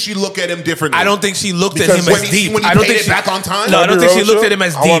when did she look at him differently? I don't think she looked at him as deep. When he paid it back on time? No, I don't think she looked at him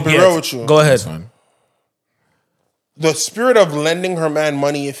as deep. I want to be real with you. Go ahead. The spirit of lending her man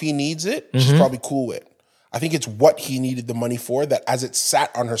money if he needs it, she's probably cool with. I think it's what he needed the money for that as it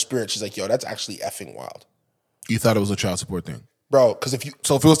sat on her spirit, she's like, yo, that's actually effing wild. You thought it was a child support thing? Bro, because if it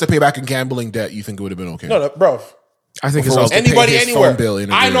was to pay back in gambling debt, you think it would have been okay? No, bro. I think it's also anybody anywhere.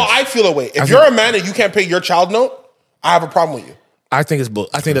 I know. I feel a way. If you're a man and you can't pay your child note, I have a problem with you. I think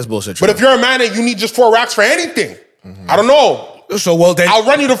that's bullshit. But if you're a man and you need just 4 racks for anything, I don't know. So then I'll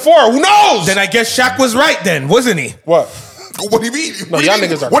run you to 4. Who knows? Then I guess Shaq was right. Then wasn't he? What? What do you mean? No, y'all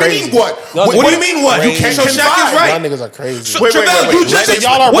niggas are crazy. What do you mean what? What do you mean what? You can't so Shaq is right. Y'all niggas are crazy. So, Trivelle, you just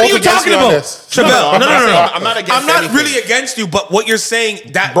y'all are what are both you talking about? Trivelle, no. I'm not against I'm not anything. really against you, but what you're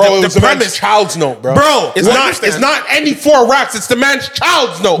saying that bro, the it's the premise, man's child's note, bro. It's not any 4 racks. It's the man's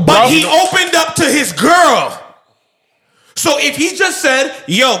child's note, bro. But he opened up to his girl. So if he just said,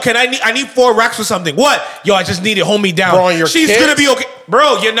 "Yo, I need 4 racks for something?" What? Yo, I just need it. Hold me down. Bro, she's gonna be okay,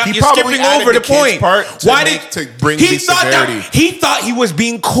 bro. You're skipping over the point. Why to bring he thought he was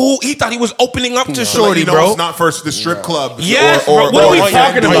being cool? He thought he was opening up to shorty, bro. It's not first the strip club. Yes, or what are we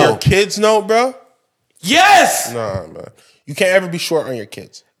talking about? Your kids know, bro. Yes. Nah, man. You can't ever be short on your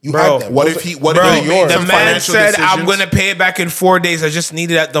kids. You bro, have them. What if the man said, "I'm going to pay it back in 4 days. I just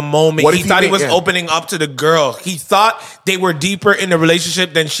need it at the moment." He thought he was opening up to the girl. He thought they were deeper in the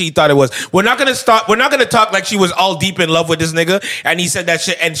relationship than she thought it was. We're not going to talk like she was all deep in love with this nigga. And he said that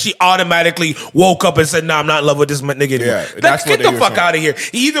shit, and she automatically woke up and said, "Nah, I'm not in love with this nigga anymore." Yeah, Let's get the fuck out of here.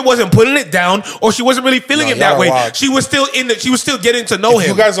 He either wasn't putting it down, or she wasn't really feeling it that way. Wild. She was still She was still getting to know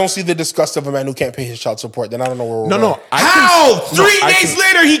him. You guys don't see the disgust of a man who can't pay his child support. Then I don't know where we're going. How? 3 days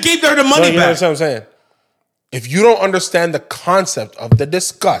later, he gave her the money. You know what I'm saying? If you don't understand the concept of the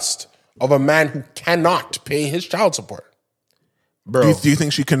disgust of a man who cannot pay his child support, bro, do you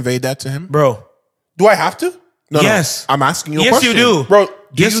think she conveyed that to him, bro? Do I have to? No, yes. No. I'm asking you a Yes, question. you do, bro.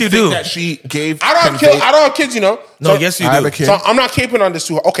 Yes, you do. That she gave. I don't have kids, you know. No, yes, you do. I have a kid. So I'm not caping on this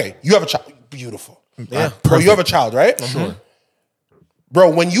too hard. Okay, you have a child. Beautiful. Yeah, bro, you have a child, right? Sure.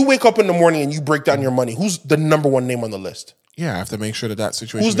 Bro, when you wake up in the morning and you break down your money, who's the number 1 name on the list? Yeah, I have to make sure that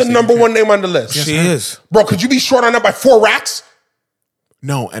situation. Who's the number 1 name on the list? She is. Bro, could you be short on that by 4 racks?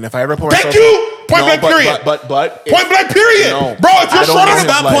 No, and if I ever put myself... Thank you! Point blank period. But point blank period. No, bro, if you're short on it's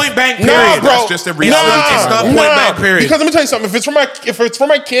not point blank period. Nah, bro. That's just a reality. It's not point blank period. Because let me tell you something. If it's for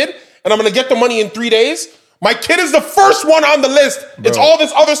my kid and I'm going to get the money in 3 days, my kid is the first one on the list. Bro. It's all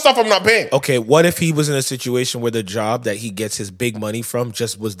this other stuff I'm not paying. Okay, what if he was in a situation where the job that he gets his big money from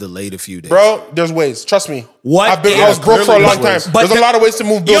just was delayed a few days? Bro, there's ways. Trust me. I was broke for a long time. There's a lot of ways to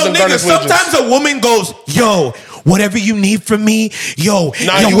move bills and garnish wages. Sometimes a woman goes, "Yo, whatever you need from me, you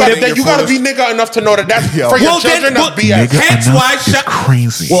gotta be nigga enough to know that that's for your children. That's BS. Hence why Shaq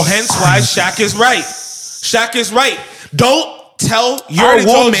crazy. Well, hence why Shaq is right. Shaq is right. Don't tell your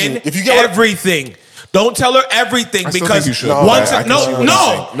woman everything. Don't tell her everything because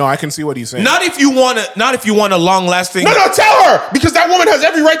I can see what he's saying. Not if you want a long lasting. No, tell her because that woman has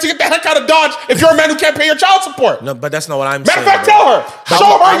every right to get the heck out of Dodge if you're a man who can't pay your child support. No, but that's not what I'm saying. Matter of fact, tell her. Show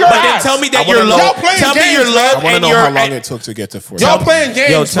her your ass. But then tell me that your love. Tell me your love. I want to know how long it took to get to 40. Y'all playing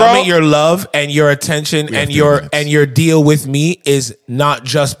games, Yo, tell me your love and your attention and your deal with me is not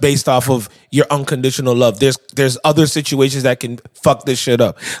just based off of your unconditional love. There's other situations that can fuck this shit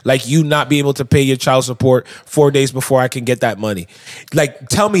up. Like you not being able to pay your child support 4 days before I can get that money. Like,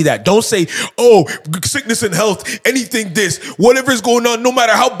 tell me that. Don't say, "Oh, sickness and health, anything this, whatever's going on, no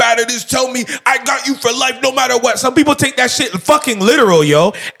matter how bad it is, tell me I got you for life no matter what." Some people take that shit fucking literal,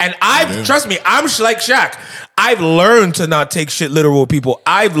 yo. And trust me, I'm like Shaq. I've learned to not take shit literal with people.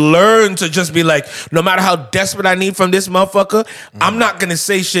 I've learned to just be like, no matter how desperate I need from this motherfucker, I'm not gonna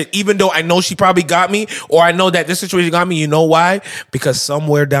say shit, even though I know she probably got me, or I know that this situation got me. You know why? Because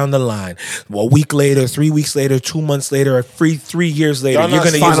somewhere down the line, a week later, 3 weeks later, 2 months later, or 3 years later,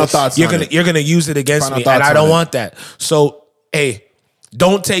 you're gonna use it against me, and I don't want that. So, hey,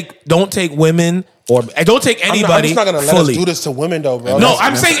 don't take women. Or don't take anybody. I'm just not gonna let fully. us do this to women, though, bro. No,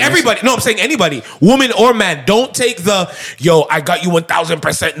 I'm saying everybody. No, I'm saying anybody, woman or man. Don't take I got you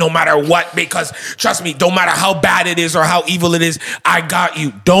 1,000% no matter what, because trust me, don't matter how bad it is or how evil it is, I got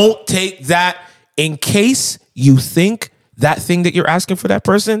you. Don't take that in case you think that thing that you're asking for that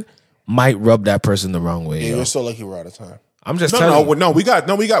person might rub that person the wrong way. Yeah, you're so lucky we're out of time. I'm just telling you. We got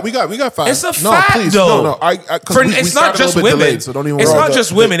 5. It's a fact, though. No. It's not just women. Delayed, so don't even it's not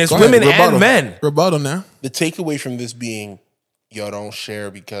just women. It's women and men. Rebuttal now. The takeaway from this being, don't share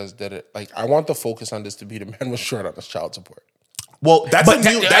because I want the focus on this to be the man was short on his child support. Well,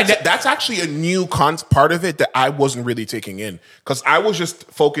 that's actually a new part of it that I wasn't really taking in, because I was just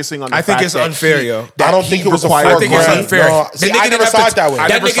focusing on the fact that I think it's unfair, yo. I don't think it was I think it's unfair. No, I never saw it that way. I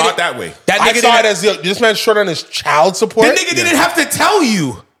never saw it that way. I saw it as this man's short on his child support. The nigga didn't have to tell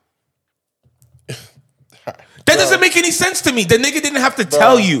you. That doesn't make any sense to me. The nigga didn't have to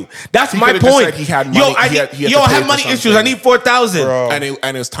tell you. That's my point. He had money. I have money issues. I need 4,000. And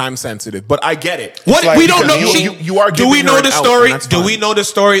it was time sensitive. But I get it. What we don't know. You are. Do we know the story? Do we know the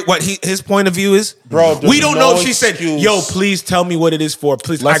story? What his point of view is? Bro, we don't know if she said, "Yo, please tell me what it is for."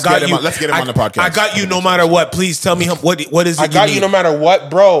 Please, let's get him on the podcast. I got you no matter what. Please tell me what is it. I got you no matter what,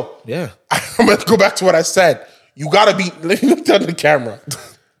 bro. Yeah. I'm gonna go back to what I said. You gotta be. Let me tell the camera.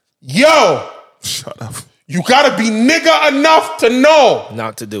 Yo, shut up. You gotta be nigga enough to know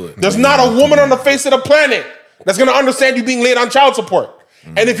not to do it. There's not a woman on the face of the planet that's gonna understand you being late on child support.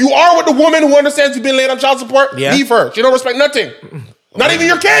 And if you are with the woman who understands you being late on child support, leave her. She don't respect nothing. Not even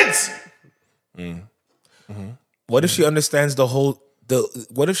your kids. What if she understands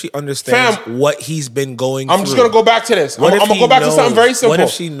what if she understands what he's been going through? I'm just gonna go back to this. I'm gonna go back to something very simple. What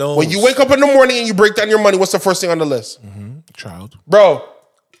if she knows? When you wake up in the morning and you break down your money, what's the first thing on the list? Child. Bro.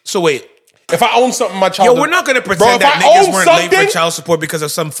 So wait. If I own something, my child. Yo, we're not gonna pretend that niggas weren't late for child support because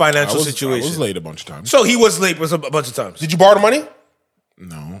of some financial situation. I was late a bunch of times. So he was late a bunch of times. Did you borrow the money?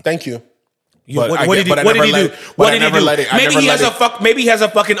 No. Thank you. What did he do? Maybe he has a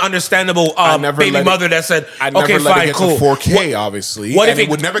fucking understandable baby mother that said, "Okay, fine, cool." 4K, obviously. What if it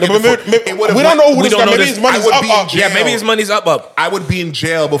would never get? We don't know who this guy. Maybe his money's up. Yeah, maybe his money's up. I would be in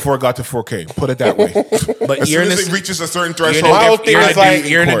jail before it got to 4K. Put it that way. But as soon as it reaches a certain threshold, my whole thing is like,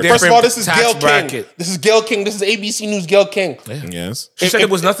 first of all, this is Gayle King. This is Gayle King. This is ABC News. Gayle King. Yes, she said it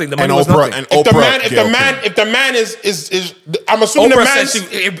was nothing. The money was nothing. If the man is, I'm assuming the man.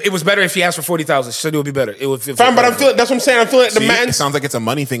 It was better if she asked for 40,000. She said it would be better. It would feel fine, but I'm feeling. That's what I'm saying. I'm feeling the man. It sounds like it's a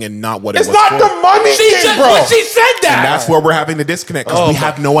money thing and not what it was. It's not the money thing, bro. She said that, and that's where we're having the disconnect because we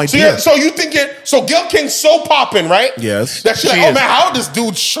have no idea. So you thinking? So Gayle King's so popping, right? Yes. That shit. Oh man, how this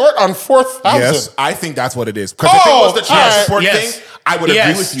dude short on 4,000? Yes, I think that's what it is. Because if it was the child support thing, I would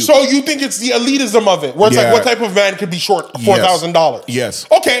agree with you. So you think it's the elitism of it, where it's like, what type of man could be short $4,000? Yes.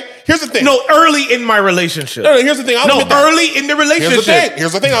 Okay. Here's the thing. No, early in my relationship. No, here's the thing. Early in the relationship.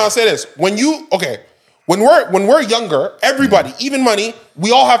 Here's the thing. I'll say this: when we're younger, everybody, even money,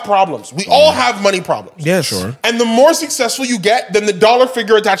 we all have problems. We all have money problems. Yeah, sure. And the more successful you get, then the dollar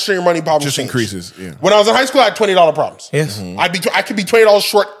figure attached to your money problem just increases. Yeah. When I was in high school, I had $20 problems. Yes. I could be $20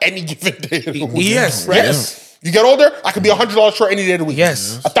 short any given day of the week. Yes. Right? Yes. You get older, I could be $100 short any day of the week.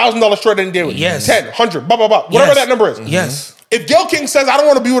 Yes. $1,000 short any day of the week. Yes. 10, 100, blah, blah, blah. Whatever that number is. Yes. If Gayle King says, I don't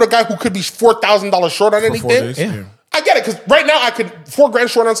want to be with a guy who could be $4,000 short on anything, I get it, because right now I could $4,000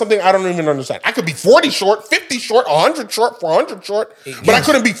 short on something I don't even understand. I could be 40 short, 50 short, 100 short, 400 short, but I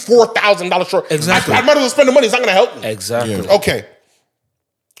couldn't be $4,000 short. Exactly. I might as well spend the money. It's not going to help me. Exactly. Yeah. Okay.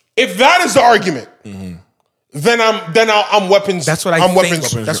 If that is the argument, then I'm weapons. That's what I think.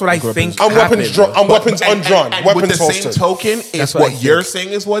 That's what I think. I'm weapons undrawn. And weapons with the same token, if what you're saying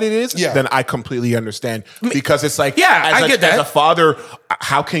is what it is, then I completely understand. Because it's like, I get that. As a father,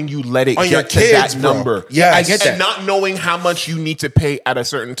 how can you let it on get your kids, to that number? Yeah, I get that. And not knowing how much you need to pay at a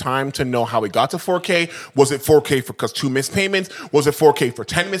certain time to know how it got to 4K. Was it 4K for because 2 missed payments? Was it 4K for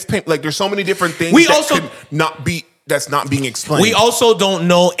 10 missed payments? Like, there's so many different things that's not being explained. We also don't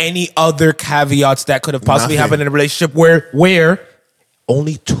know any other caveats that could have possibly happened in a relationship where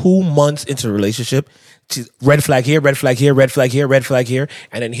only 2 months into a relationship, red flag here, red flag here, red flag here, red flag here,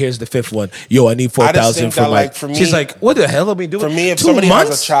 and then here's the fifth one. Yo, I need 4,000 for my. For me, she's like, what the hell are we doing? For me, if somebody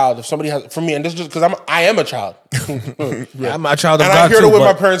has a child, and this is just because I am a child. Yeah, I'm a child of and God I hear too, the way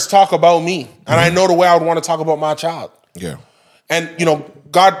my parents talk about me, and I know the way I would want to talk about my child. Yeah, and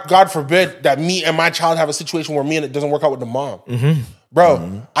God forbid that me and my child have a situation where me and it doesn't work out with the mom.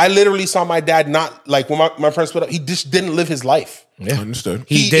 Bro, I literally saw my dad not like when my parents split up. He just didn't live his life. Yeah, understood.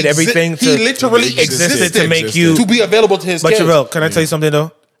 He did everything. He literally existed to make you to be available to his kids. But Trivelle, can I tell you something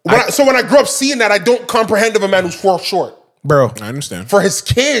though? When I grew up seeing that, I don't comprehend of a man who's 4 short, bro. I understand for his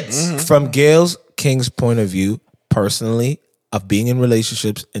kids. From Gayle King's point of view, personally, of being in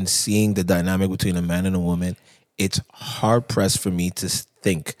relationships and seeing the dynamic between a man and a woman, it's hard pressed for me to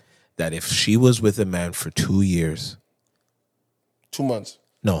think that if she was with a man for 2 years. 2 months.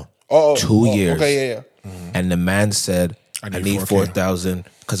 No. 2 years. Okay, yeah. And the man said, I need 4,000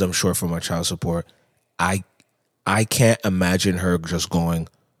 because I'm short for my child support. I can't imagine her just going,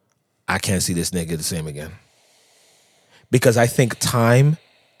 I can't see this nigga the same again. Because I think time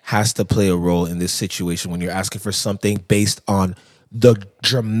has to play a role in this situation when you're asking for something based on the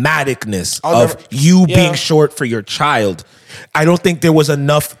dramaticness of you being short for your child. I don't think there was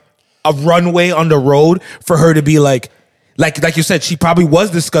enough a runway on the road for her to be like you said, she probably was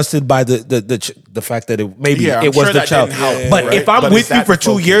disgusted by the fact that it was the child. But if I'm with you for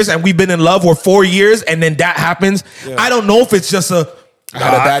 2 years and we've been in love or 4 years and then that happens, I don't know if it's just I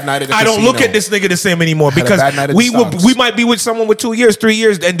had a bad night at the I don't casino. look at this nigga the same anymore because we might be with someone with 2 years, 3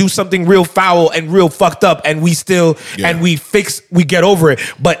 years and do something real foul and real fucked up and we still and we get over it.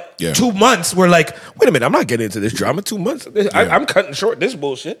 But 2 months we're like, wait a minute, I'm not getting into this drama. 2 months, I'm cutting short this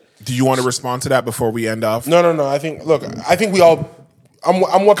bullshit. Do you want to respond to that before we end off? No. I think we all. I'm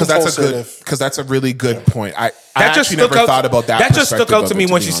because that's a really good point. I actually never thought about that. That just stuck out to me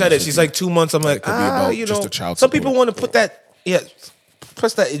when she said it. She's like 2 months. I'm like, just a child. Some people want to put that,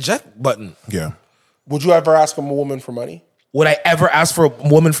 press that eject button. Yeah. Would you ever ask a woman for money? Would I ever ask for a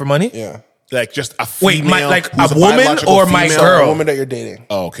woman for money? Yeah. Like just a female. Wait, a woman or my girl? A woman that you're dating.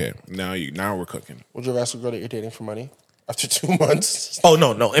 Oh, okay. Now we're cooking. Would you ever ask a girl that you're dating for money? After 2 months? Oh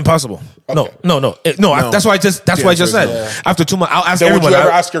no, impossible. Okay. No. That's why I just said. Yeah. After 2 months, I'll ask everyone. Would you ever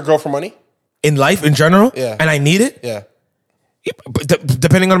ask your girl for money? In life, in general? Yeah. And I need it? Yeah.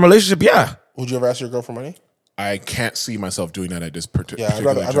 Depending on the relationship, yeah. Would you ever ask your girl for money? I can't see myself doing that at this particular. Yeah,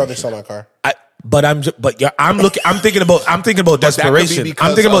 I'd rather sell my car. I'm thinking about desperation.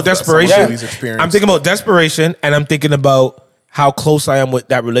 I'm thinking about desperation. I'm thinking about desperation, and I'm thinking about how close I am with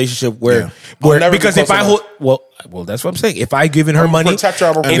that relationship. Because if I hold, well, that's what I'm saying. If I given her money,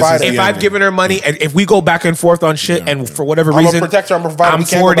 if I've given her money, and if we go back and forth on shit, and for whatever reason, I'm a protector, I'm a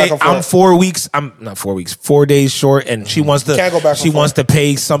provider. I'm 4 weeks. I'm not 4 weeks. 4 days short, and she wants to. She wants to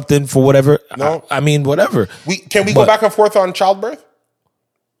pay something for whatever. No, I mean whatever. Can we go back and forth on childbirth?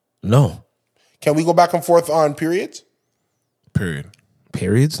 No. Can we go back and forth on periods?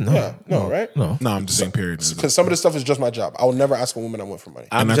 Periods? No. Yeah, no, right? No, I'm just saying periods. Because some of this stuff is just my job. I will never ask a woman I want for money.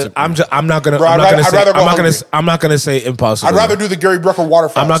 I'm not gonna say impossible. I'd rather do the Gary Brooker water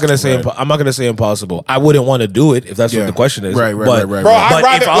fast. I'm not gonna say impossible. I wouldn't want to do it if that's what the question is. Right. But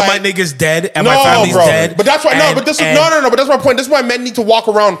if all my niggas dead and my family's dead, but that's why But that's my point. This is why men need to walk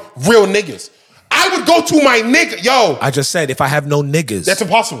around real niggas. I would go to my nigga, yo. I just said if I have no niggas, that's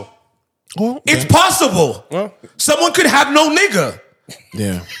impossible. It's possible. Someone could have no nigga.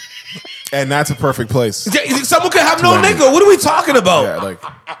 Yeah. And that's a perfect place. Someone could have no nigga. What are we talking about? Yeah, like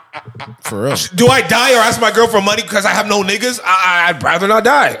for real. Do I die or ask my girl for money because I have no niggas? I'd rather not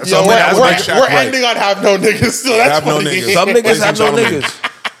die. So we're ending on have no niggas. So that's no niggas. Some niggas have no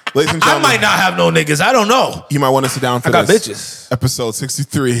niggas. Ladies and gentlemen, I might not have no niggas. I don't know. You might want to sit down for I got bitches. Episode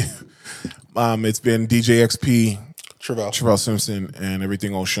 63. It's been DJXP, Trivelle Simpson, and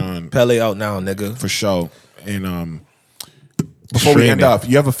EverythingOShauN. Pele out now, nigga. For sure. And before we end up,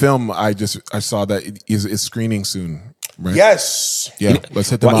 you have a film I saw that is screening soon, right? Yes. Yeah. Let's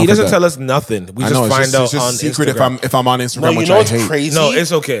hit them off. He doesn't tell us nothing. We just find out on secret Instagram. if I'm on Instagram, which I hate. Crazy? No,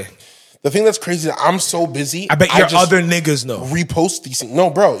 it's okay. The thing that's crazy is I'm so busy. I bet your other niggas know. Repost these things. No,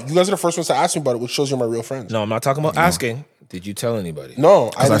 bro. You guys are the first ones to ask me about it, which shows you're my real friends. No, I'm not talking about asking. Did you tell anybody?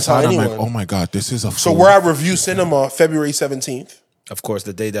 No, I didn't tell anyone. I'm like, oh my God, this is a So we're at Review Cinema February 17th. Of course,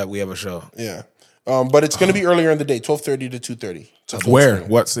 the day that we have a show. Yeah. But it's going to be earlier in the day, 12:30 to 2:30. Where?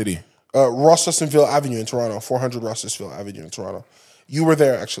 What city? Rochestersville Avenue in Toronto, 400 Rochestersville Avenue in Toronto. You were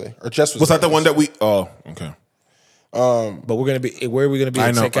there, actually. Or Jess was that there. the one that we... Oh, okay. But we're going to be... Where are we going to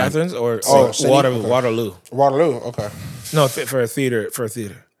be? St. Catharines or Waterloo? Waterloo, okay. No, for a theater.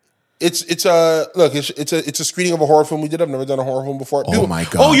 It's a screening of a horror film we did. I've never done a horror film before. Oh my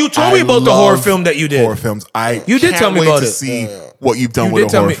god! Oh, you told me about the horror film that you did. Horror films. You did tell me about it. See what you've done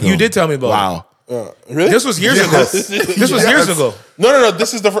with a horror film. You did tell me about it. Wow. Really? This was years ago. This was years ago. No.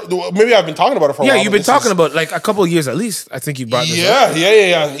 This is the first, maybe I've been talking about it for a while. Yeah, you've been talking about like a couple of years at least. I think you brought this up.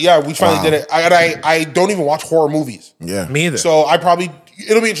 Yeah. We finally did it. I don't even watch horror movies. Yeah, me either. So it'll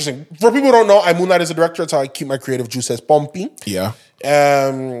be interesting. For people who don't know, I moonlight as a director. That's how I keep my creative juices pumping. Yeah.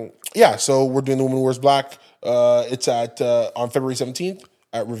 So we're doing The Woman Who Wears Black. It's on February 17th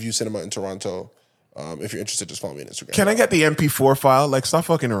at Review Cinema in Toronto. If you're interested, just follow me on Instagram. Can I get the MP4 file? Like, stop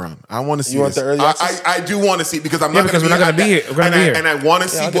fucking around. I want to see. You want the early access? I do want to see because I'm Yeah, not because going we're not going to be here. We're going to be here. And I want to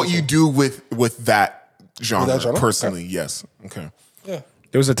see what you do with that genre. Personally, okay. Yes. Okay. Yeah.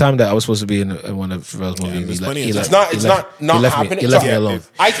 There was a time that I was supposed to be in one of Trevelle's movies. It's not happening. He left me alone.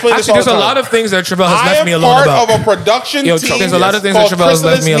 I explain this all there's the time. a lot of things that Trivelle has left me alone about. I am part of a production team. There's a lot of things that Trivelle has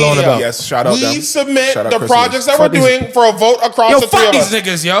left me alone about. Yes, shout out them. We submit Shout out the Chrysalis. projects that we're doing for a vote across the three fuck of us. these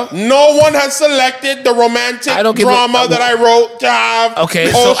niggas, yo. No one has selected the romantic drama that I wrote to have.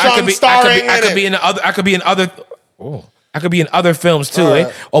 Okay, so I could be in other films too, right.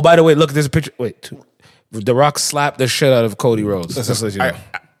 eh? Oh, by the way, look, there's a picture. Wait, The Rock slapped the shit out of Cody Rhodes. Just to let you know.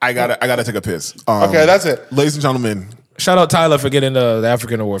 I gotta take a piss. Okay, that's it. Ladies and gentlemen. Shout out Tyler for getting the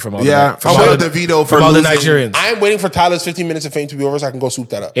African award from all I'm waiting the veto for all the Nigerians. I'm waiting for Tyler's 15 minutes of fame to be over so I can go swoop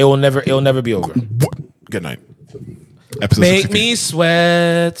that up. It'll never be over. Good night. Episode Make 16. me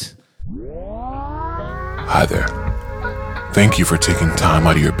sweat. Hi there. Thank you for taking time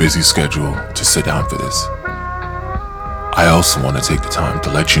out of your busy schedule to sit down for this. I also want to take the time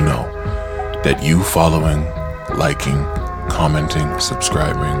to let you know that you following, liking, commenting,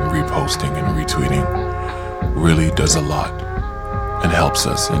 subscribing, reposting, and retweeting really does a lot and helps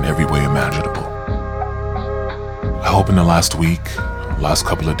us in every way imaginable. I hope in the last week, last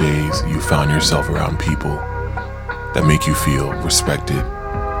couple of days, you found yourself around people that make you feel respected,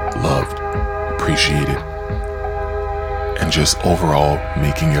 loved, appreciated, and just overall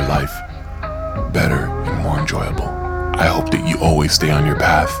making your life better and more enjoyable. I hope that you always stay on your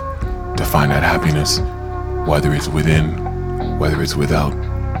path to find that happiness, whether it's within, whether it's without,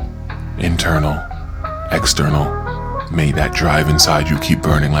 internal, external. May that drive inside you keep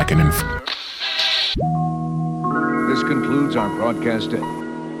burning like an This concludes our broadcast day.